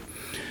 somebody.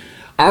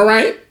 All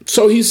right.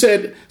 So he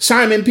said,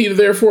 Simon Peter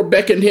therefore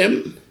beckoned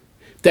him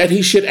that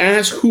he should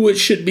ask who it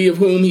should be of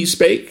whom he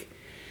spake.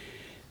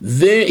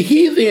 Then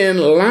he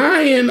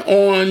lying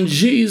on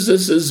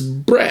Jesus'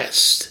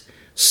 breast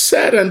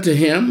said unto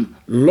him,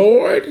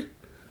 Lord,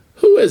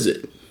 who is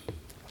it?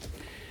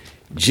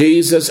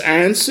 Jesus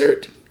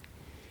answered,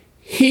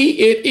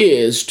 He it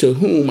is to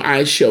whom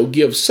I shall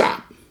give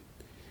sop,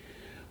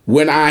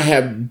 when I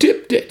have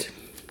dipped it.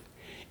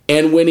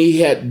 And when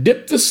he had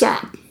dipped the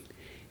sop,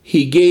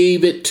 he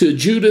gave it to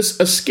Judas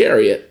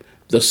Iscariot,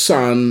 the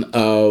son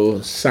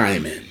of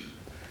Simon.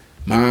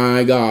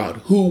 My God,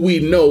 who we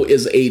know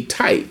is a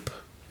type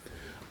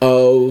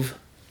of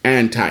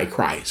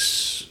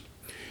Antichrist.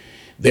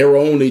 There are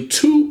only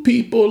two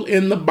people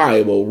in the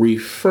Bible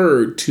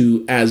referred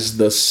to as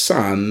the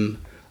son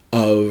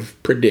of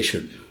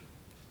perdition.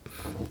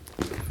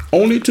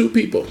 Only two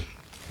people.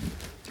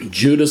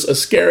 Judas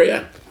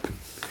Iscariot,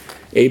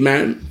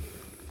 amen,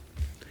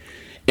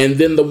 and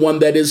then the one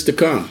that is to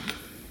come.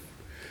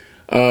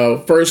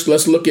 First,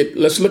 let's look at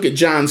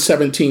John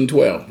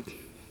 17:12.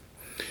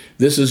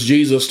 This is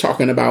Jesus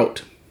talking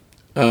about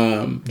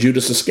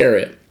Judas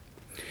Iscariot.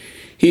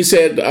 He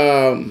said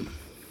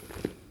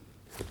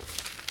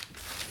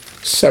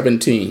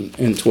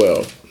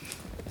 17:12.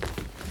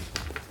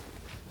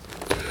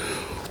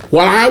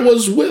 While I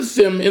was with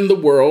them in the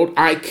world,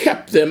 I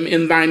kept them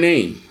in thy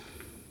name.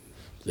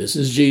 This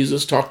is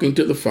Jesus talking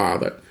to the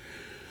Father.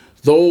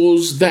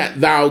 Those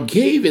that thou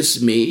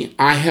gavest me,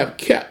 I have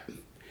kept,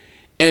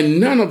 and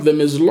none of them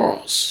is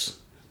lost,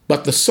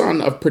 but the son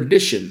of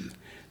perdition,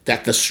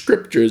 that the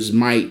scriptures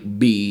might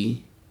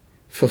be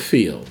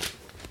fulfilled.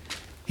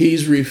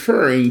 He's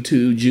referring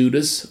to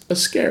Judas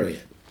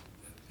Iscariot.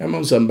 Come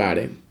on,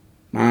 somebody.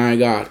 My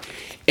God.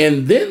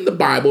 And then the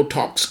Bible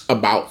talks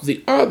about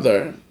the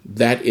other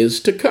that is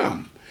to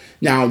come.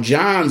 Now,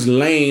 John's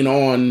laying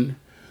on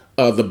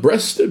the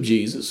breast of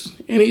Jesus,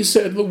 and he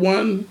said, the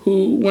one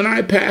who, when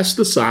I passed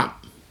the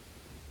sop,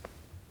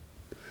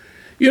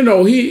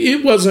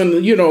 it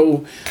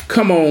wasn't,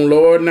 come on,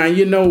 Lord. Now,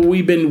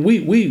 we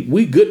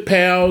good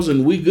pals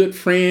and we good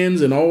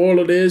friends and all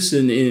of this,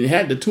 and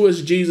had to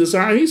twist Jesus'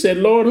 arm. He said,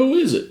 Lord, who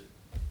is it?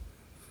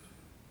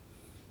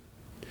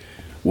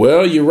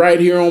 Well, you're right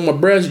here on my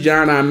breast,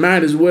 John. I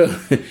might as well,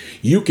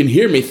 you can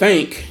hear me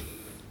think.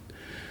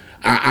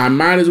 I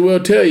might as well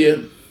tell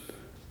you,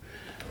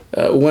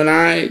 when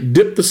I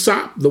dipped the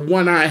sop, the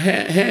one I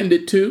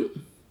handed to,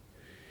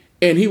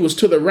 and he was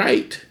to the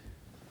right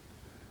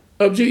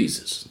of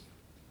Jesus.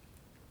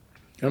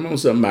 Come on,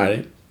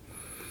 somebody.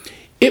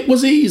 It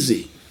was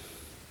easy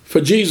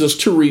for Jesus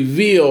to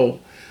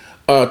reveal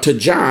to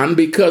John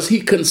because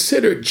he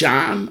considered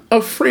John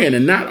a friend,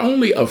 and not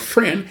only a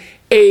friend,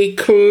 a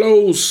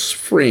close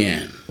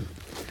friend.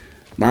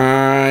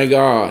 My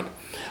God.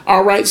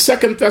 All right,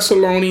 2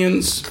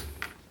 Thessalonians,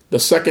 the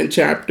 2nd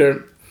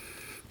chapter.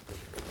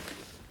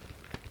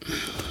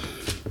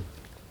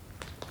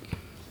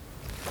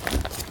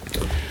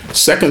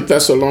 Second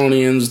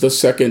Thessalonians, the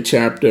 2nd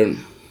chapter,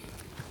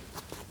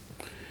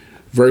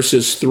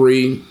 verses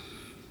 3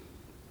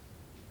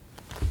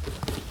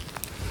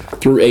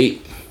 through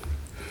 8.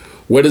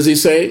 What does he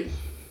say?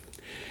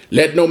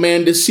 Let no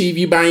man deceive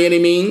you by any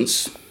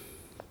means,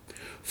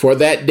 for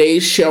that day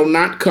shall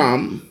not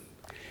come,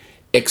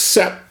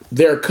 except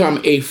there come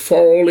a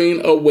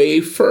falling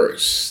away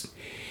first,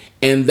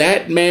 and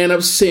that man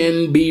of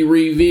sin be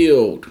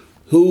revealed.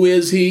 Who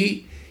is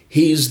he?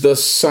 He's the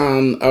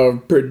son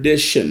of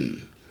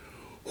perdition,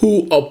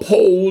 who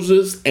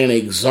opposes and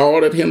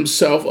exalted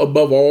himself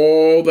above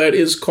all that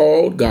is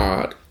called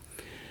God,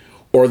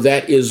 or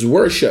that is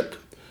worshipped,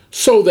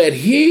 so that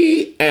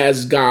he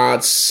as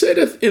God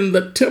sitteth in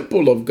the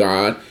temple of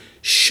God,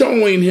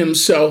 showing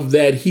himself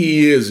that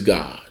he is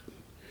God.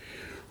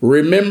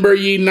 Remember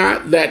ye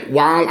not that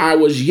while I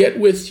was yet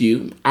with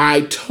you,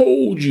 I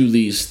told you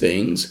these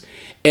things,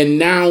 and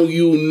now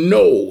you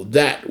know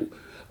that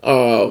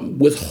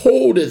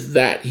withholdeth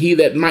that he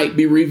that might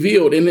be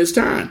revealed in his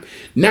time.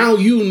 Now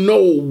you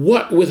know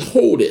what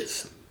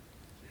withholdeth.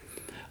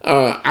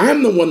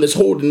 I'm the one that's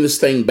holding this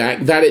thing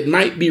back, that it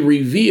might be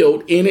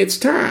revealed in its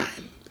time.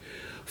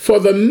 For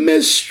the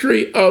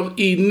mystery of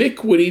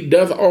iniquity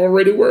doth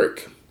already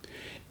work,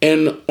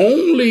 and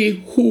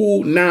only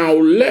who now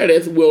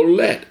letteth will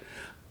let,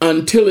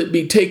 until it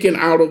be taken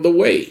out of the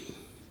way.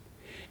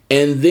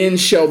 And then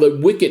shall the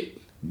wicked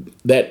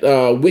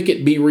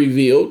be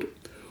revealed,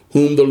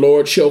 whom the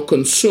Lord shall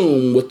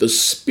consume with the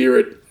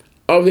spirit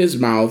of his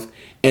mouth,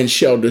 and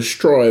shall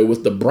destroy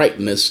with the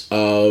brightness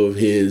of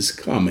his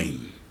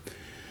coming.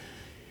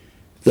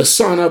 The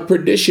son of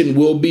perdition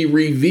will be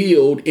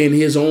revealed in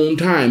his own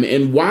time.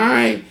 And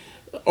why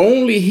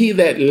only he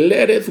that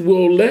letteth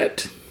will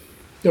let?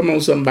 Come on,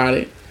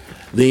 somebody.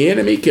 The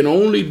enemy can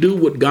only do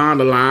what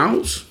God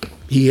allows.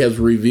 He has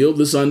revealed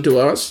this unto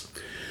us.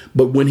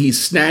 But when he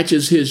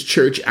snatches his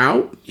church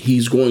out,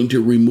 he's going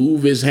to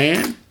remove his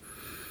hand.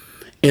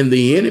 And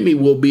the enemy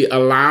will be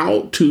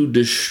allowed to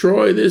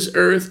destroy this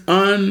earth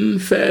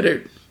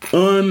unfettered,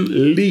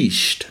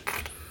 unleashed.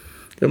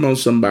 Come on,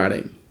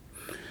 somebody.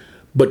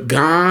 But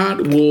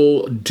God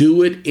will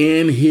do it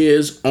in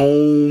his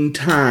own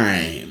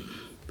time.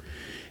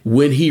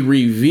 When he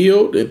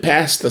revealed and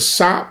passed the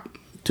sop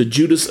to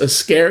Judas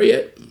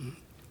Iscariot,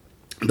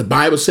 the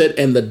Bible said,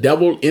 and the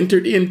devil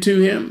entered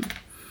into him.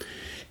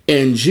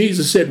 And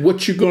Jesus said,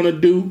 what you going to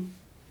do?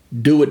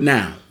 Do it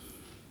now.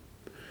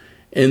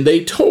 And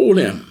they told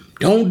him,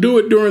 don't do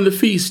it during the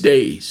feast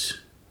days.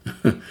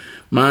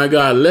 My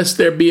God, lest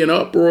there be an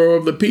uproar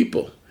of the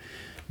people.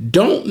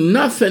 Don't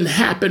nothing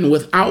happen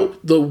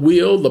without the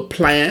will, the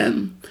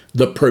plan,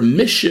 the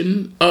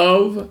permission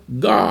of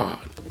God.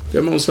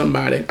 Come on,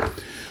 somebody.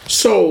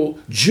 So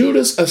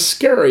Judas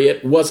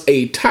Iscariot was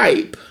a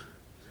type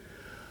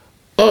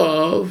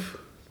of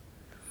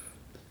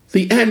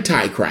the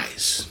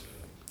Antichrist,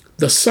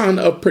 the son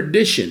of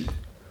perdition,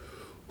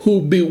 who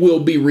will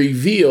be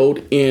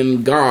revealed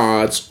in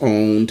God's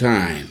own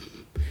time.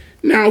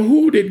 Now,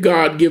 who did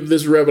God give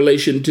this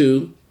revelation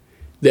to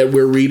that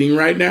we're reading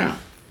right now?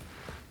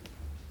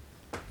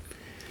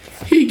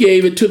 He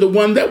gave it to the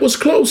one that was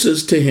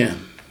closest to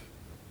him,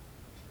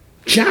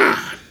 John,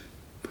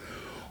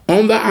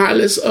 on the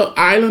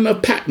island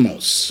of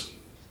Patmos.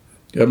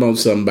 Come on,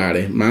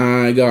 somebody.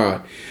 My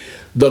God.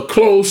 The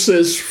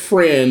closest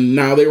friend.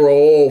 Now, they were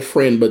all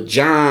friends, but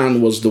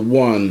John was the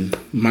one,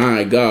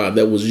 my God,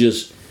 that was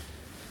just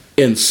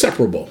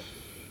inseparable,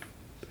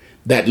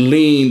 that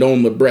leaned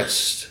on the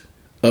breast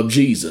of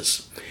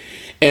Jesus.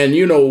 And,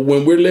 you know,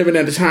 when we're living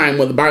at a time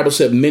when the Bible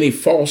said many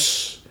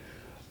false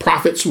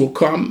prophets will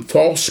come,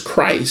 false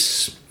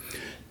Christs,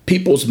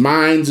 people's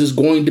minds is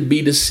going to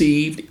be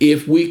deceived.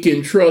 If we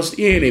can trust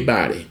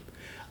anybody,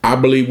 I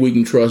believe we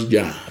can trust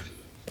John.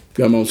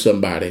 Come on,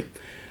 somebody.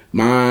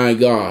 My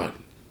God.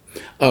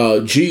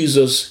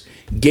 Jesus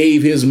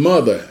gave his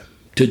mother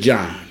to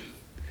John.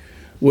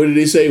 What did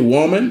he say?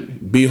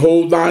 Woman,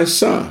 behold thy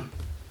son.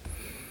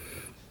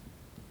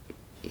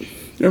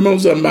 Come on,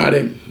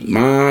 somebody.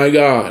 My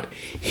God.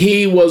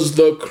 He was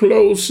the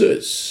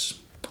closest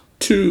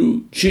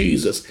to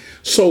Jesus.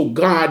 So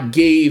God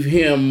gave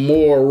him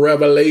more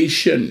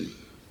revelation.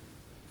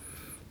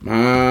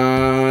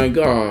 My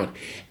God.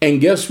 And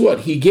guess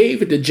what? He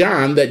gave it to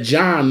John that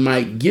John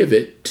might give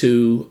it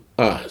to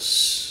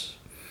us.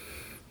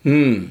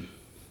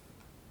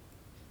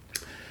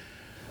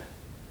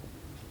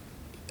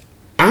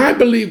 I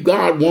believe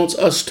God wants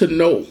us to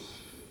know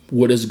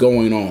what is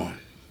going on,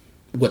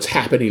 what's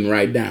happening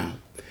right now,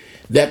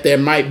 that there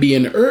might be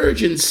an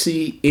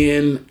urgency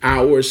in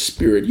our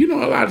spirit. You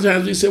know, a lot of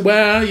times we say,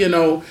 well, you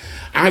know,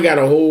 I got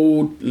a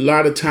whole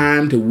lot of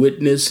time to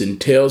witness and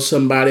tell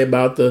somebody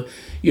about the,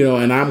 you know,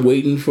 and I'm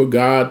waiting for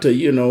God to,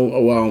 you know,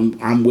 well,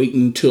 I'm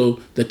waiting till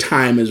the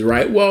time is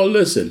right. Well,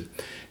 listen,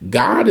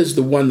 God is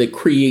the one that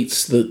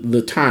creates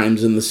the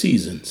times and the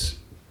seasons.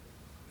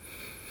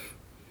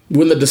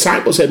 When the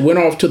disciples had went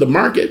off to the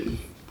market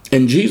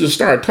and Jesus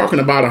started talking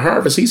about a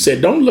harvest, he said,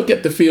 don't look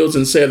at the fields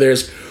and say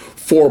there's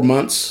 4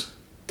 months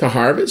to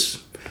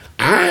harvest.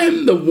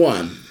 I'm the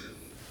one,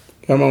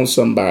 come on,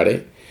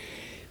 somebody,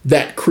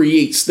 that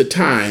creates the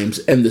times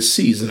and the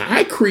season.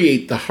 I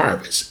create the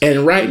harvest.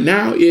 And right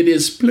now it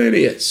is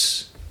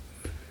plenteous.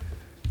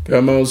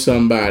 Come on,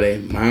 somebody.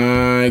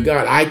 My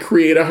God, I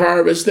create a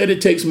harvest that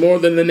it takes more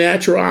than the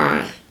natural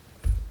eye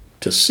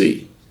to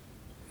see.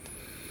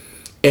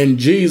 And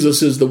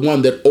Jesus is the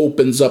one that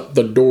opens up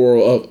the door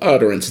of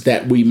utterance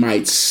that we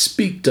might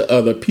speak to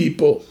other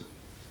people.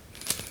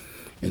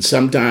 And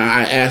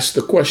sometimes I ask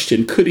the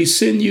question, could he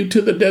send you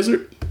to the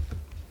desert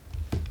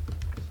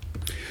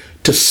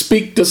to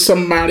speak to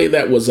somebody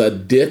that was a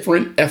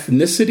different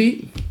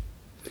ethnicity,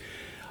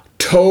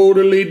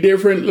 totally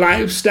different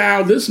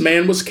lifestyle? This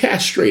man was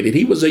castrated.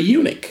 He was a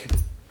eunuch.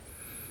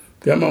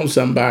 Come on,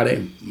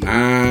 somebody.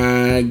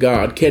 My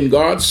God. Can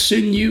God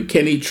send you?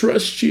 Can he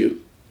trust you?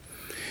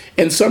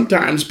 And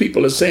sometimes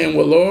people are saying,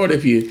 well, Lord,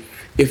 if you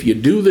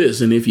do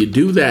this and if you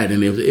do that,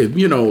 and if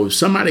you know, if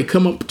somebody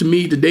come up to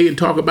me today and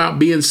talk about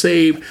being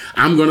saved,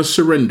 I'm going to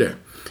surrender.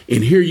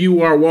 And here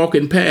you are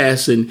walking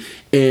past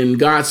and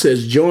God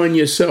says, join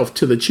yourself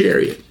to the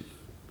chariot.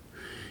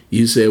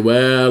 You say,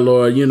 well,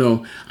 Lord, you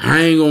know, I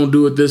ain't going to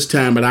do it this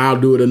time, but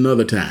I'll do it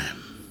another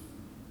time.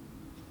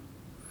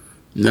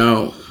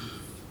 No.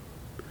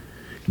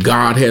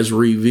 God has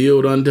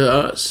revealed unto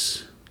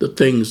us the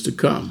things to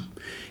come.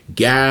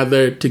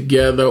 Gather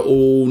together,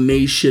 O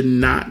nation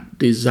not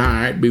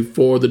desired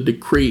before the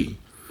decree.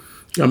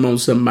 Come on,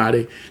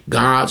 somebody.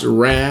 God's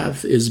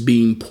wrath is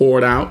being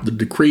poured out. The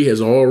decree has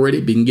already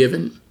been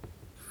given.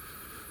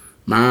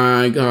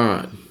 My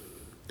God.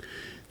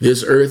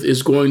 This earth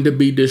is going to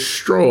be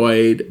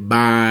destroyed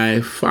by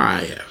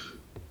fire.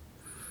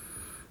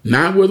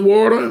 Not with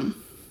water,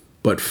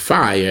 but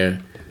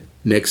fire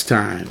next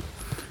time.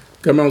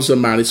 Come on,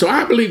 somebody. So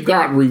I believe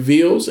God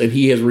reveals, and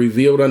he has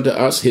revealed unto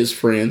us, his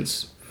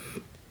friends.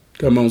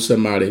 Come on,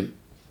 somebody.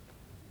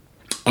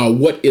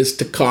 What is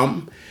to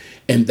come.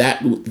 And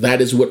that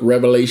is what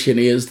Revelation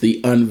is, the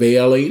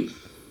unveiling.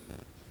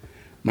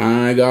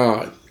 My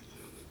God.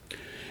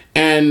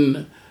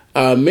 And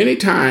many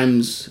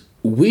times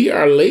we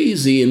are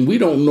lazy and we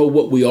don't know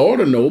what we ought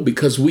to know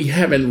because we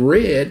haven't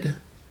read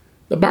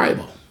the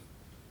Bible.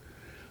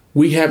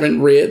 We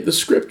haven't read the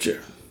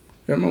scripture.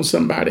 Come on,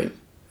 somebody.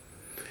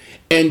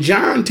 And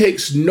John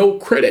takes no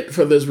credit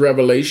for this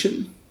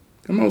revelation.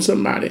 Come on,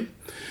 somebody.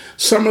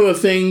 Some of the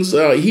things,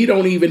 he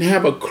don't even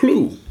have a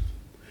clue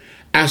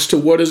as to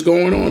what is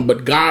going on.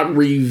 But God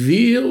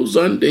reveals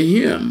unto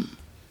him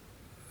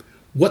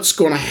what's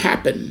going to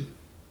happen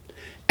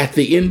at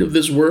the end of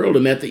this world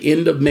and at the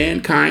end of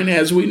mankind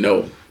as we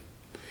know.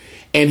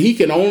 And he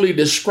can only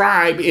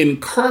describe in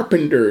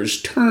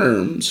carpenter's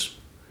terms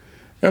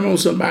Come on,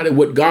 somebody.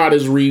 What God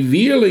is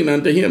revealing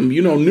unto him.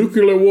 You know,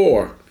 nuclear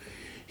war.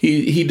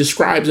 He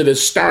describes it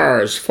as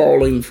stars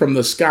falling from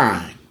the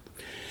sky.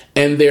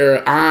 And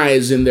their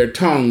eyes and their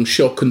tongues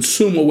shall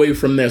consume away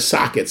from their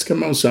sockets.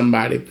 Come on,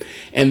 somebody.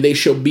 And they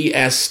shall be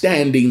as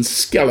standing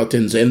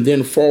skeletons and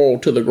then fall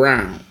to the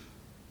ground.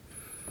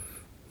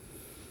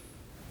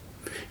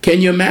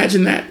 Can you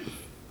imagine that?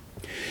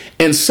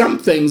 And some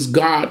things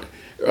God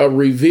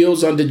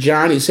reveals unto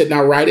John. He said,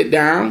 now write it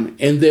down.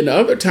 And then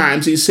other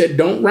times he said,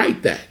 don't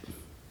write that.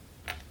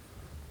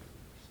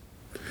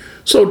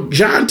 So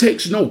John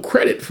takes no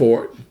credit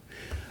for it.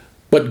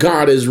 But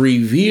God is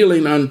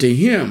revealing unto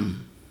him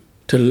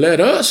to let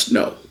us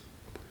know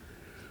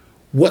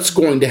what's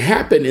going to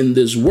happen in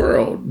this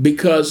world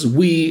because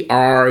we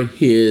are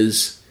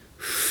his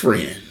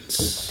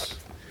friends.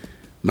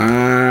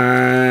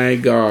 My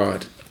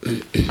God.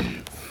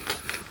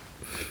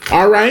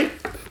 All right.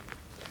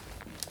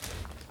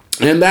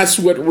 And that's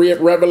what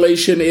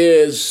Revelation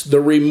is, the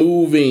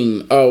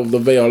removing of the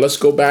veil. Let's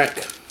go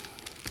back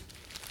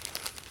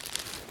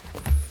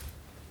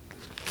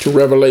to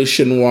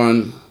Revelation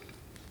 1.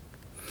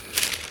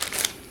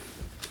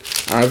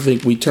 I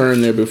think we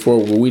turned there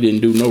before, but we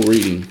didn't do no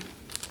reading.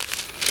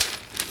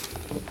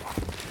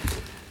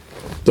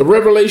 The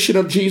revelation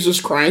of Jesus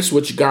Christ,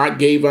 which God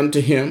gave unto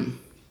him,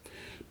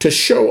 to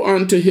show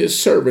unto his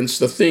servants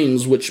the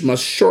things which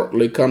must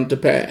shortly come to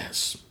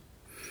pass.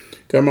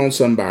 Come on,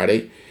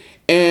 somebody.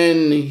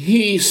 And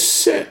he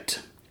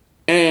sent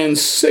and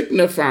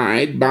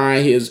signified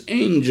by his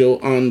angel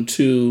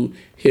unto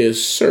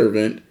his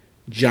servant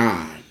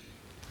John.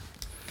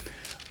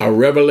 A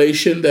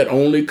revelation that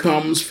only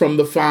comes from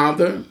the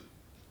Father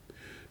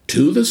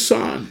to the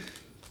Son.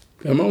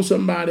 Come on,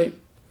 somebody.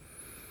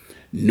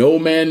 No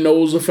man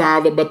knows the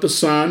Father but the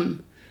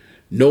Son.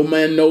 No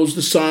man knows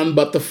the Son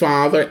but the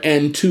Father.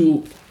 And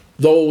to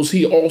those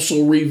he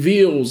also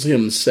reveals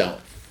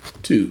himself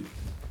to.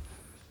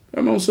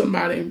 Come on,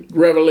 somebody.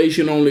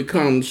 Revelation only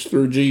comes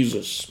through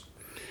Jesus.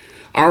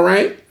 All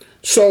right.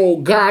 So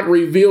God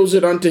reveals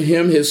it unto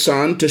him, his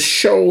Son, to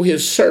show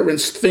his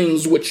servants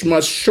things which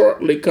must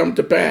shortly come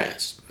to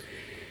pass.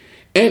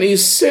 And he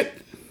sent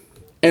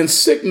and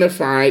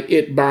signified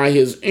it by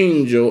his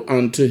angel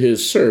unto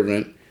his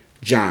servant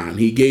John.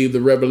 He gave the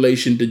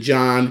revelation to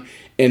John,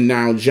 and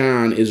now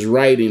John is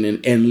writing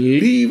and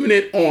leaving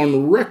it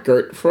on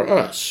record for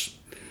us,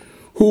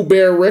 who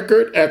bear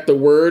record at the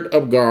word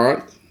of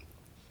God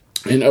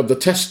and of the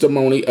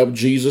testimony of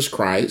Jesus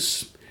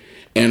Christ,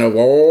 and of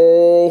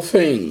all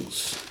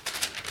things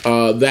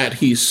that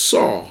he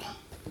saw.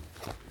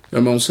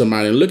 Come on,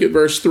 somebody. Look at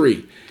verse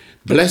 3.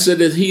 Blessed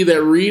is he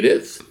that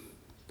readeth,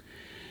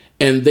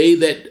 and they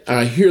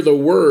that hear the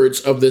words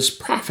of this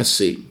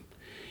prophecy,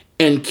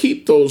 and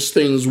keep those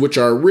things which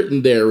are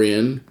written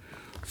therein,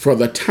 for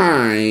the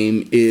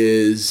time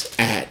is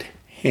at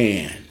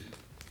hand.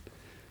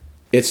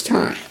 It's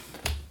time.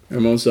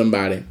 Come on,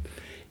 somebody.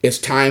 It's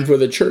time for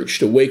the church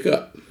to wake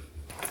up.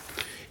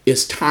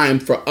 It's time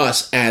for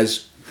us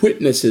as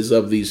witnesses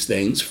of these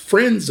things,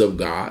 friends of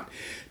God,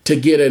 to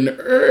get an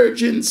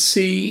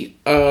urgency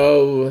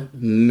of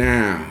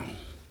now.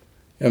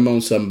 Come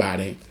on,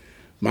 somebody.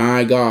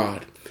 My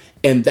God.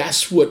 And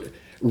that's what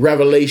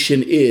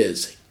Revelation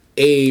is,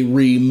 a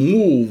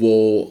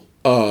removal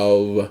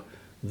of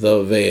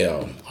the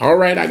veil. All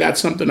right, I got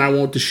something I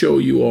want to show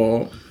you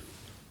all.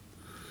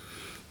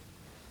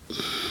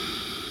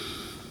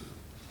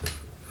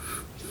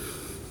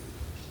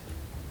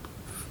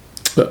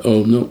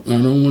 Uh-oh, no,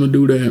 I don't want to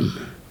do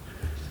that.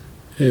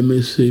 Let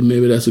me see,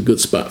 maybe that's a good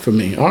spot for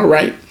me. All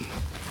right.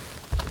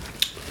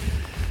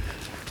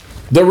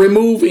 The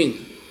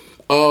removing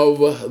of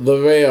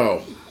the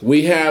veil.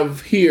 We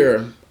have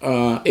here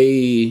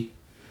a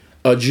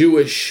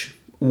Jewish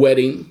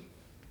wedding,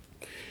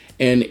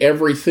 and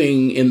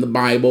everything in the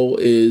Bible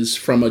is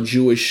from a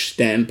Jewish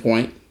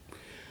standpoint.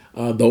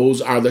 Those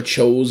are the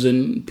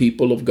chosen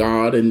people of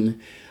God,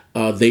 and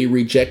they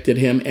rejected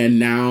him, and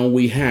now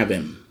we have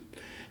him.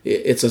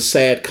 It's a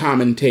sad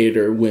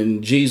commentator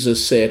when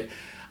Jesus said,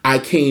 I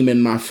came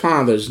in my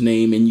Father's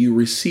name and you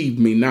received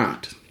me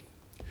not.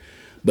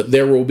 But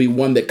there will be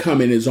one that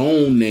come in his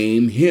own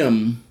name,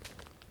 him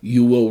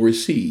you will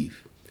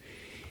receive.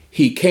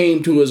 He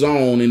came to his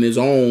own and his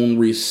own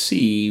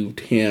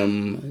received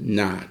him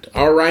not.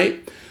 All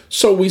right.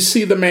 So we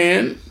see the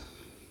man.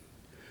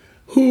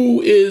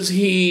 Who is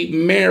he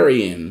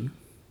marrying?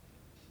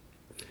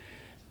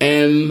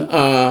 And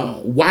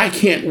why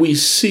can't we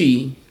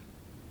see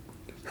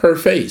her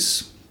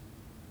face?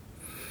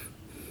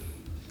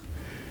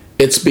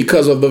 It's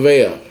because of the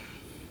veil.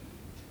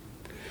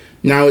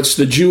 Now, it's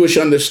the Jewish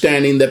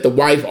understanding that the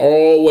wife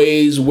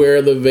always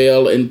wear the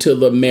veil until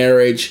the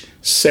marriage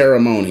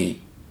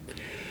ceremony.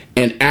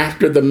 And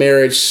after the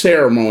marriage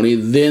ceremony,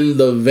 then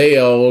the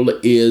veil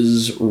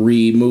is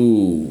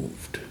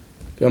removed.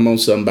 Come on,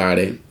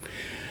 somebody.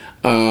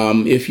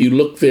 If you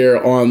look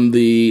there on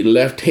the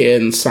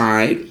left-hand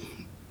side,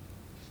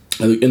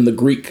 in the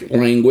Greek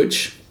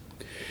language,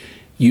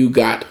 you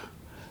got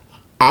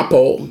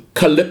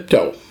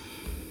apocalypto.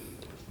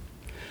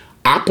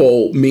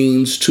 Apo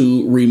means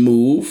to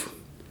remove.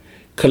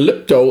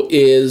 Calypto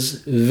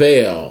is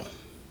veil.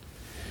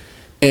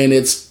 And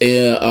it's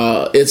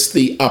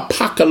the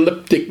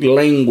apocalyptic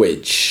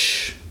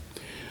language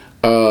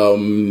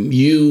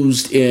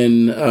used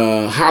in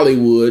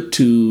Hollywood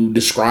to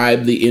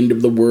describe the end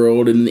of the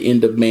world and the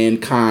end of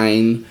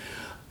mankind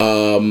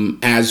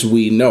as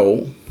we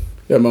know.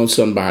 Come on,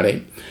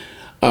 somebody.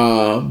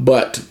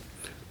 But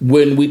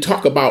when we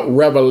talk about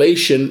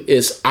revelation,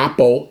 it's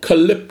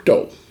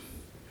apocalypto,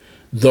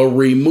 the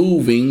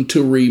removing,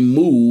 to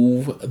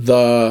remove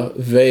the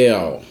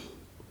veil.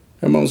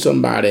 Come on,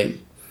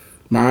 somebody.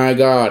 My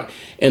God.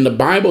 And the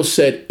Bible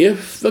said,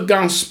 if the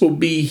gospel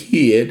be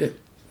hid,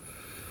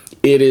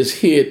 it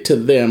is hid to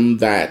them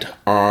that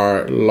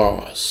are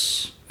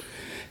lost.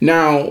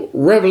 Now,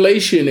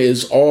 Revelation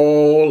is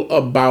all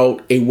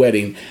about a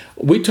wedding.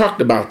 We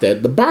talked about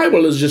that. The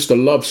Bible is just a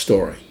love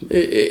story.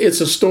 It's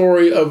a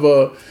story of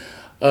a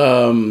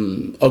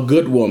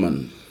good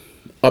woman,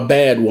 a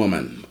bad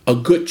woman, a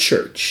good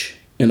church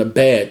and a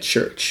bad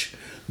church,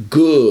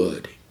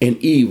 good and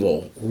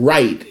evil,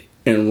 right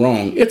and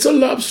wrong. It's a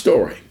love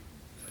story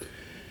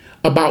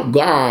about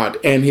God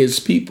and his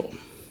people.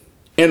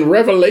 And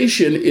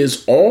Revelation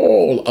is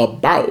all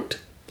about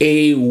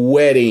a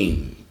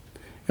wedding.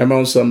 Come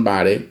on,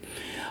 somebody.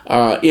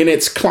 In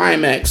its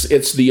climax,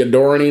 it's the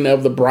adorning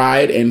of the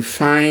bride and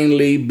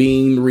finally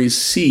being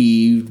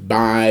received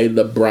by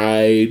the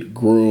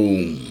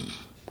bridegroom.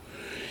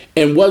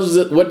 And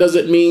what does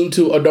it mean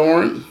to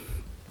adorn?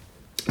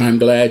 I'm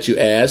glad you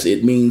asked.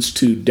 It means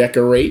to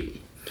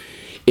decorate.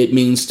 It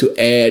means to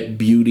add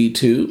beauty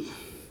to.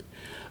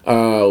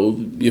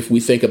 If we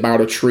think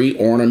about a tree,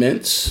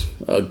 ornaments,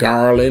 a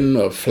garland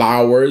of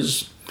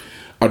flowers,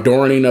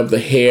 adorning of the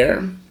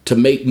hair to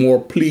make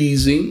more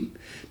pleasing,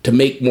 to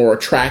make more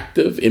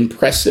attractive,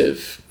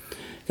 impressive.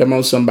 Come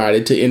on,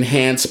 somebody, to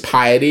enhance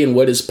piety. And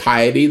what is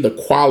piety? The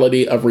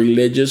quality of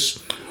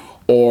religious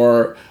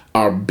or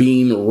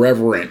being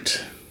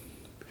reverent.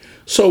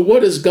 So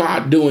what is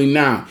God doing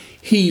now?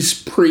 He's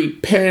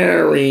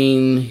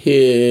preparing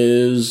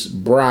his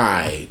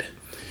bride.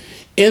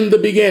 In the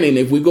beginning,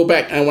 if we go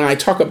back, and when I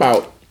talk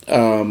about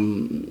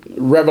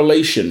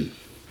Revelation,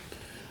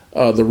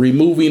 the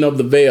removing of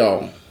the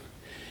veil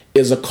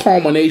is a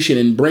culmination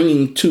in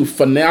bringing to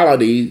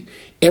finality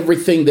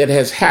everything that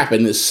has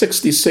happened. There's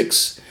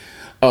 66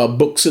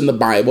 books in the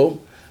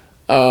Bible.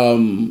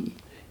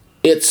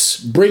 It's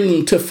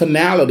bringing to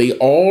finality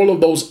all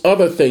of those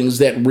other things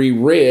that we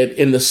read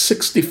in the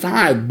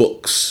 65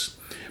 books,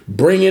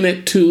 bringing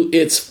it to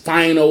its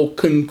final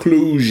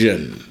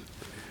conclusion.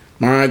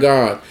 My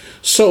God.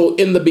 So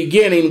in the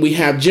beginning, we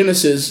have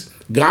Genesis.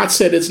 God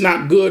said it's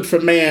not good for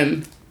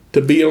man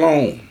to be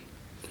alone.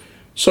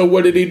 So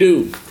what did he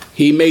do?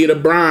 He made a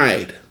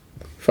bride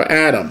for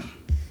Adam.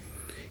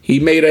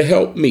 He made a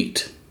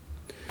helpmeet.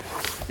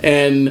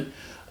 And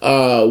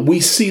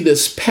we see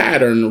this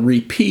pattern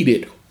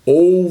repeated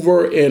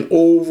over and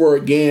over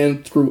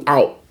again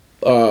throughout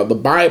the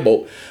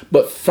Bible,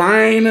 but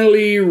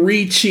finally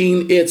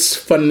reaching its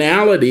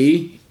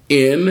finality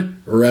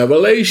in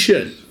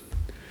Revelation.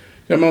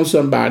 Come on,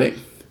 somebody.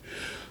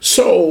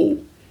 So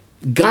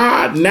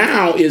God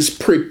now is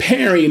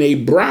preparing a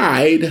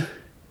bride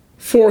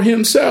for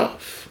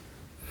himself.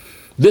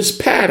 This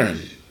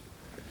pattern,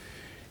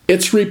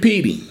 it's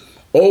repeating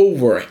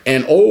over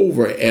and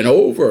over and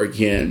over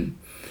again.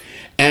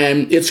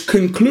 And its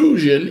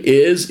conclusion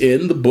is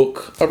in the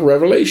book of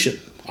Revelation.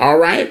 All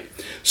right.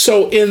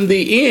 So in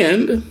the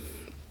end,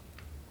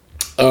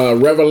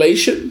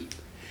 Revelation,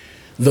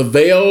 the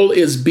veil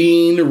is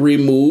being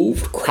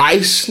removed.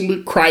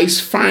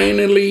 Christ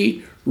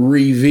finally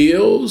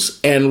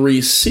reveals and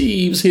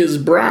receives his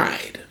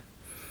bride.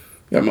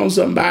 Come on,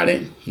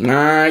 somebody.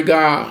 My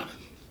God.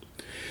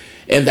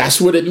 And that's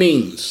what it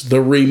means.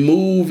 The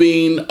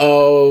removing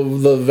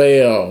of the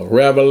veil.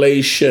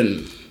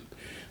 Revelation.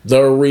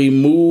 The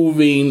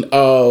removing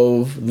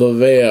of the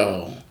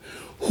veil.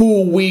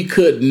 Who we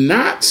could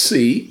not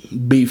see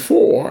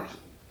before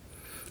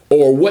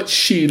or what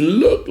she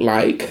looked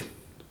like.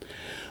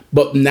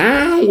 But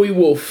now we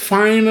will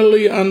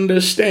finally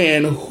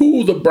understand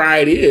who the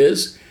bride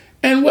is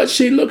and what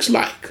she looks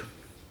like.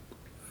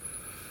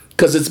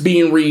 Because it's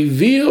being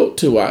revealed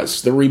to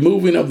us, the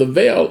removing of the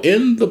veil,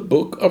 in the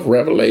book of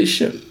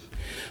Revelation.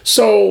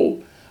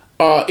 So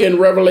in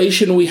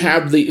Revelation, we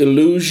have the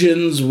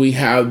illusions, we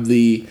have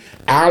the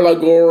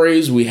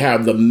allegories, we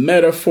have the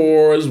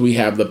metaphors, we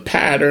have the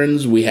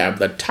patterns, we have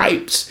the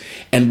types,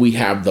 and we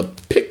have the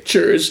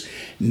pictures.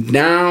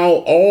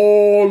 Now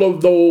all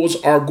of those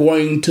are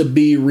going to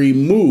be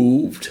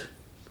removed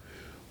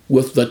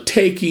with the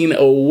taking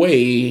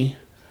away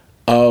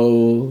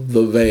of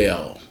the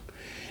veil.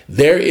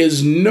 There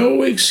is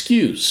no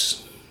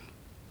excuse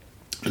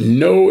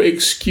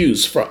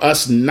for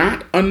us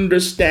not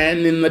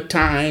understanding the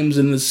times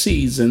and the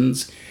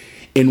seasons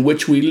in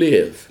which we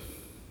live,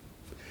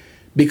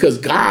 because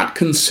God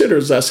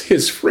considers us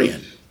his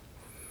friend.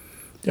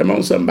 Come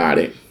on,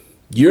 somebody.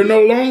 You're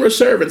no longer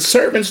servants.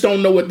 Servants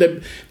don't know what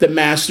the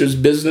master's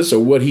business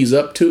or what he's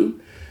up to.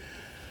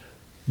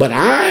 But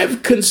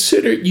I've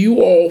considered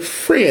you all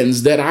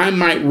friends that I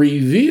might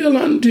reveal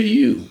unto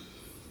you.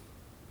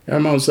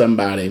 Come on,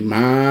 somebody.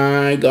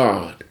 My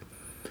God.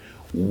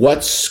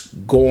 What's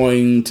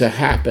going to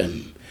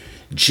happen?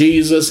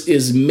 Jesus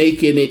is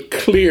making it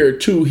clear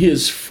to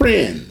his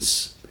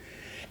friends.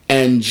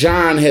 And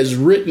John has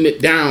written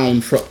it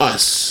down for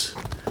us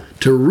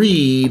to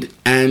read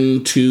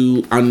and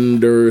to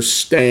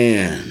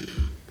understand.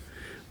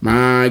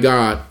 My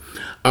God.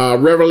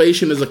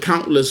 Revelation is a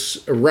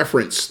countless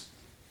reference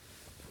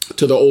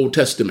to the Old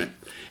Testament.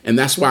 And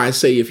that's why I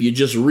say if you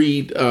just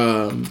read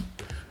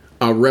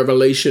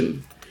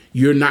Revelation,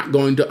 you're not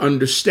going to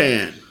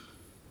understand.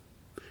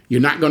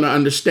 You're not going to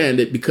understand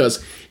it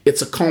because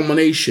it's a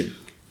culmination.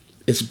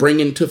 It's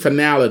bringing to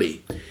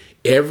finality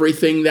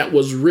everything that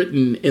was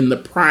written in the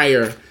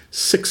prior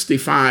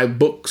 65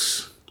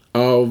 books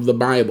of the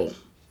Bible.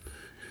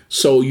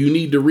 So you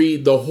need to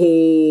read the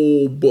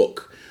whole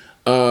book.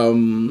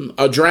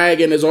 A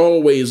dragon is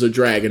always a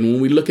dragon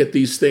when we look at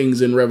these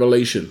things in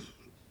Revelation.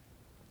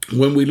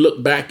 When we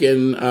look back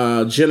in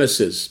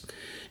Genesis,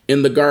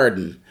 in the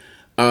garden,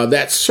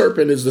 that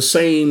serpent is the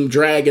same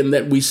dragon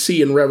that we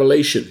see in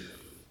Revelation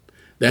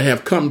that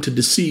have come to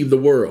deceive the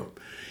world.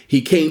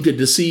 He came to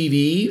deceive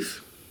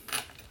Eve.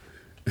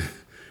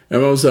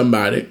 Come on,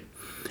 somebody.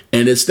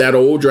 And it's that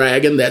old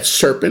dragon, that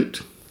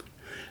serpent,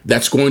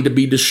 that's going to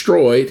be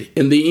destroyed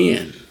in the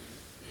end.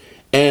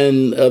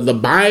 And the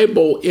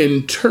Bible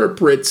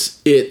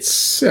interprets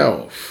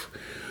itself.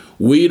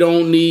 We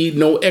don't need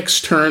no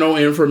external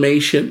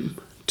information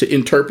to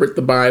interpret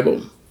the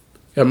Bible.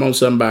 Come on,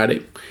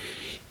 somebody.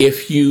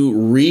 If you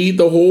read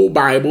the whole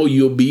Bible,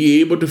 you'll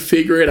be able to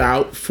figure it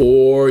out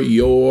for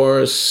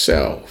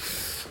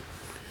yourself.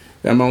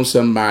 Come on,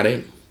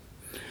 somebody.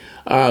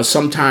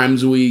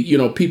 Sometimes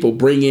people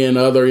bring in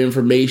other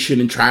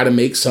information and try to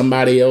make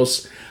somebody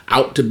else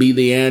out to be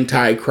the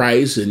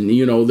Antichrist. And,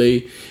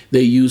 they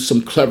use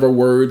some clever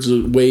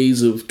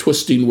ways of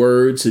twisting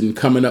words and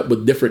coming up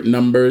with different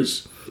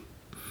numbers.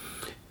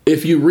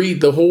 If you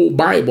read the whole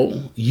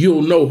Bible,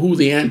 you'll know who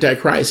the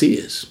Antichrist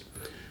is.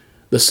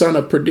 The son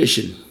of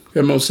perdition.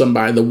 Come on,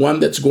 somebody. The one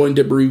that's going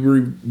to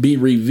be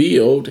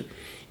revealed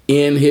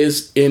in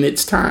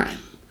its time.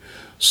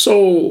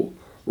 So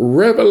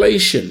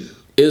Revelation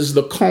is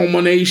the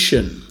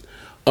culmination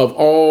of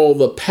all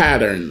the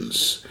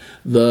patterns,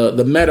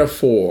 the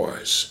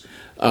metaphors,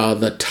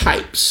 the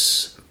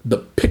types, the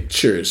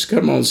pictures.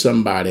 Come on,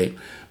 somebody.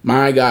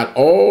 My God,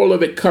 all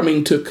of it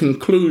coming to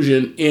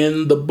conclusion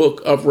in the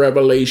book of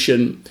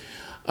Revelation,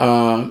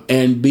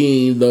 and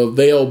being the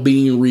veil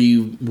being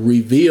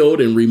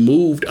revealed and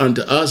removed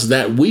unto us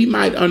that we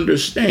might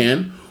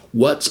understand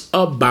what's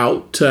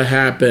about to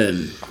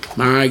happen.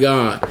 My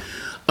God.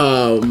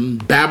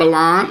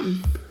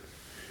 Babylon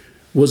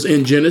was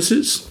in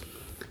Genesis.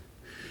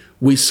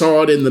 We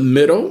saw it in the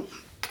middle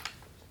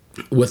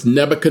with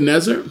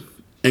Nebuchadnezzar.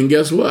 And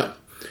guess what?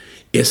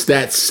 It's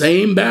that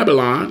same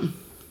Babylon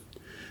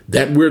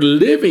that we're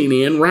living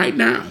in right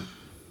now.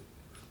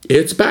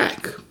 It's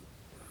back.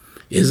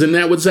 Isn't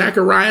that what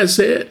Zechariah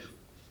said?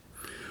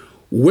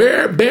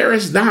 Where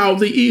bearest thou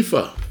the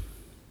ephah?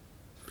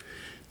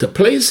 To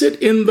place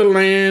it in the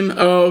land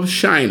of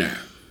Shinar.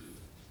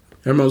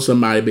 Come on,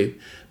 somebody.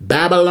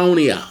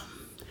 Babylonia.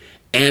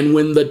 And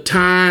when the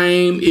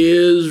time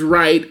is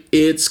right,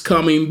 it's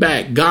coming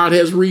back. God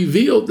has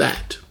revealed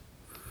that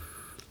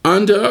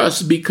unto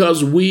us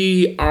because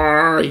we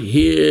are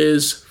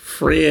his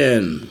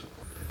friend.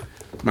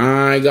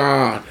 My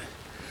God.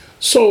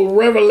 So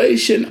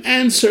Revelation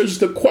answers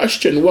the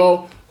question,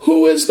 well,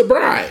 who is the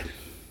bride?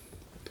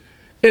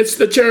 It's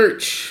the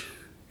church.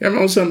 Come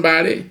on,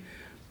 somebody.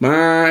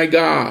 My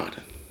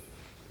God.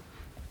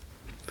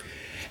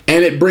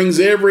 And it brings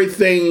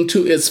everything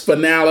to its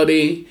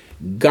finality.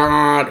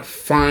 God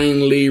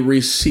finally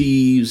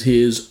receives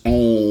his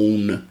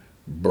own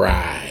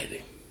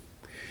bride.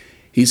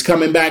 He's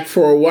coming back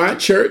for what,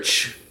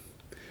 church?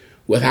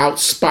 Without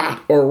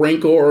spot or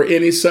wrinkle or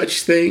any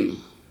such thing.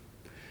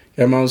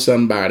 Come on,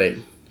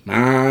 somebody.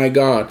 My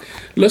God.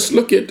 Let's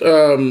look at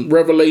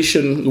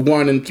Revelation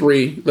 1 and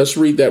 3. Let's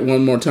read that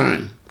one more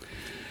time.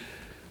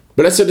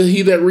 Blessed is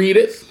he that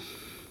readeth,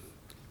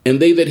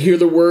 and they that hear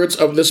the words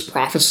of this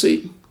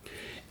prophecy,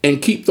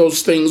 and keep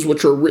those things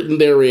which are written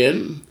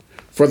therein,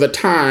 for the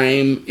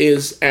time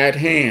is at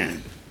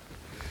hand.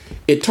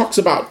 It talks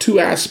about two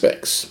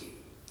aspects.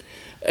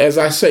 As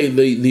I say,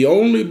 the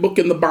only book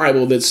in the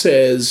Bible that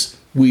says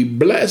we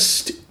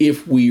blessed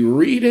if we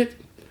read it,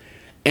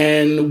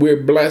 and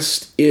we're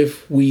blessed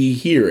if we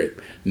hear it.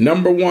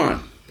 Number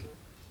one,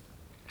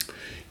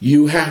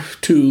 you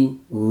have to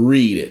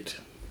read it.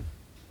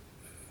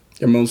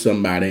 Come on,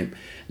 somebody.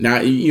 Now,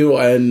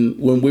 and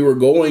when we were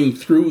going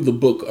through the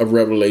book of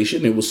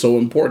Revelation, it was so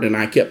important.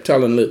 I kept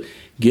telling them,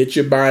 get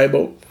your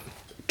Bible,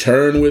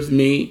 turn with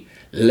me,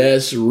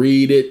 let's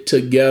read it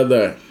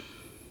together.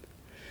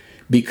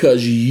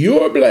 Because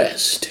you're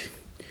blessed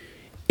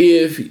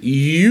if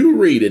you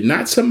read it,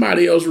 not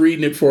somebody else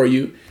reading it for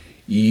you.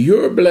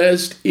 You're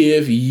blessed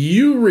if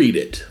you read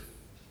it.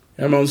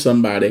 Come on,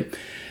 somebody.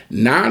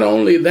 Not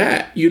only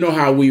that, you know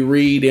how we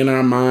read in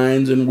our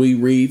minds and we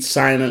read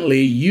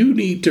silently. You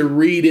need to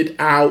read it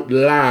out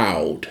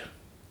loud.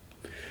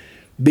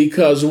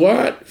 Because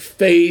what?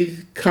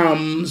 Faith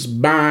comes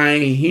by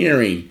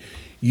hearing.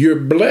 You're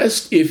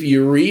blessed if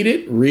you read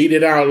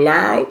it out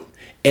loud,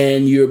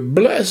 and you're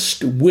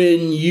blessed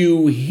when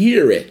you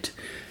hear it.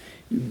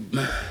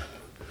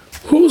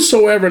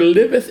 Whosoever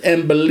liveth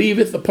and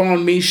believeth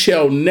upon me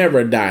shall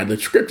never die. The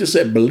scripture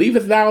said,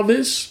 believeth thou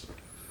this?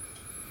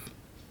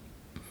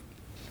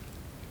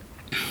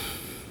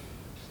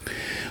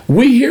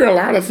 We hear a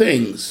lot of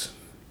things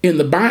in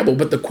the Bible,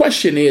 but the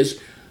question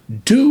is,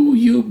 do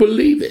you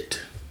believe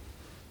it?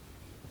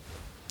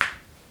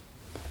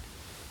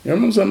 You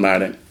know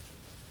somebody?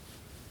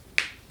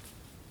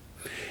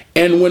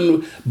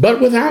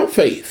 But without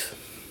faith,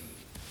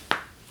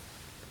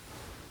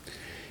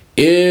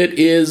 it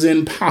is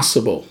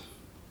impossible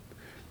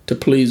to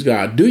please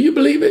God. Do you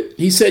believe it?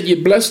 He said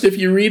you're blessed if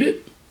you read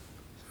it.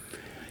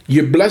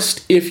 You're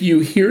blessed if you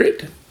hear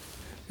it.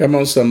 Come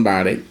on,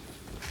 somebody.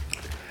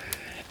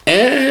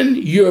 And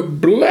you're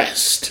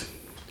blessed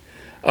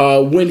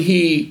when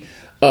he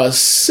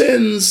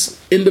sends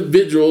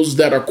individuals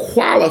that are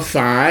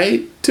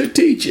qualified to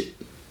teach it.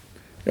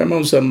 Come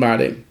on,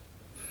 somebody.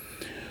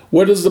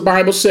 What does the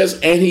Bible says?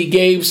 And he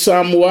gave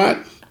some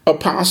what?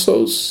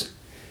 Apostles,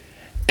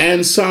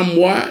 and some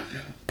what?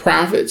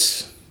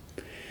 Prophets,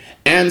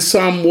 and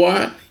some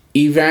what?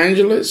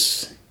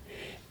 Evangelists,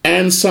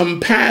 and some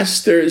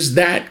pastors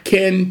that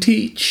can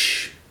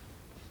teach.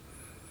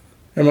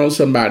 Come on,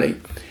 somebody.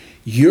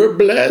 You're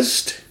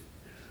blessed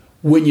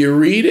when you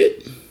read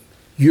it.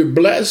 You're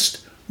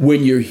blessed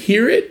when you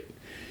hear it.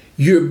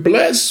 You're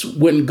blessed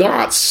when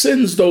God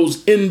sends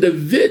those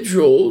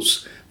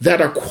individuals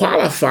that are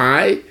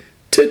qualified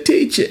to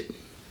teach it.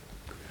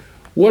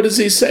 What does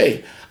he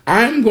say?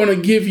 I'm going to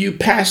give you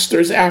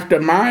pastors after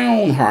my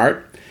own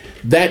heart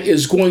that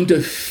is going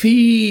to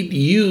feed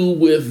you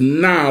with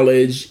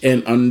knowledge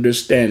and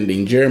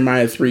understanding.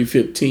 Jeremiah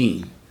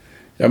 3:15.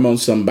 Come on,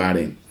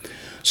 somebody.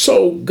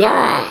 So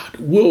God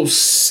will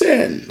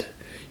send.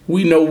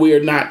 We know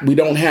we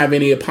don't have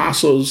any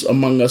apostles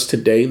among us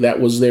today. That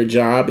was their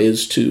job,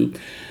 is to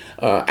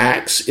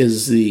Acts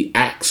is the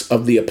Acts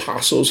of the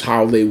apostles,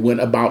 how they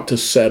went about to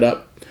set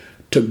up,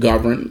 to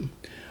govern,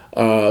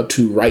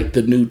 to write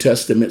the New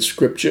Testament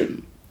scripture.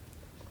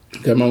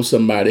 Come on,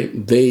 somebody.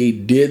 They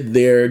did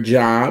their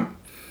job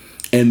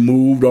and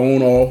moved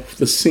on off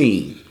the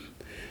scene.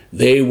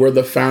 They were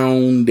the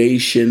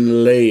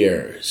foundation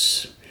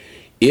layers.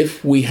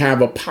 If we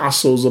have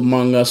apostles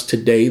among us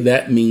today,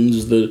 that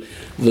means the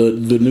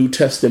New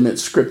Testament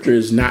scripture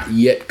is not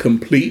yet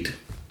complete.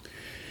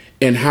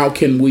 And how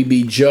can we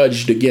be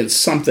judged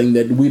against something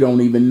that we don't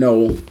even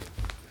know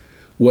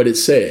what it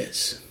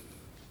says?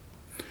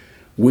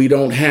 We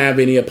don't have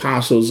any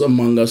apostles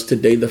among us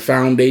today. The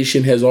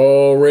foundation has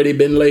already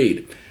been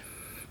laid.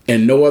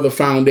 And no other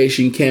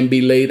foundation can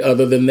be laid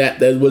other than that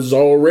was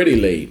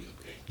already laid.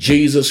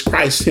 Jesus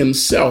Christ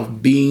himself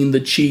being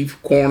the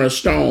chief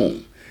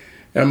cornerstone.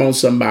 Come on,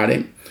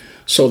 somebody.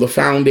 So the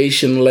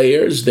foundation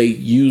layers, they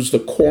use the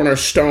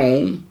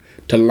cornerstone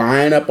to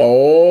line up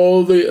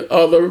all the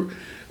other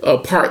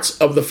parts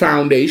of the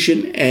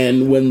foundation.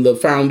 And when the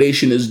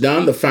foundation is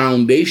done, the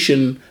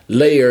foundation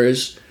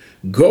layers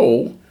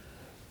go,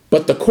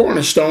 but the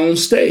cornerstone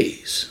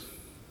stays.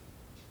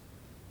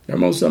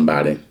 Come on,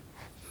 somebody.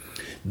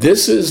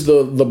 This is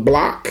the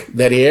block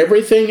that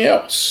everything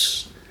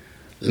else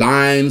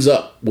lines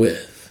up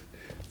with.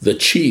 The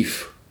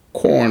chief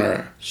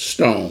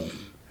cornerstone.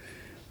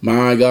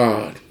 My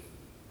God.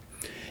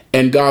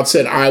 And God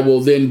said, I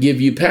will then give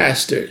you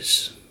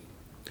pastors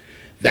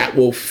that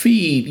will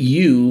feed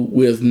you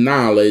with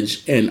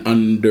knowledge and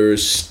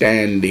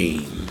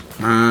understanding.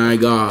 My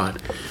God.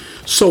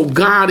 So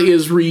God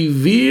is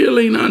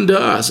revealing unto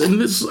us. And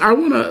this, I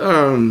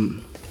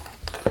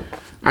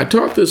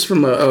taught this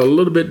from a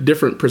little bit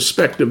different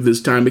perspective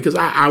this time, because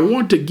I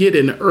want to get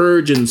an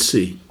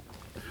urgency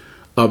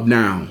of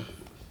now.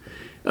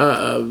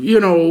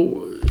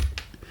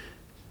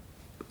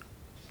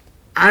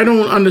 I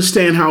don't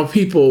understand how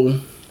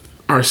people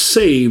are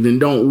saved and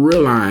don't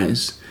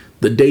realize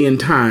the day and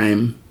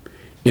time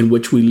in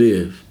which we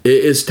live.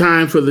 It's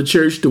time for the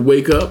church to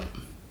wake up,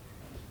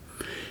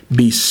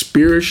 be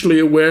spiritually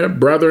aware,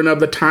 brethren, of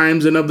the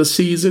times and of the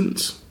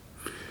seasons.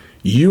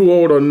 You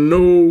ought to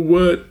know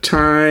what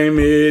time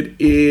it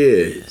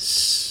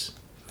is.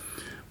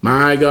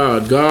 My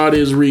God, God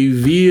is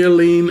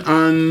revealing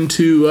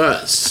unto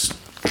us.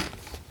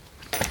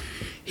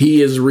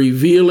 He is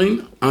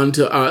revealing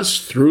unto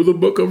us through the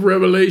book of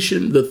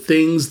Revelation the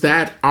things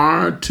that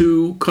are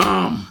to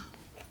come.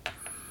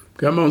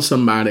 Come on,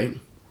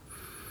 somebody.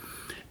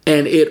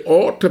 And it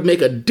ought to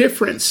make a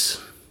difference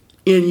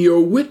in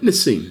your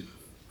witnessing.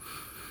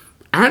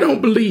 I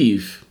don't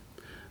believe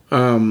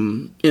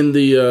in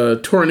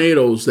the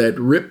tornadoes that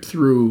ripped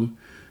through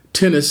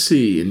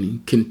Tennessee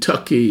and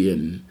Kentucky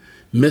and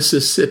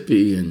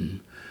Mississippi and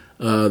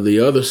the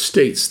other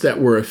states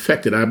that were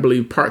affected. I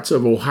believe parts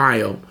of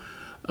Ohio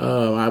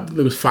I believe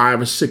it was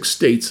 5 or 6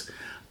 states.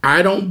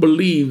 I don't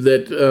believe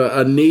that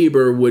a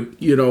neighbor would,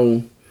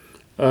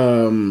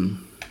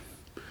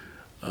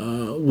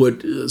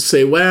 would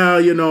say, well,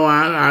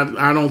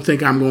 I don't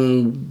think I'm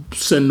going to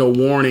send no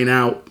warning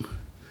out.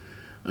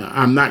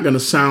 I'm not going to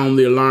sound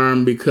the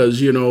alarm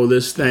because,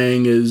 this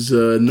thing is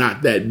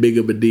not that big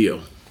of a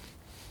deal.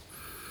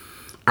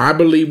 I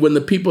believe when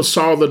the people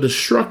saw the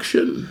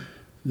destruction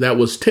that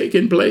was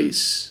taking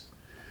place,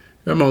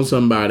 come on,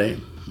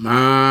 somebody,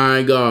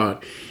 my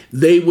God,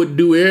 they would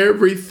do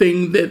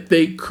everything that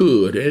they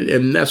could.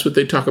 And that's what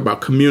they talk about,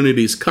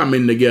 communities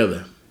coming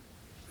together.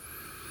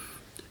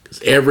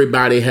 Because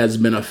everybody has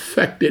been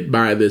affected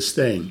by this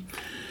thing.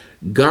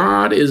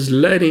 God is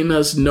letting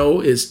us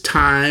know it's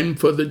time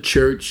for the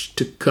church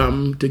to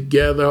come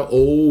together.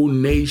 O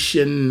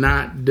nation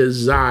not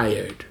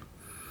desired.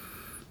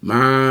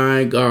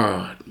 My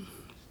God.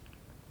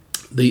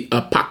 The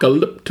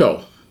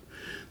apocalypto,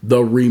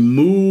 the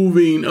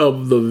removing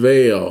of the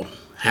veil,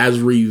 has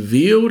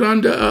revealed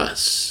unto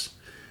us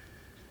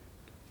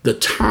the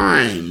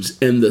times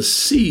and the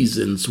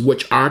seasons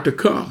which are to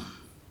come.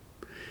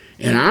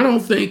 And I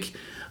don't think,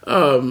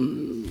 I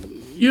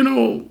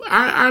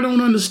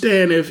don't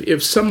understand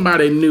if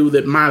somebody knew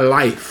that my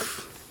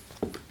life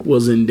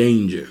was in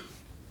danger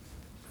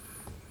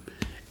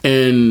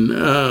and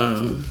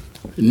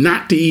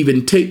not to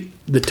even take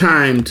the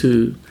time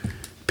to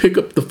pick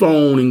up the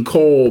phone and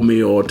call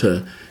me or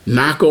to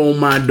knock on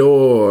my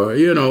door,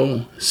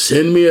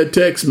 send me a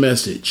text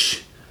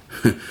message,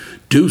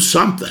 do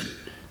something.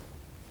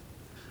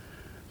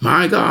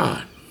 My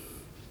God.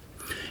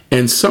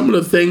 And some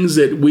of the things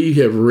that we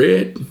have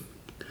read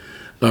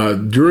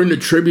during the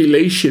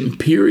tribulation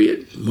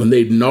period, when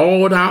they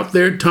gnawed out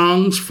their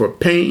tongues for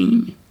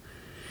pain,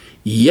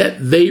 yet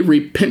they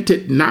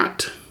repented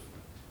not.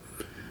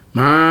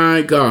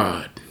 My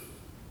God.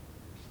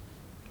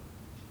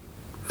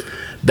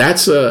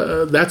 That's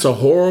a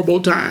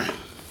horrible time.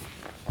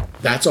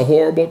 That's a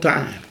horrible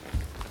time.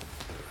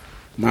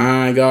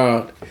 My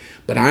God.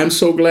 But I'm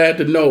so glad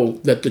to know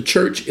that the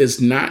church is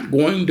not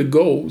going to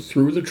go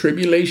through the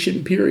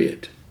tribulation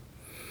period.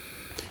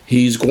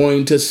 He's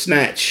going to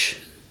snatch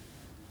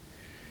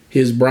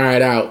his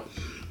bride out.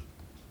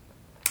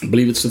 I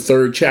believe it's the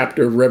 3rd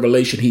chapter of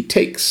Revelation. He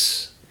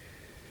takes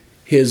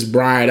his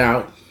bride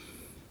out.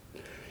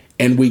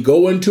 And we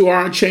go into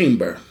our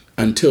chamber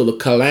until the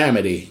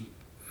calamity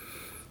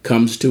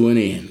comes to an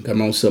end.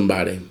 Come on,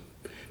 somebody.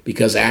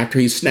 Because after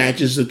he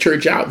snatches the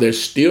church out, there's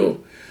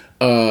still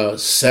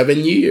 7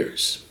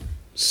 years.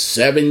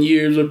 7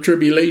 years of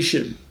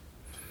tribulation.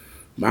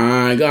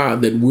 My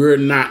God, that we're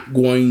not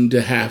going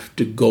to have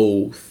to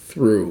go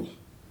through.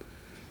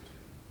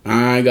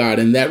 My God,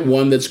 and that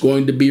one that's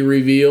going to be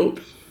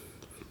revealed.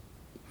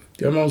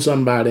 Come on,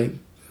 somebody.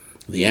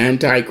 The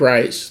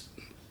Antichrist,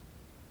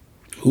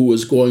 who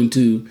is going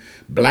to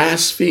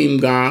blaspheme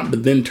God,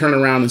 but then turn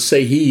around and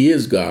say he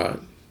is God.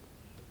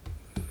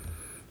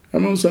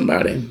 Come on,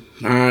 somebody.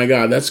 My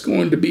God, that's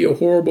going to be a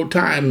horrible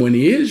time when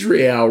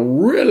Israel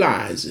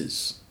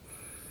realizes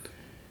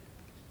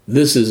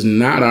this is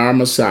not our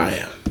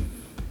Messiah.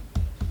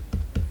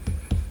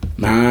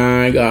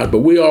 My God, but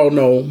we all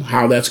know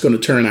how that's going to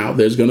turn out.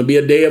 There's going to be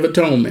a day of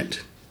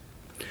atonement.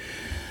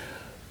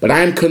 But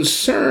I'm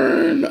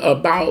concerned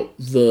about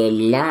the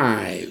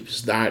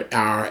lives that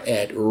are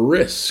at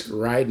risk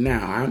right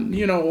now.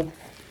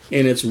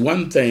 And it's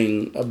one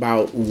thing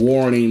about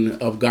warning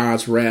of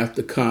God's wrath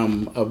to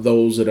come of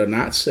those that are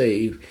not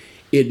saved.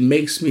 It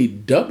makes me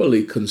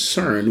doubly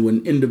concerned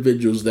when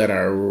individuals that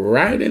are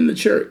right in the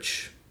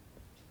church,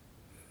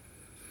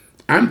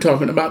 I'm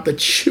talking about the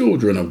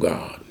children of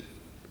God,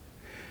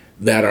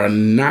 that are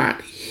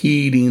not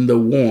heeding the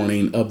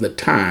warning of the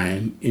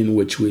time in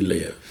which we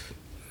live.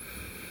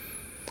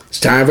 It's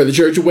time for the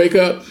church to wake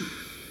up.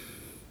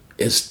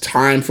 It's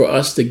time for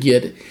us to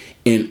get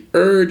in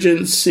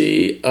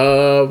urgency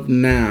of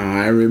now.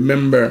 I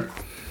remember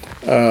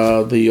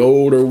the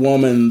older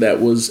woman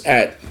that was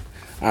at,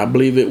 I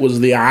believe it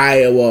was the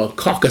Iowa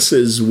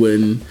caucuses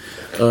when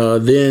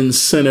then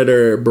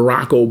Senator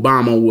Barack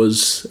Obama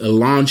was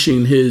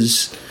launching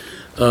his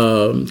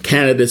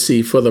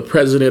candidacy for the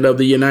president of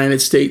the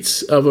United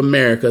States of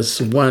America.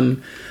 So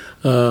one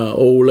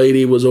old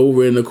lady was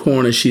over in the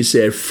corner. She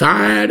said,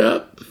 "Fired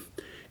up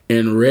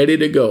and ready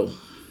to go."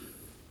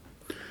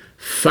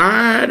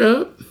 Fired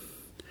up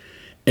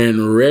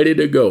and ready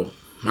to go.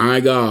 My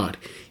God,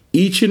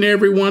 each and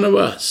every one of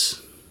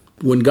us,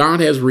 when God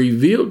has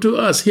revealed to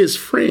us, his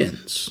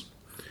friends,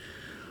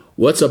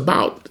 what's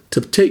about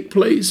to take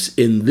place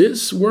in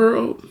this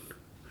world,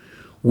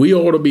 we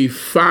ought to be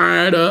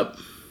fired up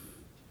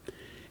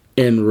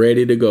and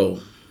ready to go.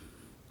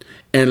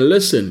 And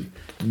listen,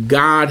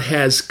 God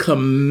has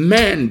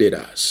commanded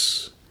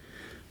us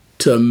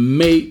to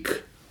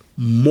make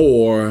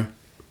more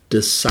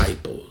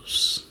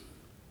disciples.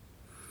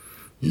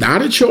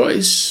 Not a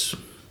choice.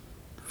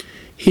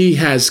 He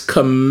has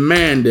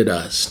commanded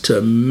us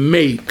to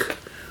make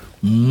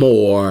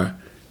more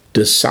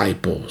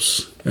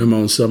disciples. Come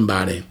on,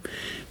 somebody.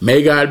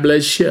 May God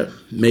bless you.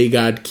 may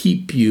God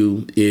keep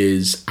you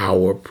is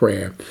our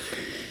prayer.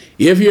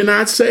 If you're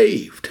not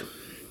saved,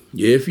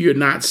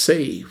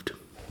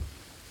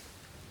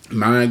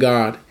 my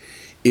God,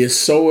 it's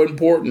so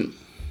important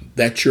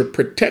that you're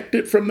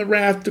protected from the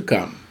wrath to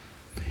come.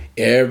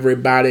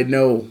 Everybody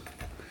know,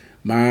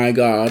 my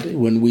God,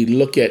 when we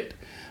look at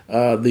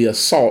the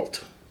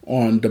assault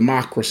on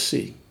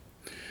democracy,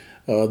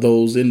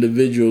 those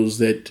individuals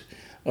that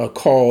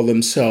call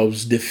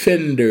themselves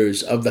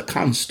defenders of the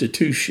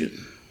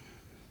Constitution,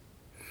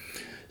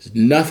 it's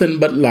nothing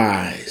but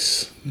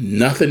lies,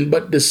 nothing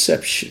but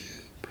deception.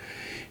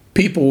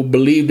 People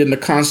believed in the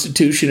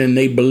Constitution and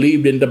they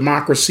believed in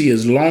democracy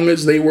as long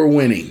as they were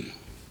winning.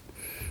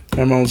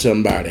 Come on,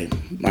 somebody.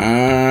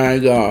 My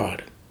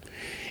God.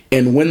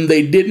 And when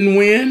they didn't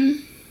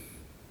win,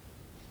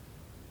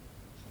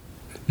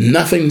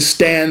 nothing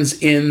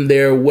stands in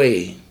their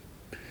way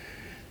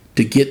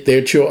to get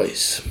their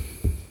choice.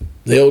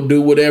 They'll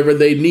do whatever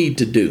they need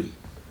to do.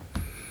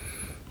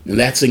 And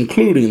that's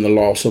including the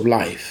loss of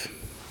life.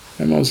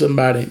 Come on,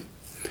 somebody.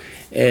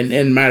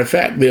 And matter of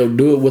fact, they'll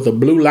do it with a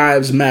Blue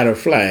Lives Matter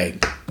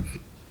flag.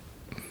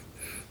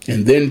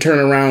 And then turn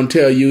around and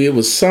tell you it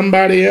was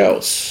somebody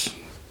else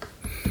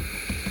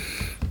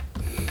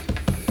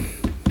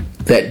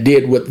that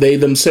did what they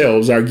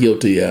themselves are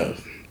guilty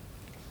of.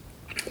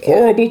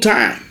 Horrible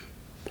time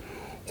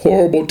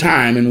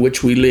in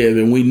which we live,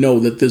 and we know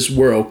that this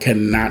world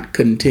cannot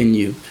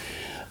continue.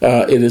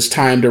 It is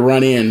time to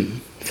run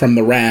in from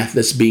the wrath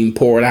that's being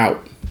poured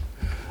out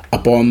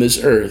upon this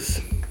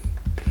earth.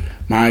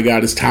 My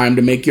God, it's time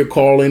to make your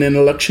calling and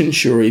election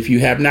sure. If you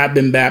have not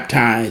been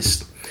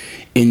baptized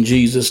in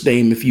Jesus'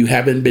 name, if you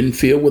haven't been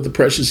filled with the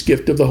precious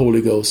gift of the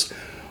Holy Ghost,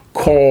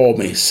 call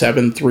me,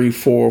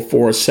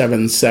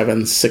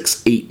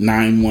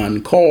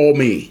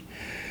 734-477-6891.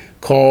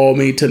 Call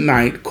me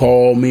tonight.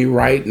 Call me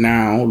right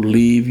now.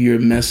 Leave your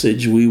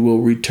message. We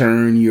will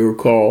return your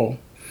call,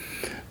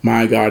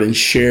 my God, and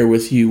share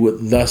with you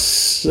what thus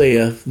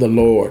saith the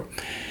Lord.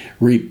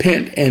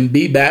 Repent and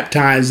be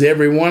baptized,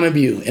 every one of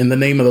you, in the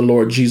name of the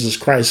Lord Jesus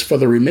Christ for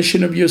the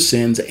remission of your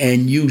sins,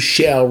 and you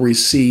shall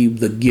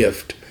receive the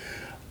gift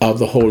of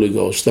the Holy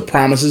Ghost. The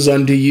promise is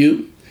unto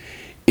you.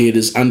 It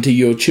is unto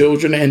your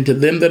children and to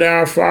them that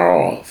are far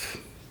off,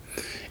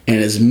 and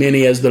as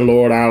many as the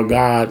Lord our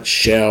God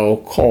shall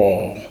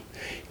call.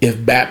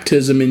 If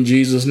baptism in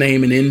Jesus'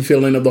 name and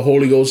infilling of the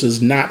Holy Ghost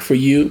is not for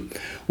you,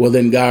 well,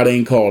 then God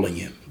ain't calling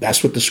you.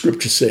 That's what the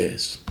scripture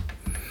says.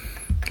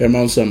 Come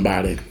on,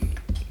 somebody.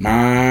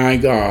 My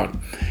God.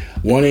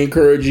 Want to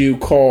encourage you,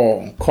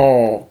 call.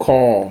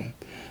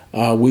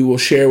 We will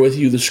share with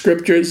you the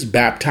scriptures,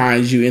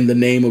 baptize you in the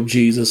name of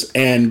Jesus,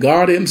 and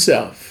God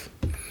himself,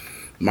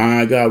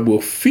 my God, will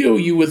fill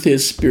you with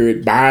his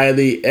spirit by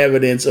the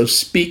evidence of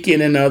speaking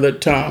in other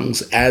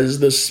tongues as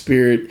the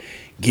Spirit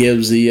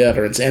gives the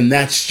utterance. And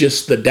that's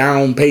just the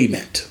down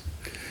payment,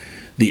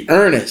 the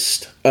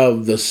earnest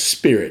of the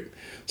Spirit.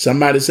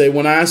 Somebody say,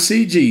 when I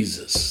see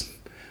Jesus,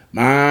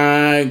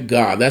 my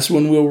God, that's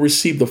when we'll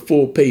receive the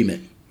full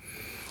payment.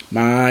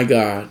 My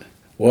God,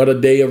 what a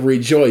day of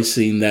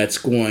rejoicing that's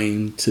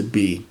going to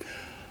be.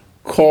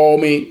 Call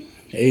me.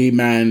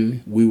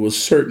 Amen. We will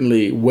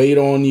certainly wait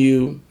on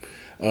you.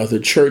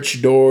 The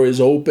church door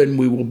is open.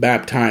 We will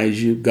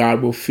baptize you.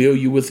 God will fill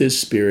you with his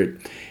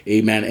Spirit.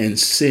 Amen. And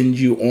send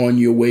you on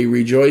your way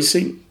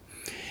rejoicing.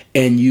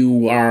 And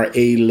you are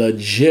a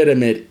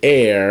legitimate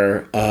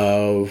heir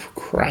of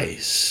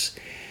Christ.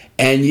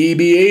 And ye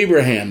be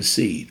Abraham's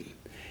seed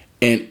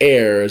and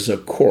heirs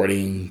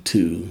according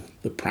to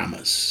the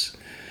promise.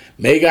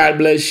 May God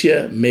bless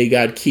you. May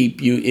God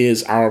keep you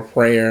is our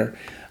prayer.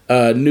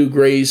 New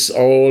Grace,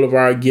 all of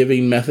our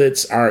giving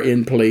methods are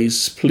in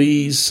place.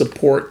 Please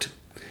support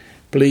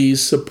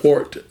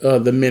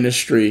the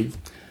ministry.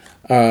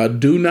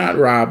 Do not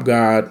rob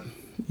God.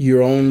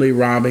 You're only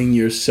robbing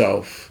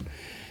yourself.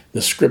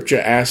 The scripture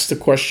asks the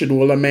question,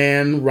 will a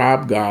man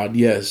rob God?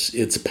 Yes,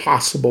 it's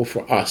possible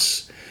for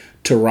us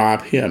to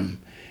rob him.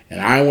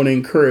 And I want to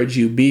encourage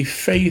you, be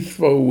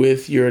faithful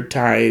with your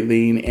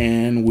tithing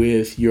and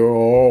with your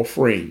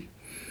offering.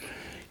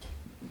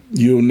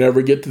 You'll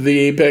never get to the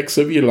apex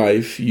of your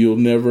life. You'll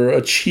never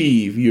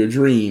achieve your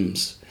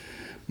dreams.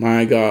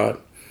 My God,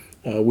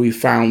 we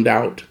found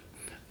out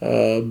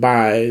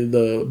by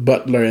the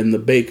butler and the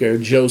baker,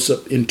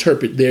 Joseph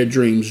interpret their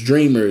dreams.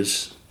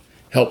 Dreamers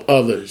help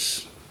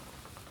others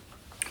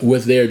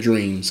with their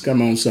dreams.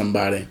 Come on,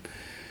 somebody.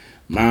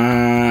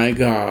 My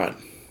God.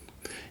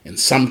 And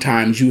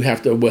sometimes you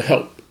have to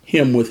help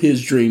him with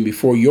his dream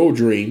before your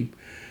dream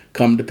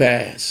come to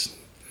pass.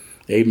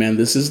 Amen.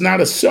 This is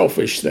not a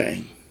selfish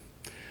thing.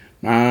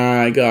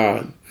 My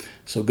God.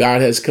 So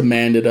God has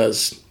commanded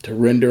us to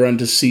render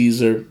unto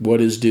Caesar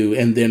what is due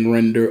and then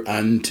render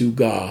unto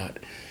God.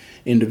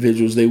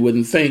 Individuals, they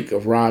wouldn't think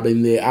of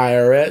robbing the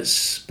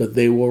IRS, but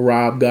they will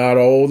rob God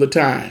all the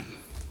time.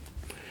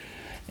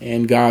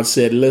 And God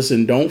said,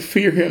 listen, don't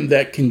fear him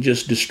that can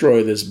just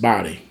destroy this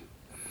body.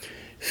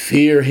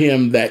 Fear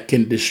him that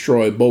can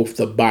destroy both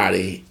the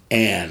body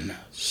and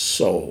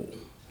soul.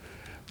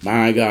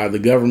 My God, the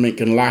government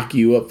can lock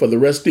you up for the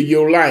rest of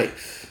your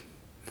life.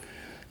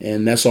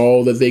 And that's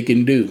all that they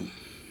can do.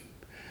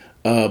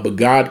 But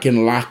God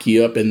can lock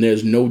you up and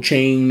there's no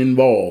chain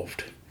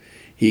involved.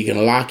 He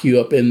can lock you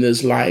up in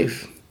this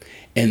life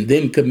and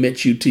then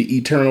commit you to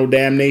eternal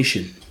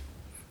damnation.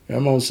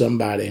 Come on,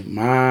 somebody.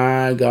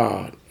 My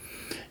God,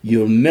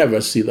 you'll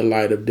never see the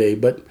light of day.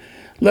 But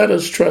let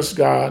us trust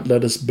God.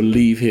 Let us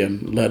believe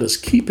him. Let us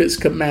keep his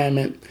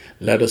commandment.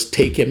 Let us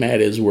take him at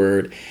his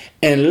word.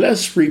 And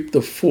let's reap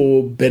the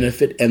full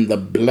benefit and the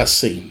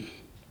blessing,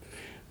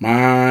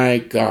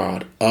 my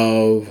God,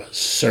 of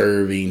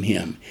serving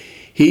him.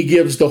 He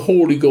gives the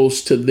Holy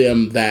Ghost to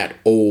them that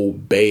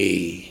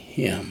obey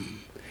him.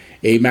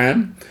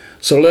 Amen.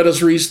 So let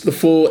us reach the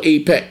full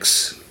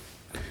apex,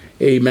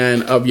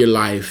 amen, of your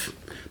life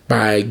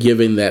by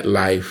giving that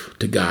life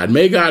to God.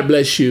 May God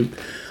bless you.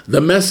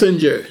 The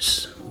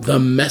messengers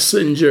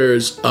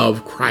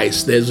of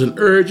Christ. There's an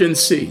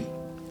urgency.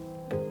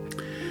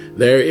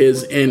 There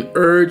is an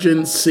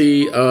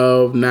urgency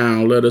of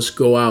now. Let us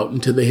go out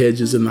into the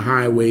hedges and the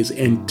highways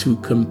and to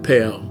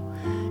compel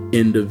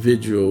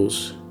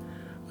individuals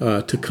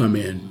to come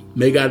in.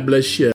 May God bless you.